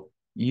 So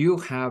you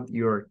have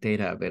your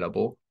data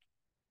available.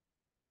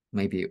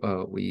 Maybe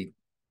we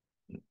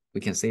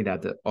can say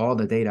that all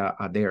the data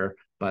are there,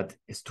 but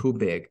it's too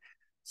big.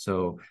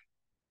 So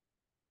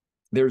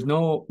there's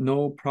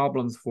no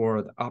problems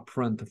for the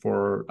upfront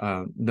for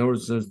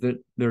there's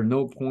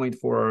no point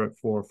for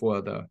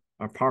the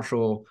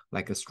partial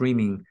like a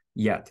streaming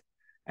yet.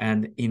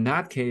 And in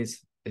that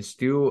case, it's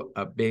still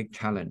a big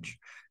challenge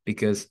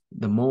because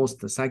the most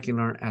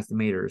scikit-learn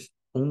estimators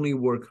only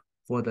work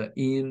for the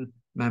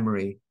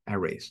in-memory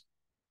arrays.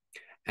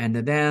 And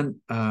then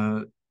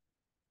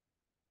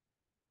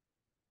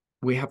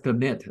we have to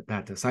admit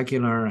that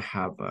scikit-learn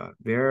have a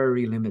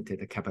very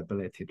limited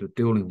capability to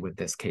dealing with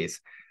this case.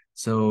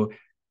 So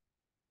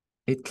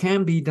it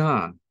can be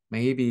done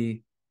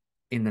maybe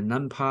in the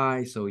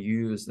NumPy, so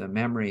use the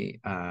memory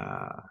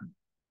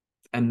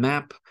and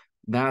map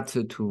that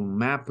to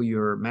map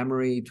your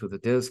memory to the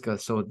disk.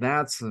 So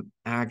that's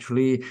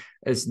actually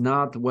is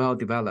not well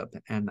developed,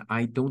 and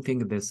I don't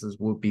think this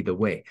would be the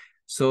way.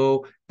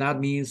 So that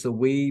means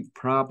we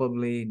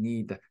probably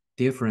need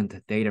different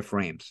data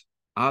frames.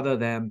 other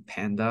than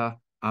Panda,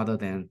 other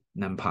than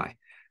NumPy.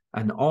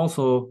 And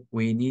also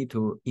we need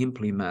to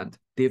implement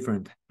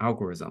different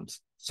algorithms.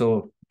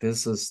 So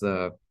this is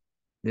the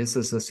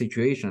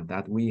situation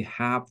that we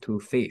have to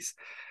face.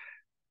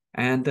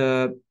 And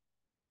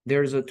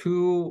there's a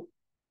two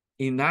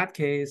in that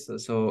case.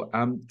 So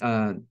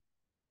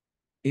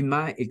in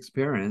my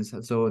experience,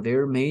 so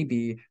there may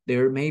be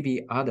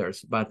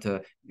others, but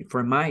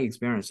from my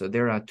experience,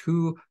 there are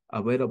two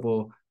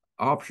available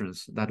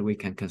options that we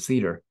can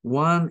consider.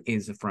 One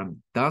is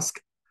from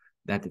Dusk,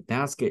 that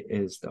Dusk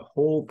is the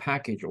whole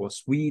package or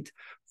suite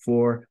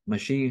for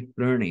machine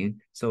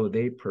learning. So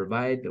they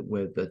provide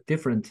with the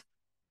different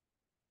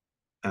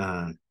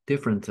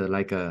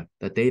the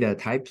data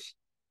types.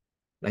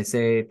 Let's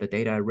say the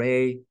data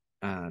array,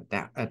 a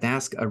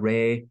Dask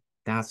array,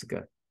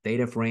 Dask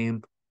data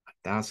frame,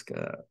 Dask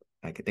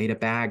like data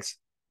bags,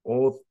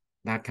 all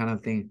that kind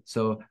of thing.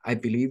 So I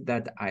believe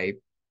that I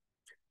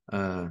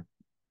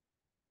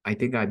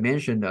think I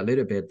mentioned a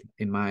little bit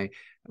in my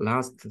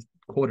last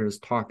quarter's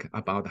talk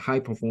about high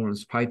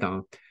performance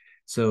Python.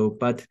 So,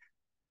 but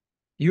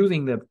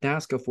using the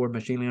Dask for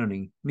machine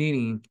learning,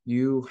 meaning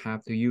you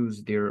have to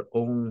use their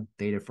own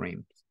data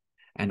frames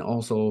and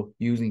also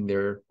using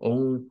their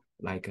own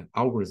like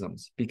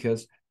algorithms,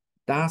 because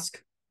Dask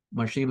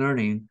machine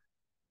learning,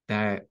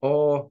 that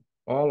all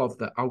of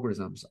the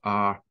algorithms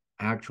are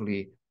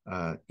actually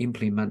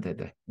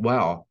implemented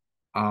well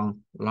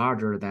on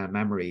larger than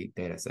memory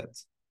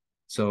datasets.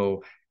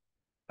 So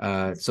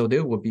so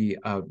they will be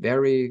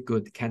very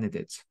good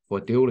candidates for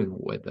dealing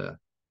with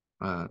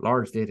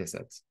large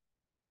datasets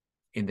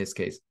in this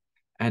case.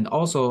 And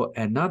also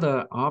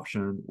another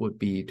option would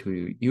be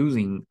to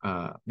using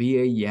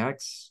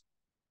VAEX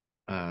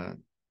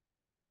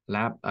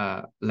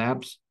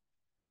labs.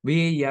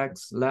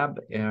 VAEX lab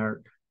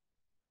are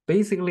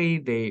basically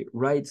they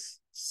write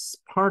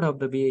part of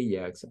the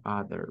VAEX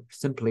are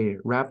simply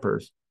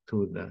wrappers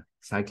to the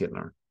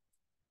Scikit-Learn.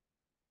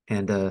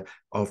 And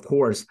of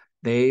course,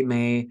 they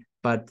may,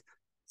 but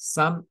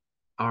some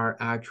are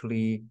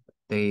actually,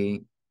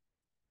 they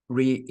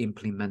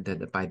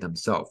re-implemented by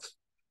themselves.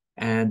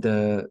 And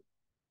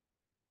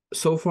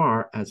so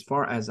far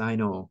as I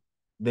know,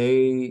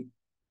 they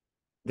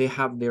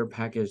have their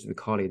package, we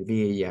call it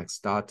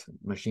VAEX dot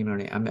machine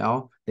learning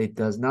ML. It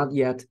does not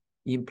yet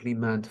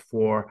implement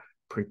for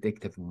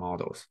predictive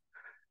models.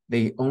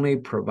 They only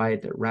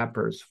provide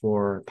wrappers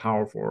for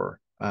powerful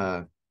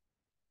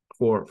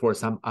for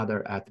some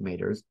other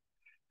estimators.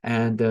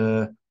 And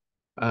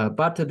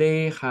but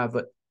they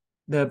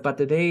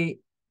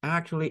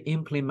actually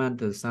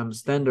implemented some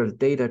standard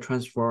data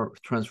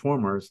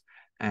transformers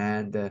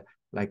and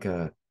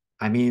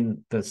I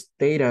mean the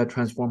data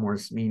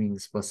transformers meaning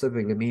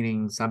specifically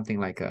meaning something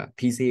like a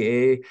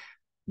PCA,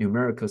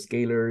 numerical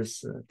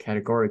scalars,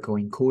 categorical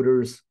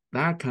encoders,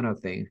 that kind of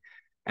thing,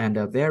 and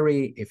a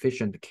very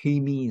efficient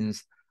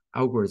k-means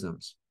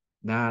algorithms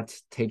that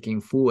taking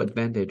full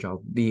advantage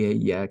of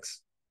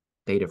VAEX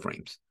data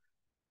frames.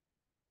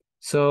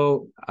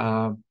 So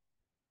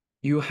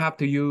you have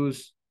to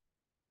use,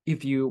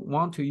 if you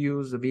want to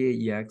use the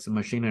VAEX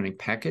machine learning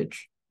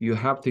package, you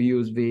have to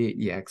use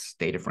VAEX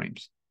data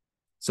frames.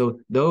 So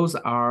those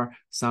are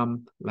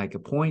some like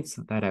points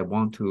that I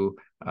want to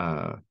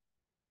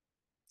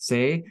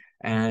say.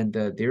 And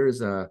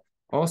there's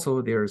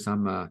also there are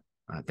some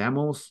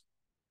demos,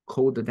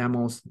 code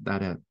demos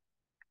that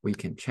we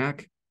can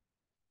check.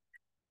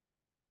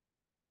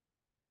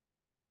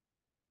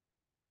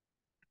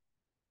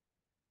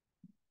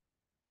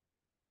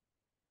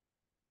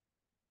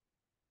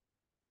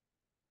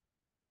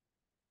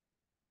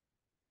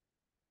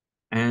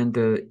 And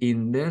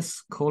in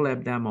this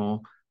Colab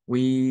demo,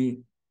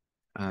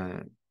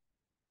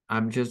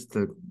 I'm just,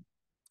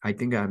 I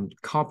think I'm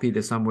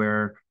copied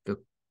somewhere the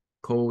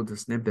code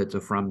snippets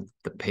from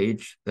the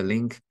page, the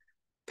link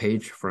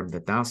page from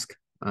the Dask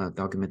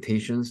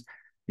documentations.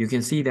 You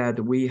can see that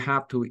we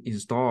have to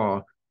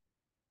install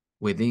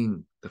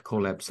within the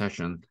Colab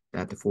session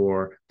that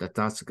for the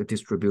Dask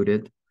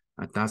distributed,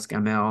 Dask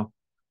ML,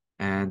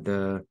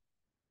 and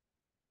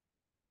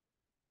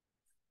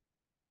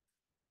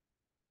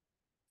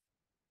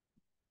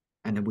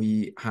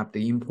we have to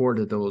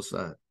import those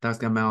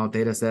DuskML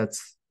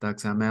datasets,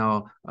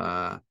 DuskML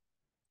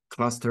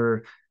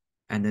cluster,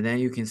 and then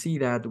you can see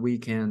that we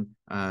can,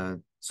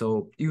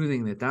 so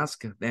using the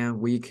Dask, then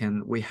we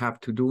have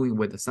to doing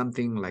with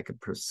something like a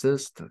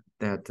persist,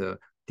 that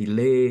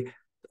delay,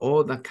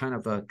 all the kind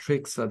of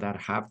tricks that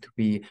have to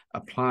be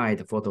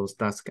applied for those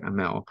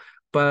DuskML.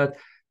 But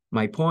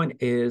my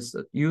point is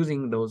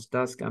using those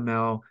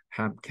DuskML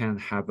can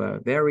have a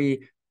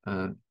very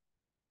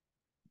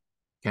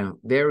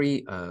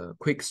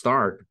quick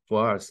start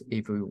for us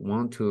if we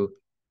want to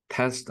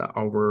test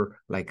our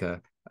like a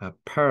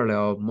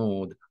parallel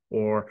mode,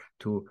 or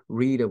to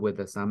read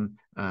with some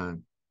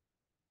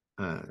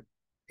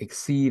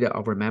exceed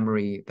our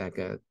memory, like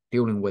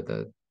dealing with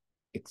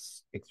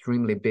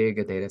extremely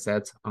big data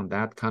sets on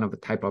that kind of a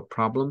type of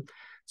problem.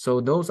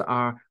 So those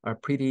are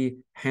pretty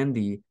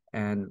handy,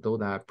 and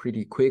those are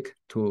pretty quick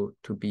to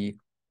be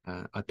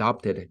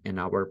adopted in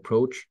our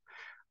approach.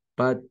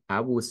 But I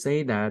would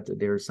say that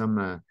there's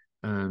some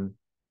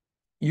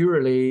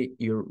usually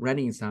you're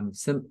running some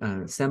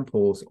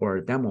samples or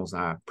demos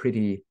are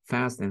pretty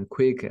fast and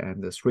quick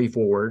and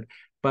straightforward.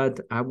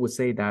 But I would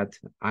say that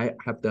I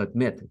have to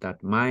admit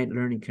that my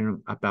learning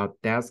curve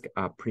about Dask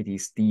are pretty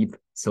steep.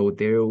 So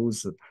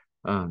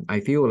I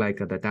feel like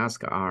the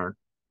Dask are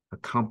a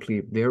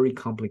very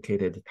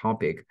complicated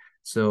topic.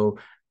 So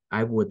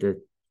I would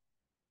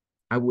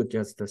I would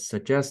just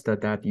suggest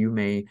that you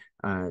may,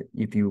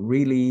 if you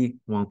really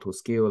want to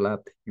scale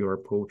up your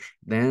approach,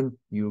 then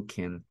you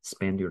can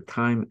spend your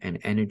time and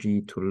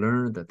energy to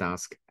learn the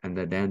Dask and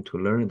then to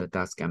learn the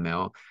Dask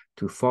ML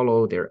to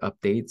follow their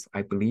updates.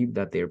 I believe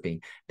that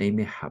they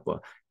may have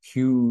a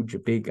huge,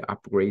 big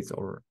upgrades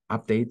or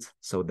updates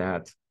so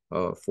that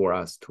for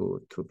us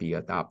to be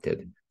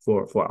adopted,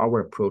 for our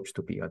approach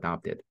to be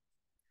adopted.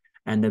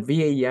 And the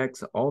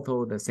VAX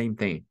also the same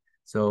thing.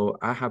 So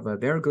I have a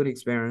very good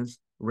experience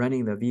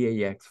running the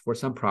VAX for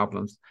some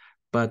problems,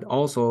 but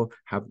also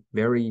have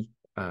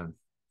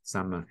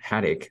some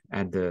headache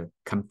and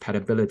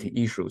compatibility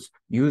issues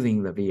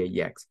using the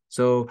VAX.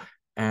 So,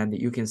 and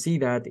you can see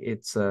that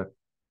it's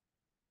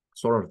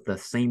sort of the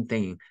same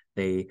thing.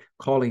 They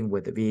calling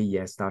with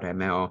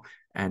VAX.ml,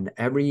 and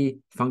every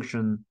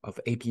function of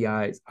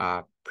APIs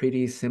are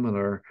pretty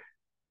similar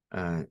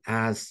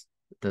as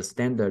the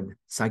standard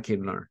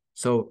Scikit-Learn.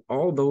 So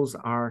all those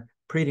are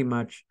pretty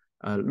much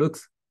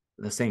looks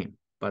the same,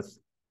 but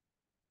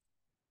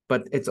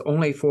it's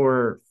only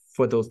for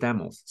those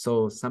demos.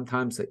 So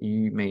sometimes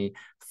you may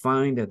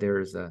find that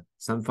there's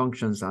some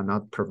functions are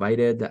not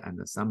provided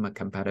and some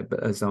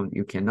compatible, so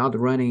you cannot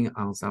running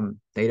on some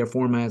data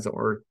formats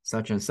or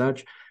such and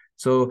such.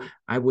 So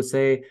I would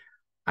say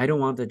I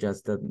don't want to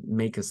just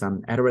make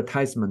some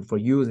advertisement for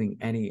using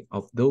any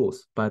of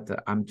those, but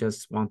I'm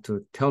just want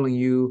to telling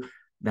you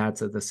that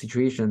the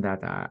situation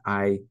that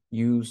I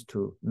used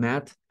to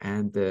met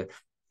and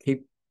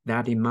keep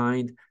that in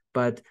mind.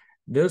 But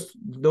those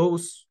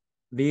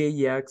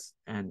VAX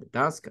and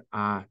Dask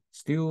are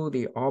still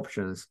the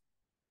options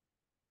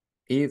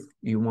if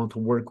you want to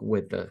work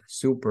with the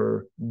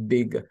super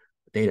big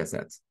data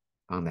sets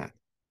on that.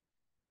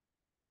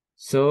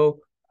 So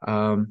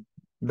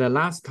the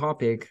last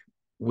topic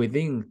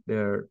within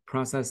the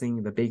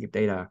processing the big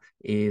data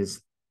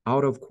is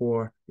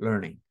out-of-core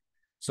learning.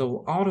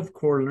 So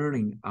out-of-core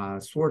learning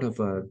sort of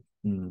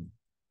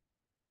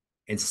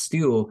it's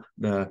still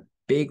the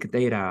big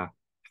data,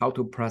 how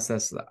to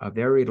process a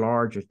very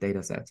large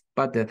data set.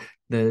 But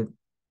the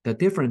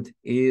difference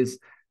is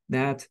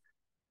that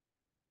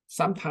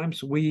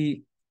sometimes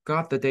we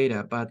got the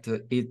data, but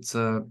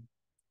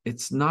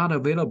it's not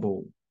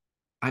available.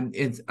 And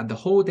the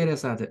whole data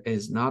set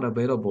is not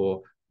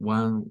available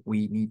when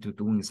we need to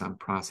doing some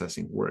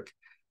processing work.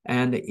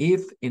 And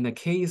if in the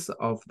case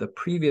of the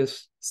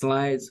previous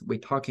slides, we're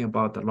talking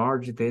about the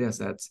large data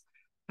sets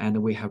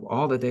and we have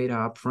all the data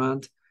up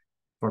front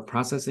for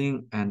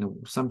processing, and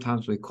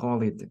sometimes we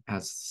call it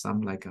as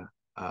some like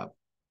a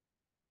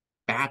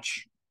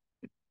batch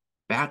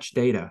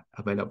data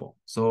available.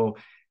 So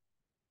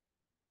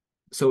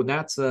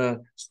that's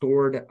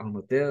stored on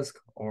the disk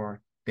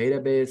or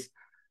database,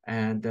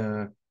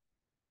 and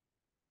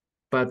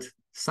but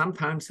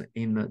sometimes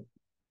in the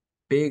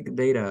big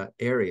data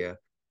area,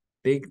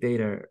 big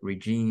data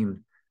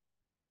regime,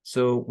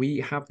 so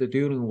we have to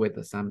dealing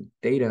with some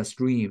data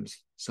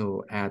streams.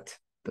 So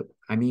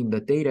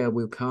the data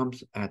will come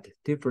at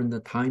different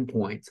time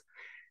points.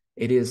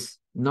 It is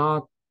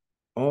not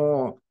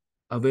all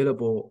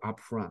available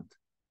upfront.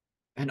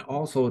 And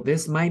also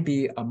this might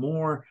be a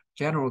more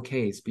general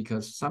case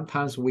because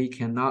sometimes we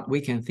can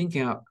think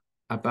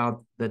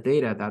about the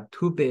data that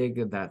too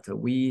big that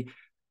we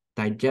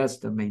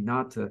digest may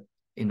not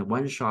in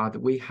one shot.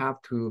 We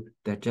have to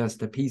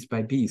digest piece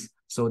by piece.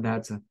 So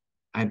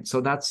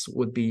that's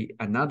would be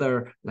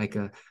another like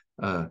a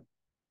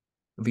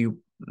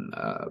view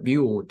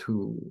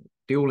to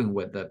dealing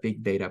with the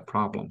big data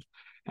problems.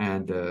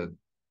 And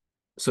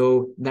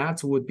so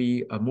that would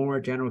be a more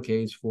general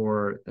case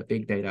for the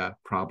big data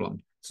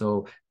problem.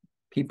 So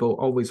people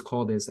always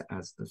call this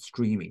as the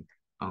streaming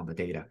on the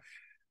data.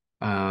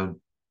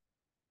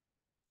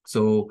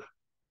 So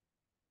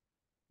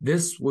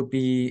this would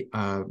be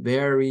a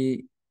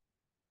very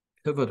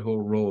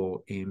pivotal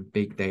role in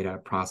big data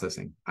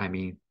processing. I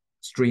mean,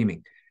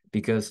 streaming,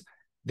 because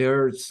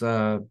there's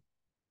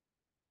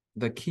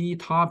the key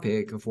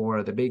topic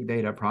for the big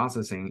data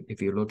processing.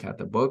 If you look at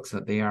the books,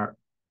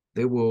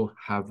 they will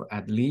have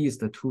at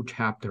least 2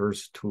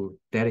 chapters to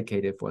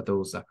dedicated for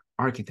those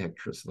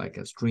architectures, like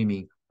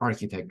streaming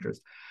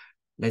architectures.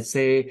 Let's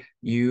say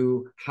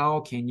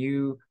how can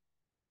you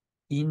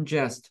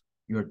ingest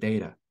your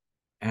data,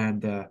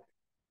 and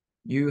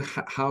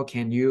how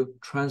can you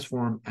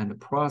transform and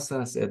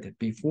process it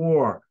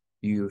before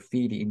you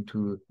feed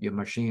into your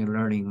machine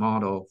learning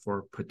model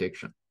for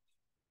prediction.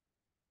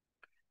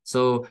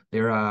 So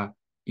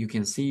you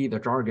can see the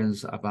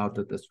jargons about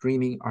the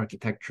streaming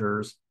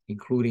architectures,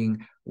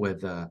 including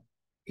with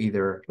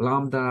either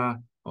Lambda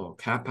or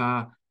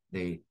Kappa,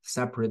 they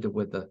separate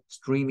with the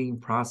streaming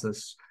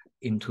process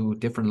into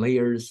different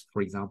layers.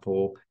 For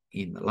example,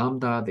 in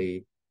Lambda,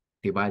 they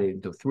divide it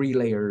into 3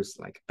 layers,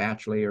 like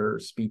batch layer,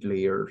 speed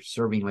layer,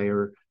 serving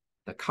layer.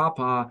 The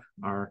kappa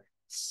are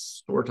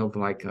sort of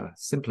like a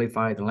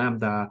simplified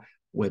Lambda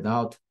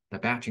without the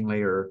batching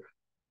layer.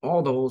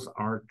 All those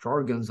are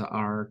jargons,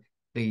 are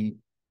the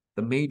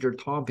major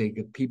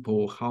topic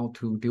people how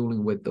to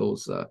dealing with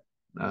those uh,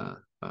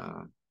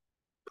 uh,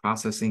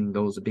 processing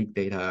those big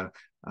data,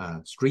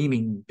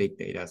 streaming big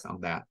data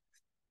on that.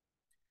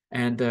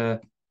 And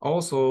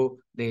also,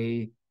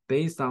 they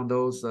based on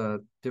those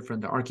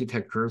different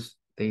architectures,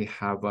 they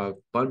have a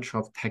bunch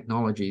of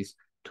technologies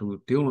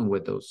to dealing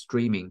with those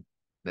streaming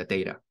the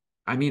data.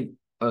 I mean,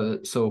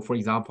 so for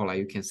example, like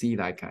you can see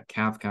like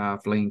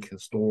Kafka, Flink,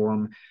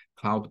 Storm,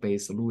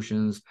 cloud-based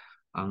solutions,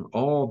 on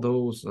all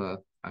those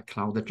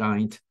cloud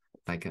giant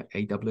like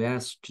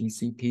AWS,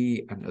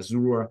 GCP, and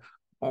Azure.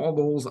 All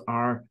those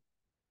are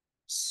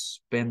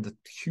spend a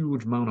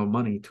huge amount of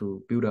money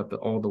to build up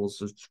all those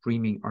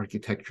streaming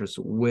architectures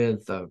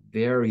with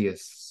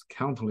various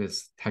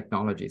countless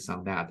technologies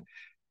on that.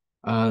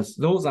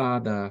 Those are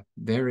the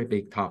very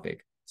big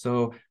topic.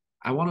 So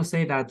I want to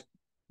say that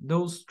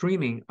those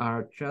streaming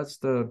are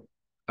just a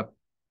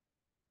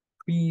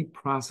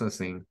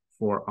pre-processing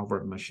for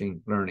our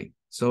machine learning.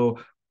 So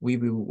we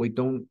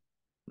don't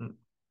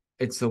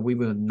it's we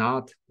will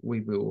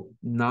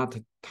not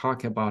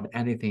talk about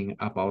anything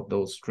about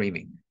those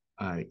streaming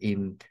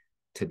in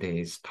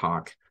today's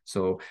talk.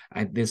 So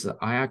I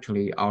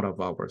actually out of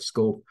our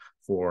scope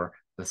for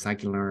the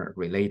Scikit-Learn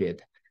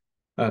related.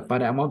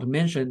 But I want to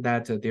mention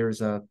that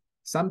there's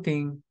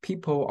something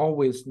people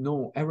always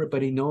know,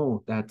 everybody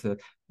know that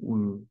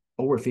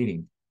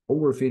overfitting.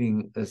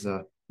 Overfitting is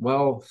a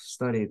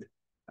well-studied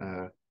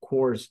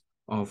course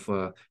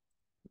of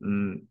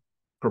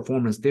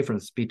performance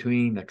difference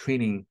between the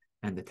training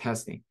and the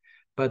testing.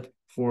 But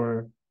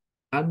for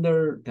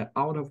under the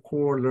out of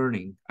core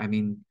learning, I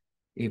mean,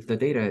 if the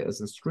data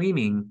is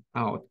streaming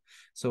out,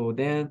 so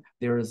then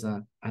there is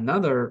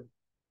another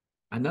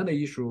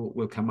issue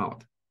will come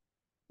out.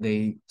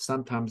 They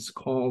sometimes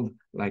called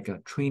like a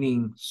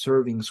training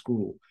serving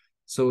school.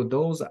 So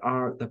those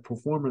are the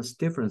performance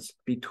difference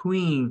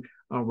between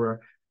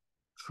our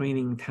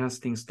training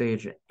testing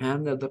stage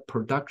and the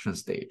production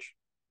stage.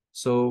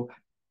 So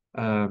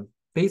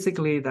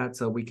basically, that's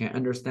we can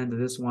understand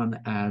this one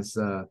as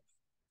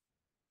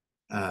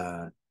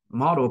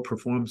model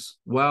performs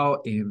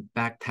well in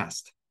back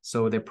test.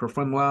 So they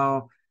perform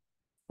well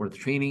for the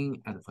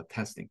training and for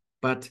testing,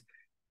 but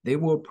they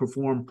will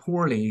perform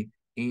poorly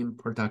in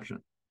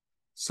production.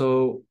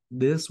 So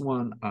this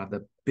one are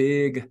the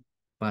big,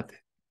 but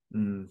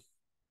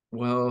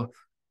well,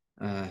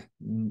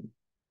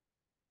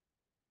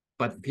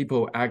 but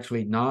people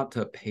actually not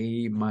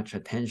pay much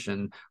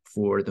attention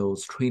for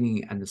those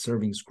training and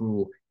serving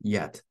school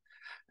yet.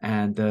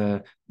 And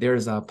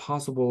there's a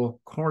possible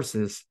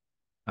courses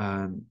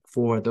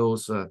for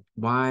those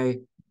why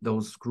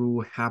those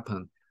screw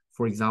happen.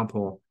 For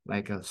example,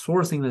 like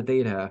sourcing the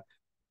data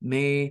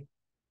may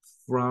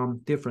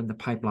from different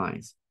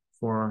pipelines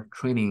for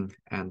training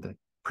and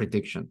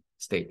prediction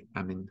state.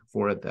 I mean,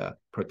 for the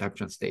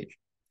production stage.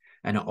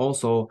 And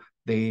also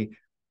they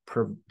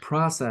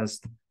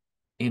processed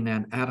in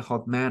an ad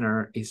hoc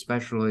manner,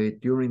 especially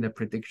during the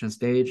prediction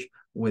stage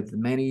with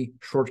many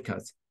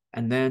shortcuts.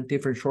 And then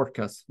different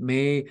shortcuts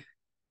may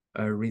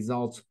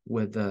result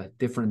with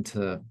different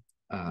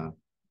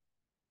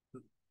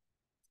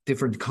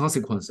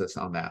consequences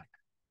on that.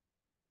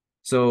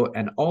 So,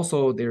 and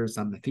also there's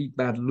some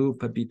feedback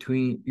loop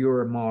between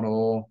your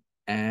model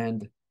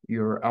and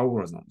your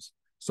algorithms.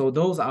 So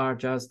those are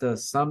just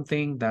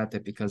something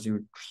that because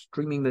you're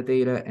streaming the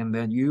data and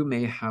then you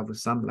may have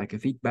some like a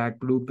feedback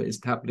loop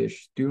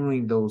established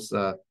during those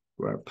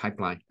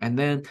pipeline. And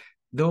then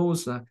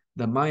those,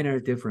 the minor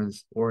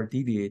difference or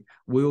deviate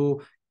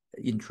will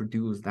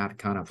introduce that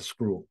kind of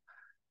screw.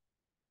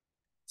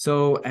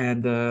 So,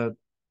 and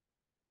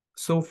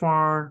so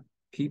far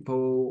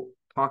people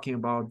talking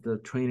about the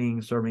training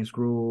serving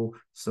screw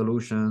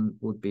solution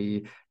would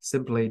be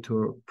simply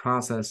to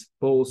process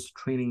both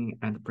training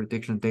and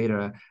prediction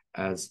data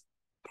as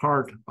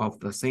part of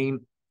the same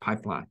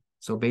pipeline.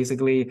 So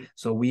basically,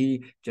 so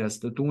we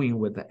just doing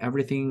with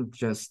everything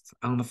just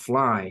on the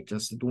fly,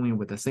 just doing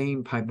with the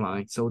same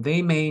pipeline. So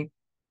they may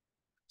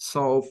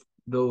solve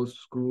those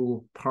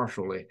screw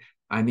partially.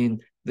 I mean,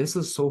 this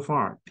is so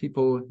far,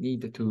 people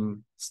need to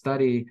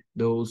study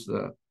those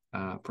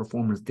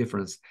performance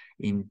difference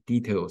in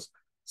details.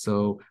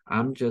 So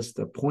I'm just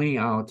pointing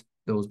out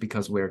those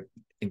because we're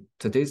in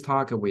today's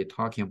talk,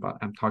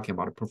 I'm talking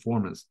about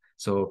performance.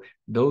 So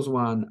those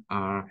one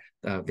are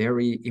a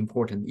very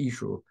important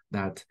issue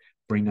that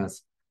bring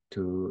us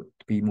to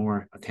be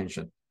more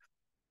attention.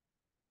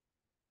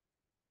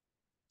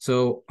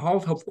 So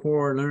out of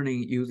core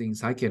learning using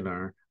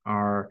Scikit-Learn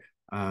are,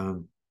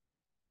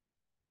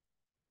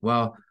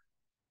 well,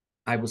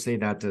 I would say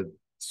that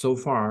so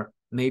far,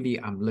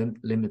 maybe I'm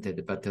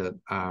limited, but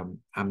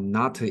I'm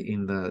not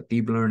in the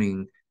deep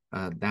learning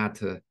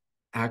that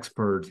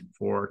expert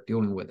for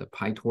dealing with the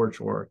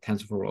PyTorch or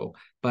TensorFlow.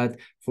 But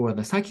for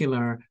the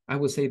Scikit-Learn, I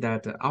would say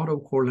that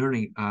out-of-core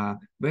learning are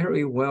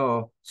very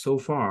well so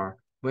far,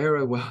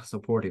 very well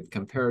supported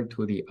compared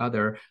to the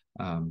other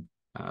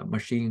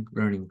machine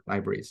learning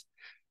libraries.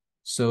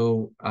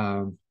 So,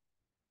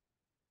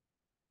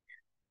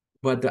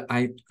 but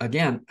I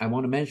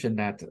want to mention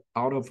that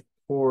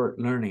out-of-core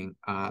learning,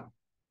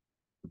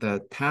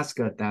 the task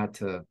that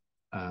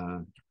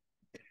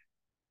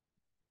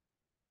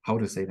how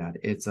to say that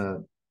it's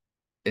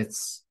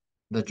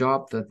the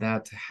job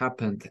that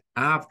happened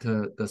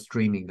after the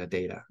streaming the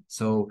data.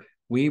 So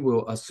we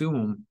will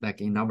assume,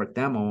 like in our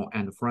demo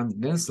and from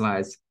this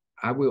slides,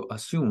 I will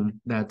assume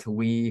that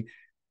we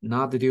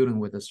not dealing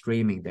with the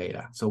streaming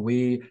data. So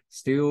we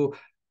still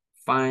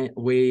find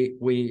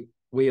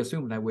we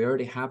assume that we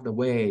already have the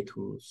way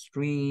to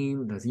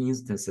stream the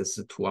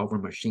instances to our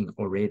machine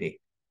already.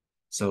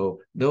 So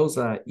those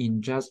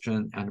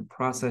ingestion and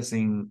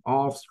processing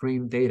of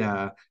stream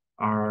data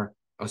are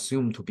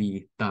assumed to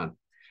be done.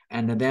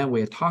 And then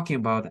we're talking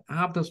about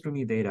after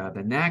streaming data,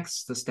 the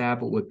next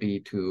step would be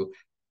to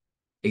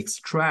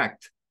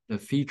extract the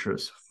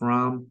features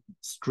from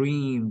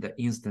streamed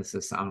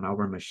instances on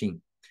our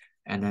machine,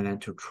 and then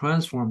to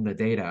transform the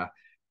data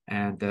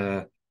and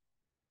to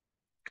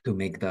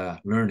make the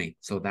learning.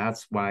 So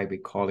that's why we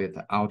call it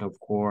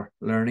out-of-core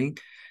learning.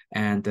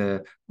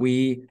 And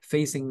we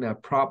facing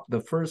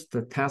the first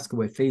task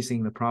we're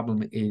facing the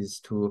problem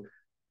is to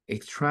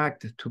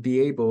extract, to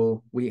be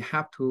able, we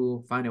have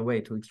to find a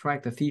way to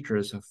extract the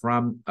features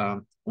from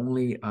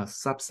only a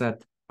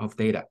subset of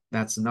data.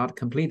 That's not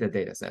complete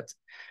data sets.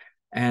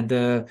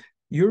 And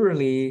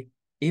usually,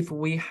 if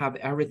we have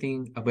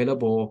everything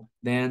available,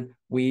 then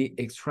we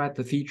extract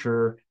the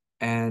feature,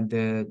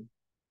 and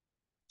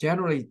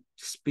generally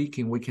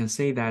speaking, we can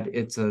say that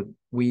it's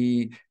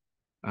we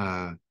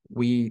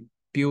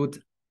build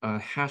a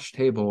hash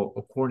table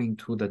according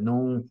to the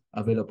known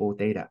available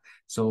data.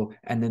 So,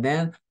 and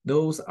then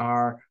those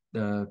are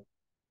the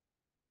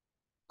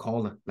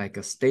called like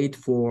a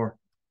stateful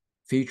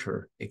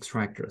feature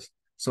extractors.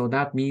 So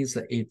that means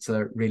it's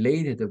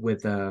related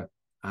with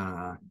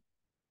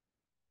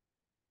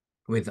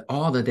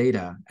all the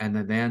data, and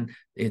then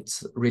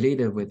it's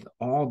related with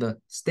all the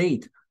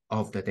state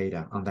of the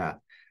data on that.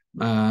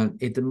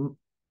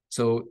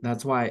 So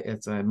that's why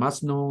it's a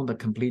must know the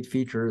complete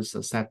features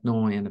set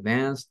known in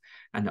advance,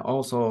 and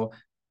also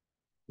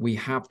we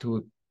have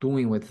to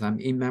doing with some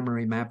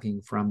in-memory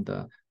mapping from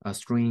the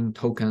string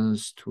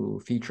tokens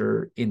to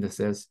feature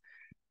indices.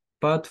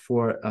 But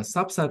for a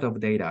subset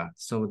of data,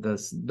 so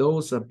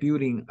those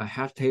building a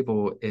hash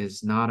table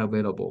is not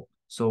available.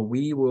 So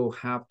we will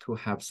have to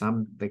have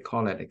some, they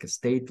call it like a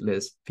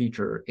stateless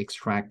feature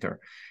extractor.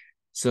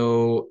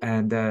 So,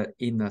 and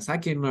in the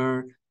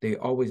Scikit-Learn, they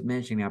always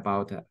mention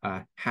about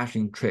a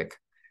hashing trick,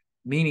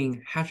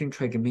 meaning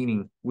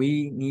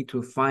we need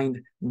to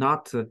find,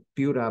 not to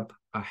build up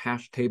a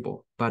hash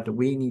table, but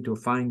we need to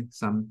find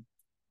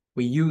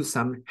we use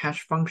some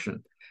hash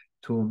function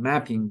to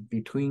mapping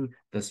between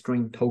the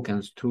string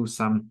tokens to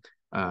some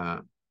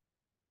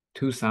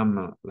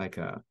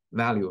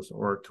values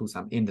or to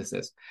some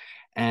indices.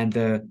 And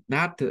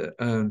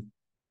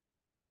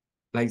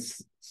like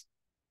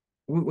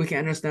we can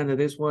understand that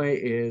this way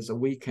is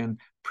we can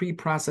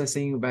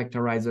pre-processing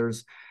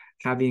vectorizers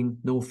having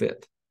no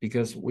fit,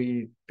 because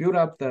we build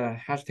up the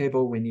hash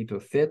table, we need to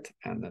fit,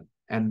 and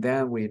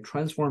then we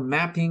transform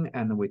mapping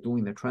and we're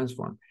doing the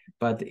transform.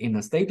 But in the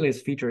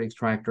stateless feature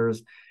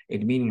extractors,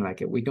 it meaning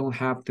like we don't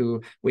have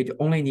to, we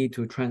only need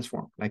to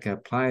transform, like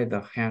apply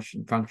the hash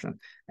function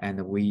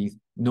and we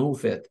no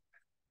fit.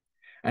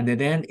 And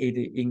then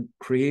it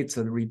creates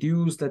a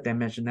reduced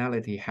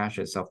dimensionality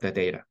hashes of the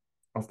data.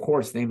 Of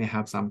course, they may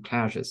have some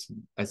clashes.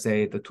 Let's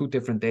say the two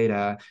different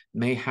data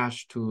may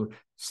hash to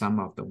some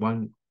of the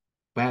one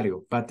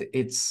value, but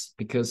it's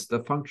because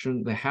the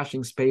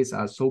hashing space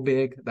are so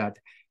big that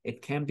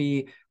it can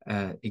be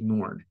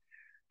ignored.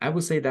 I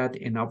would say that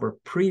in our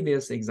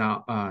previous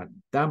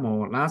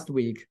demo last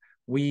week,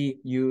 we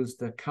used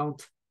the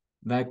count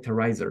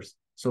vectorizers.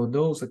 So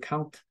those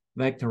count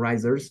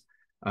vectorizers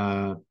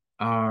are,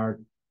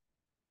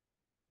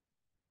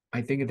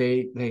 I think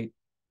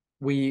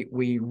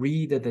we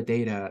read the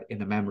data in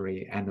the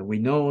memory and we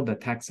know the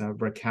text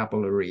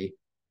vocabulary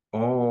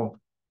all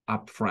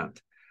up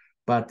front.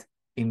 But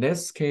in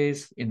this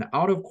case, in the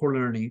out-of-core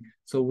learning,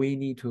 so we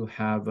need to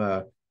have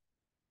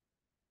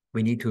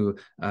to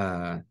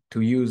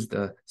use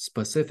the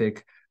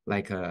specific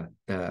like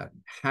the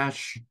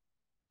hash.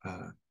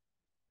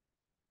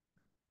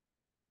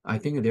 I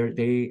think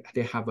they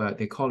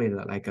call it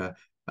like a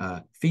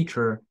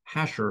feature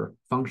hasher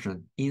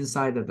function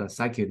inside of the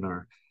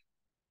Scikit-Learn.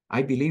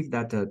 I believe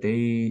that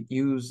they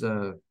use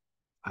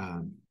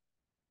I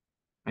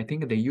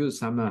think they use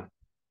some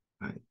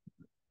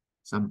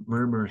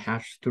murmur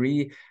hash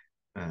 3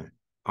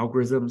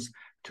 algorithms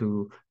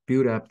to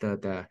build up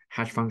the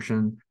hash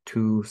function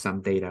to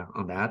some data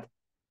on that.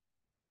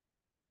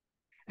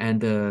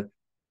 And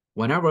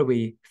whenever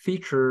we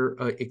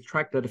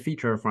extract the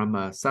feature from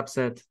a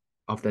subset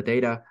of the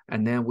data,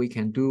 and then we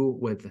can do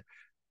with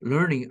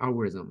learning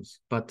algorithms.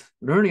 But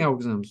learning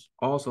algorithms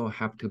also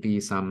have to be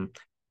some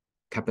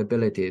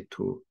capability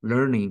to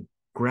learning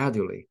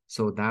gradually.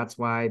 So that's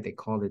why they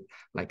call it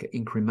like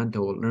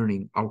incremental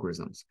learning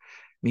algorithms,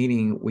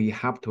 meaning we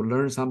have to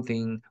learn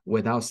something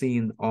without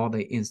seeing all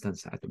the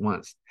instances at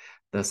once.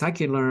 The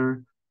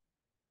Scikit-Learn,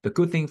 the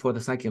good thing for the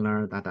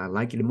Scikit-Learn that I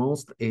like it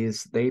most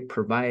is they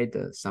provide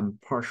some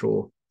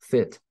partial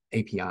fit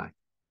API.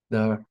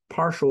 The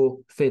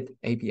partial fit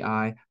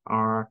API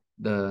are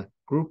the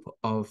group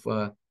of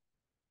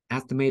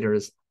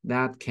estimators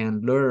that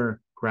can learn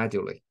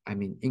gradually, I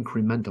mean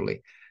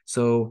incrementally.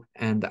 So,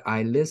 and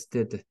I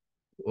listed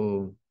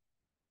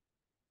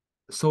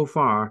so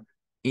far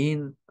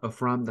in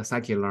from the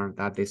Scikit-Learn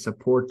that they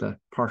support the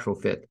partial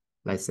fit.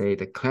 Let's say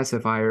the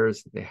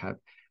classifiers, they have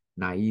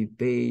naive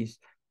Bayes,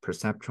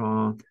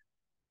 perceptron,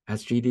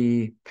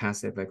 SGD,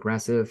 passive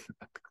aggressive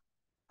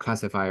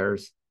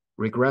classifiers,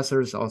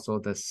 regressors, also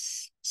the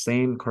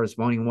same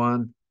corresponding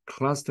one,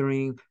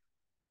 clustering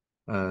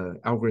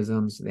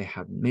algorithms, they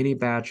have mini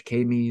batch,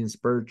 k-means,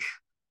 birch,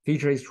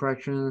 feature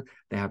extraction,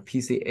 they have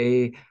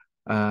PCA,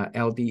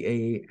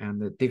 LDA,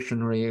 and the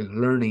dictionary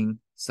learning,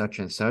 such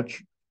and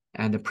such.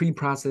 And the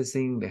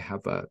pre-processing, they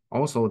have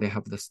also they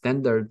have the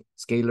standard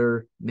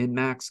scalar,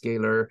 min-max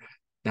scalar,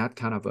 that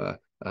kind of a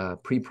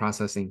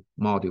pre-processing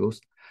modules.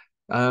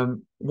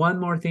 One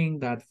more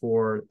thing that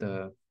for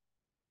the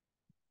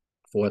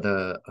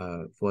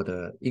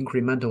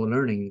incremental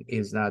learning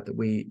is that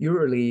we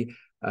usually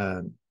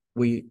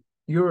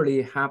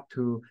have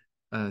to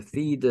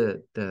feed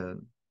the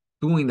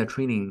doing the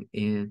training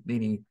in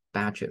many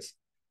batches.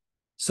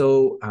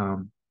 So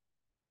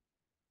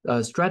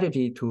a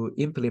strategy to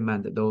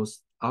implement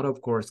those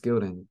out-of-core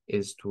scaling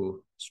is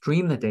to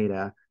stream the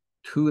data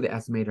to the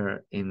estimator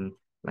in,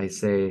 like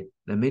say,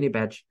 the mini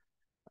batch,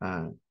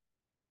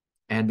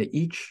 and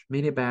each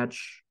mini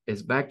batch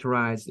is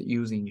vectorized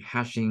using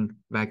hashing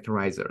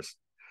vectorizers.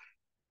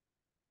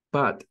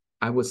 But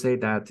I would say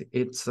that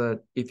it's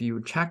if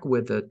you check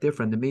with the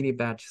different mini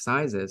batch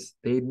sizes,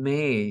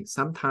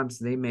 sometimes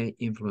they may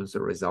influence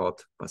the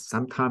result, but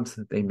sometimes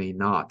they may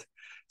not.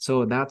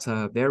 So that's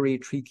a very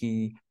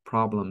tricky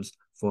problems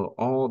for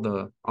all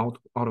the out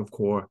of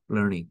core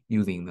learning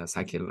using the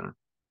Scikit-Learn.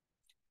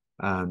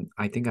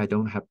 I think I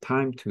don't have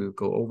time to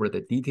go over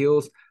the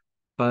details,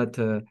 but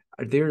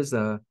there's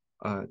a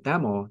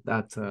demo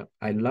that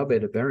I love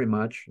it very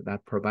much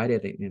that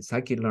provided in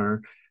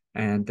Scikit-Learn,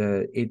 and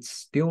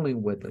it's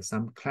dealing with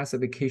some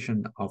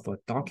classification of a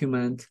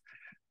document.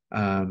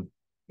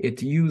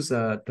 It uses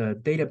the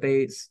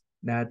database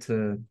that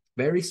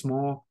very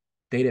small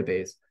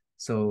database.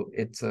 So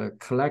it's a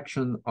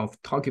collection of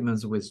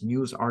documents with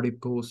news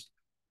articles.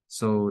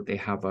 So they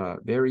have a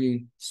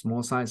very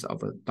small size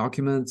of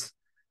documents,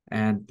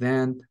 and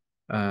then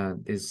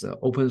this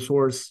open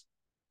source.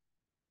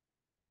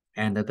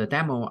 And the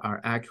demo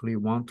are actually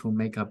want to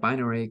make a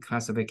binary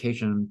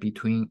classification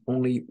between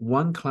only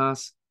one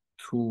class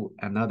to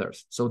another.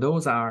 So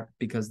those are,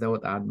 because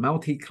those are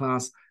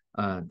multi-class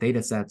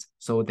data sets,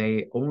 so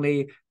they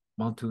only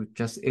want to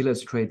just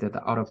illustrate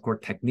the out-of-core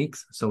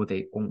techniques. So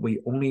we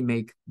only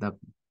make the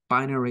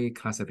binary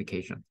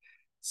classification.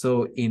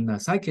 So in the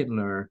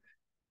Scikit-Learn,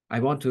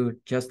 I want to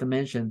just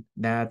mention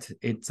that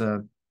it's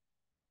a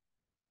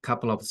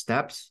couple of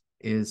steps.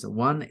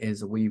 One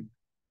is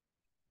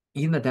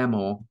in the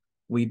demo,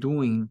 we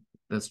doing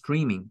the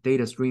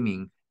data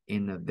streaming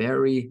in a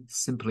very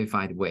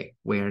simplified way.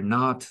 We're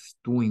not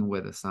doing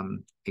with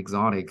some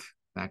exotic,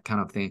 that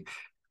kind of thing,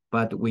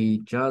 but we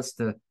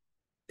just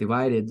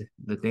divided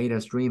the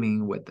data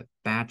streaming with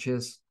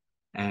batches,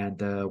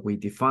 and we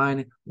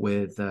define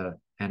with an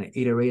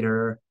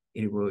iterator.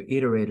 It will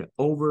iterate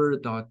over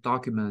the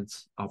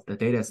documents of the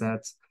data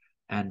sets,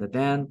 and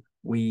then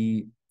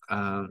we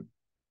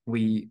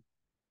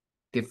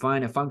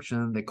define a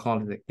function, they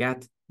call it the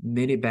get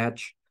mini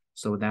batch,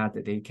 so that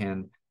they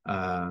can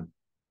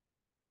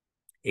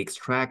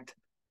extract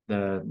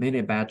the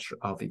mini batch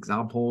of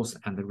examples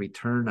and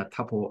return a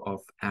tuple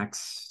of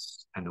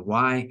X and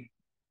Y.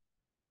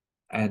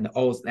 And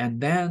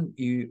then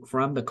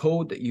from the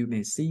code, you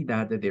may see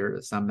that there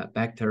is some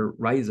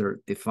vectorizer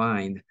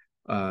defined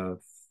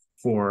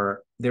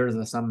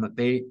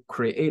they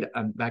create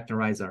a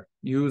vectorizer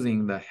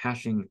using the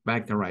hashing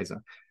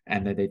vectorizer,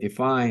 and they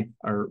define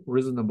a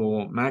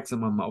reasonable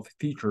maximum of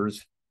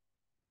features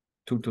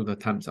 2 to the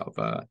times of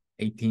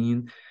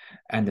 18,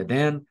 and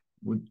then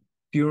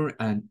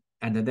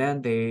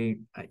they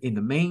in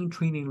the main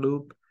training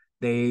loop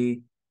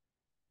they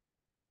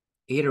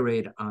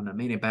iterate on the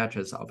many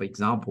batches of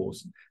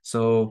examples.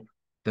 So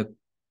the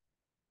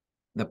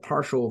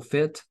partial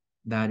fit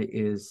that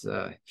is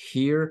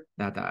here,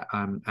 that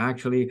I'm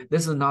actually,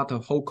 this is not the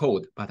whole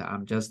code, but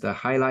I'm just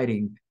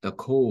highlighting the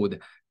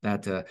code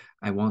that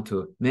I want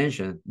to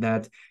mention,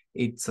 that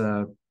it's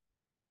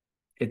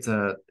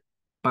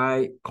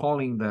by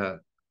calling the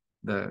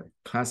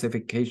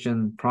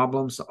classification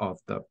problems of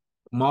the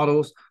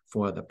models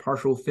for the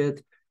partial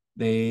fit,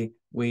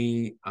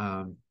 we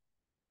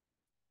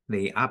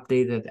the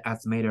updated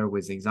estimator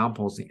with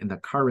examples in the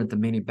current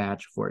mini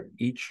batch for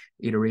each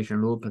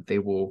iteration loop they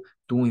will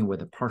doing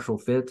with a partial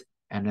fit,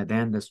 and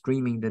then the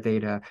streaming the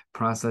data,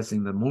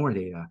 processing the more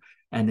data.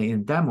 And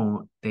in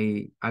demo,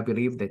 I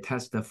believe they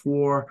test the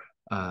 4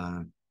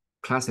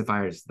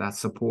 classifiers that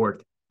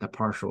support the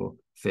partial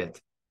fit,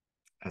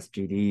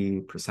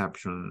 SGD,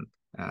 perception,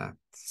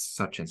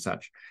 such and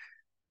such.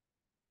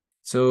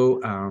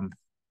 So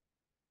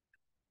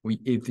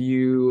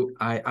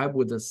I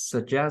would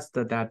suggest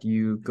that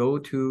you go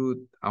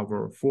to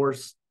our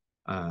force,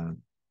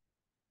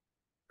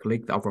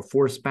 click our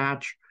force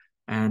batch,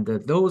 and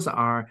those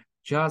are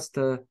just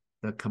the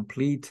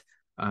complete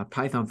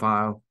Python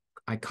file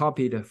I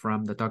copied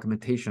from the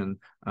documentation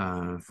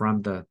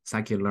from the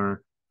Scikit-Learn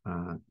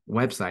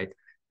website,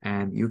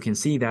 and you can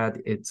see that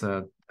it's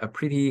a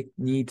pretty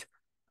neat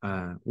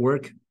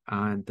work,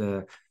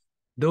 and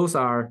those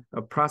are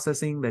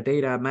processing the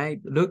data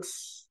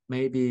looks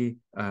maybe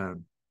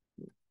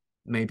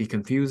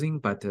confusing,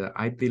 but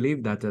I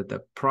believe that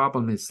the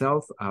problem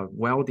itself are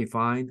well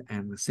defined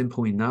and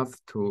simple enough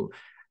to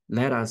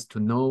let us to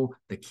know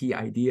the key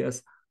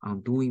ideas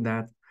on doing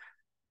that.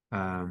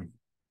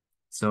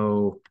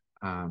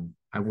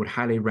 I would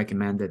highly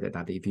recommend it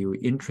that if you're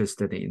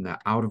interested in the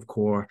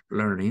out-of-core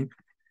learning.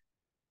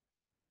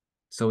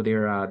 So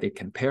they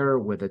compare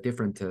with the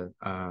different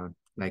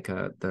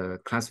the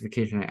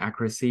classification and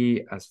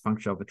accuracy as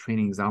function of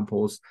training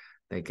examples,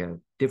 like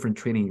different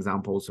training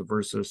examples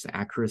versus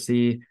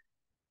accuracy.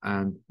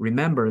 And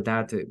remember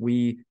that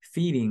we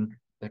feeding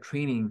the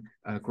training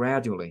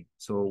gradually.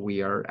 So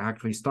we are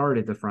actually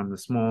started from the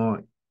small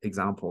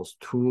examples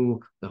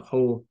to the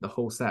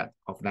whole set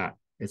of that.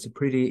 It's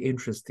pretty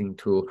interesting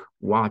to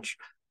watch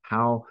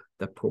how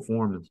the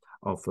performance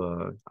of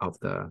the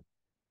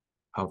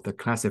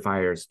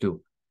classifiers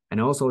do.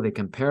 And also they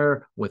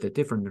compare with a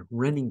different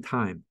running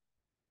time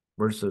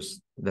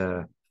versus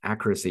the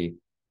accuracy,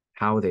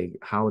 how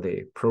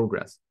they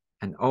progress.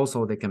 And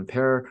also they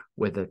compare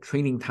with the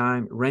training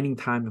time, running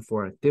time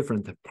for a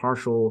different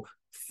partial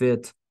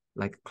fit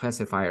like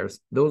classifiers.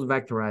 Those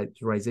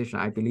vectorization,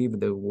 I believe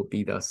they will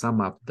be the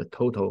sum of the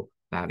total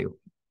value.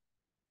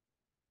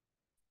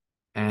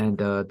 And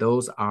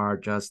those are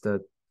just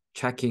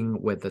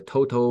checking with the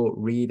total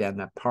read and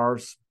the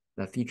parse,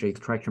 the feature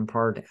extraction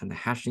part, and the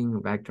hashing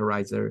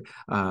vectorization,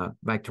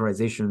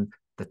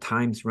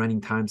 the running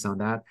times on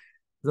that.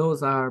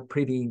 Those are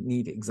pretty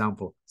neat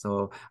example.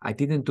 So I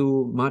didn't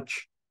do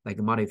much like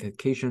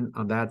modification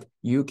on that.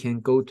 You can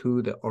go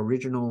to the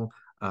original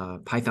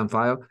Python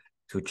file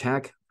to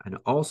check, and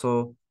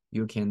also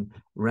you can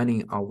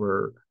running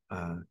our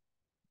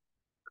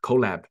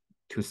Colab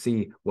to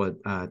see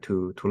what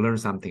to learn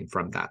something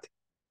from that.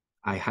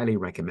 I highly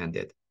recommend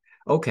it.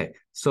 Okay,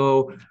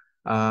 so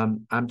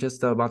I'm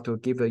just about to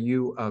give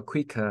you a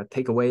quick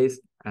takeaways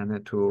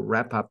and to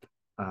wrap up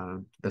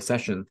the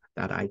session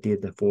that I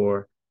did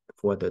for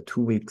the 2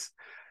 weeks.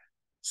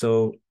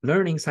 So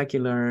learning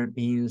Scikit-Learn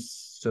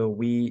means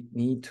we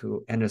need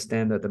to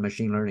understand the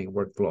machine learning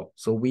workflow.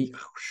 So we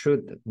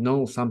should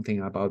know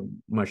something about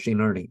machine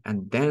learning,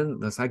 and then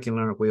the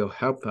Scikit-Learn will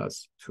help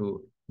us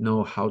to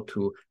know how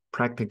to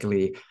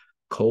practically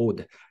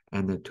code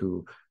and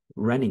to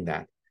running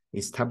that,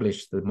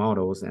 establish the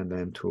models, and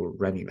then to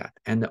running that.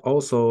 And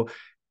also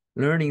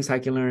learning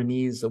Scikit-Learn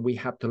means we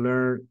have to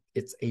learn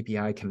its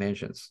API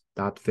conventions,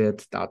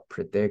 .fit,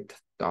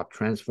 .predict,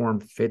 .transform,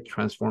 fit,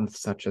 transform,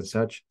 such and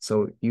such.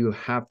 So you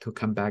have to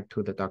come back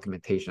to the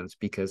documentations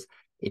because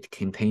it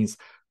contains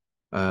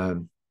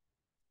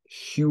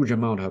huge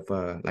amount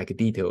of like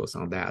details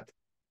on that.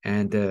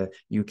 And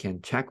you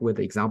can check with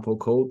the example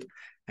code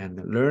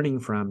and learning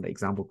from the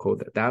example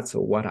code. That's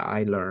what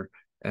I learn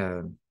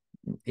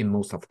in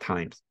most of the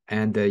times.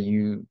 And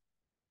you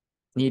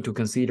need to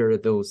consider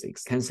those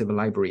extensive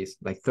libraries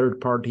like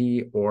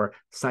third-party or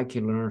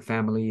Scikit-Learn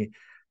family,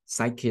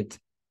 Scikit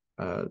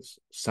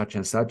such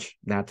and such,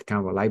 that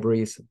kind of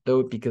libraries,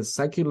 though, because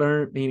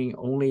Scikit-Learn meaning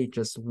only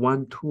just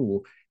one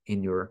tool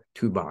in your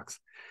toolbox.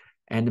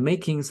 And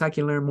making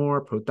Scikit-Learn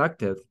more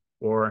productive,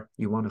 or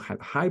you want to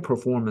have high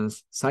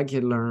performance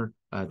Scikit-Learn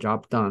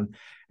job done,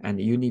 and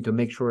you need to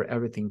make sure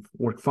everything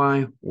works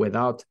fine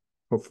without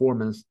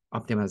performance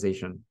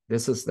optimization.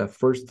 This is the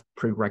first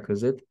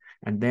prerequisite.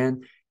 And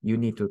then you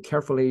need to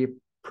carefully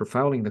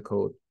profiling the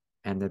code.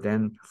 And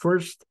then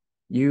first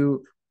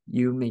you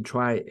may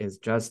try is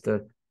just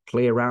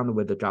play around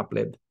with the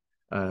joblib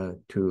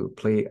to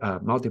play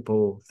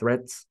multiple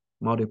threads,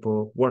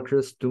 multiple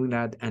workers doing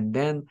that. And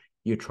then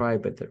you try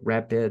with the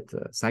rapid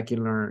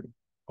Scikit-Learn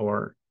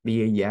or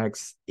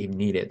VAEX if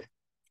needed.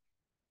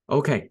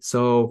 Okay,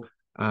 so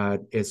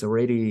it's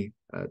already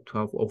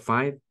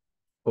 12:05,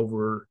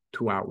 over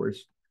 2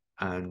 hours.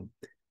 And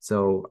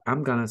so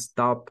I'm gonna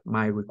stop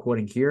my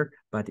recording here,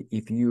 but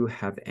if you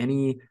have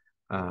any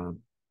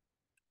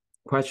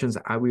questions,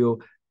 I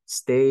will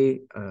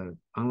stay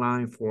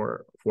online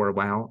for a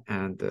while,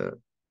 and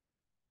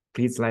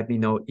please let me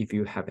know if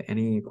you have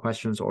any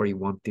questions or you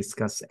want to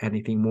discuss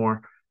anything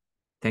more.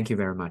 Thank you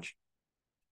very much.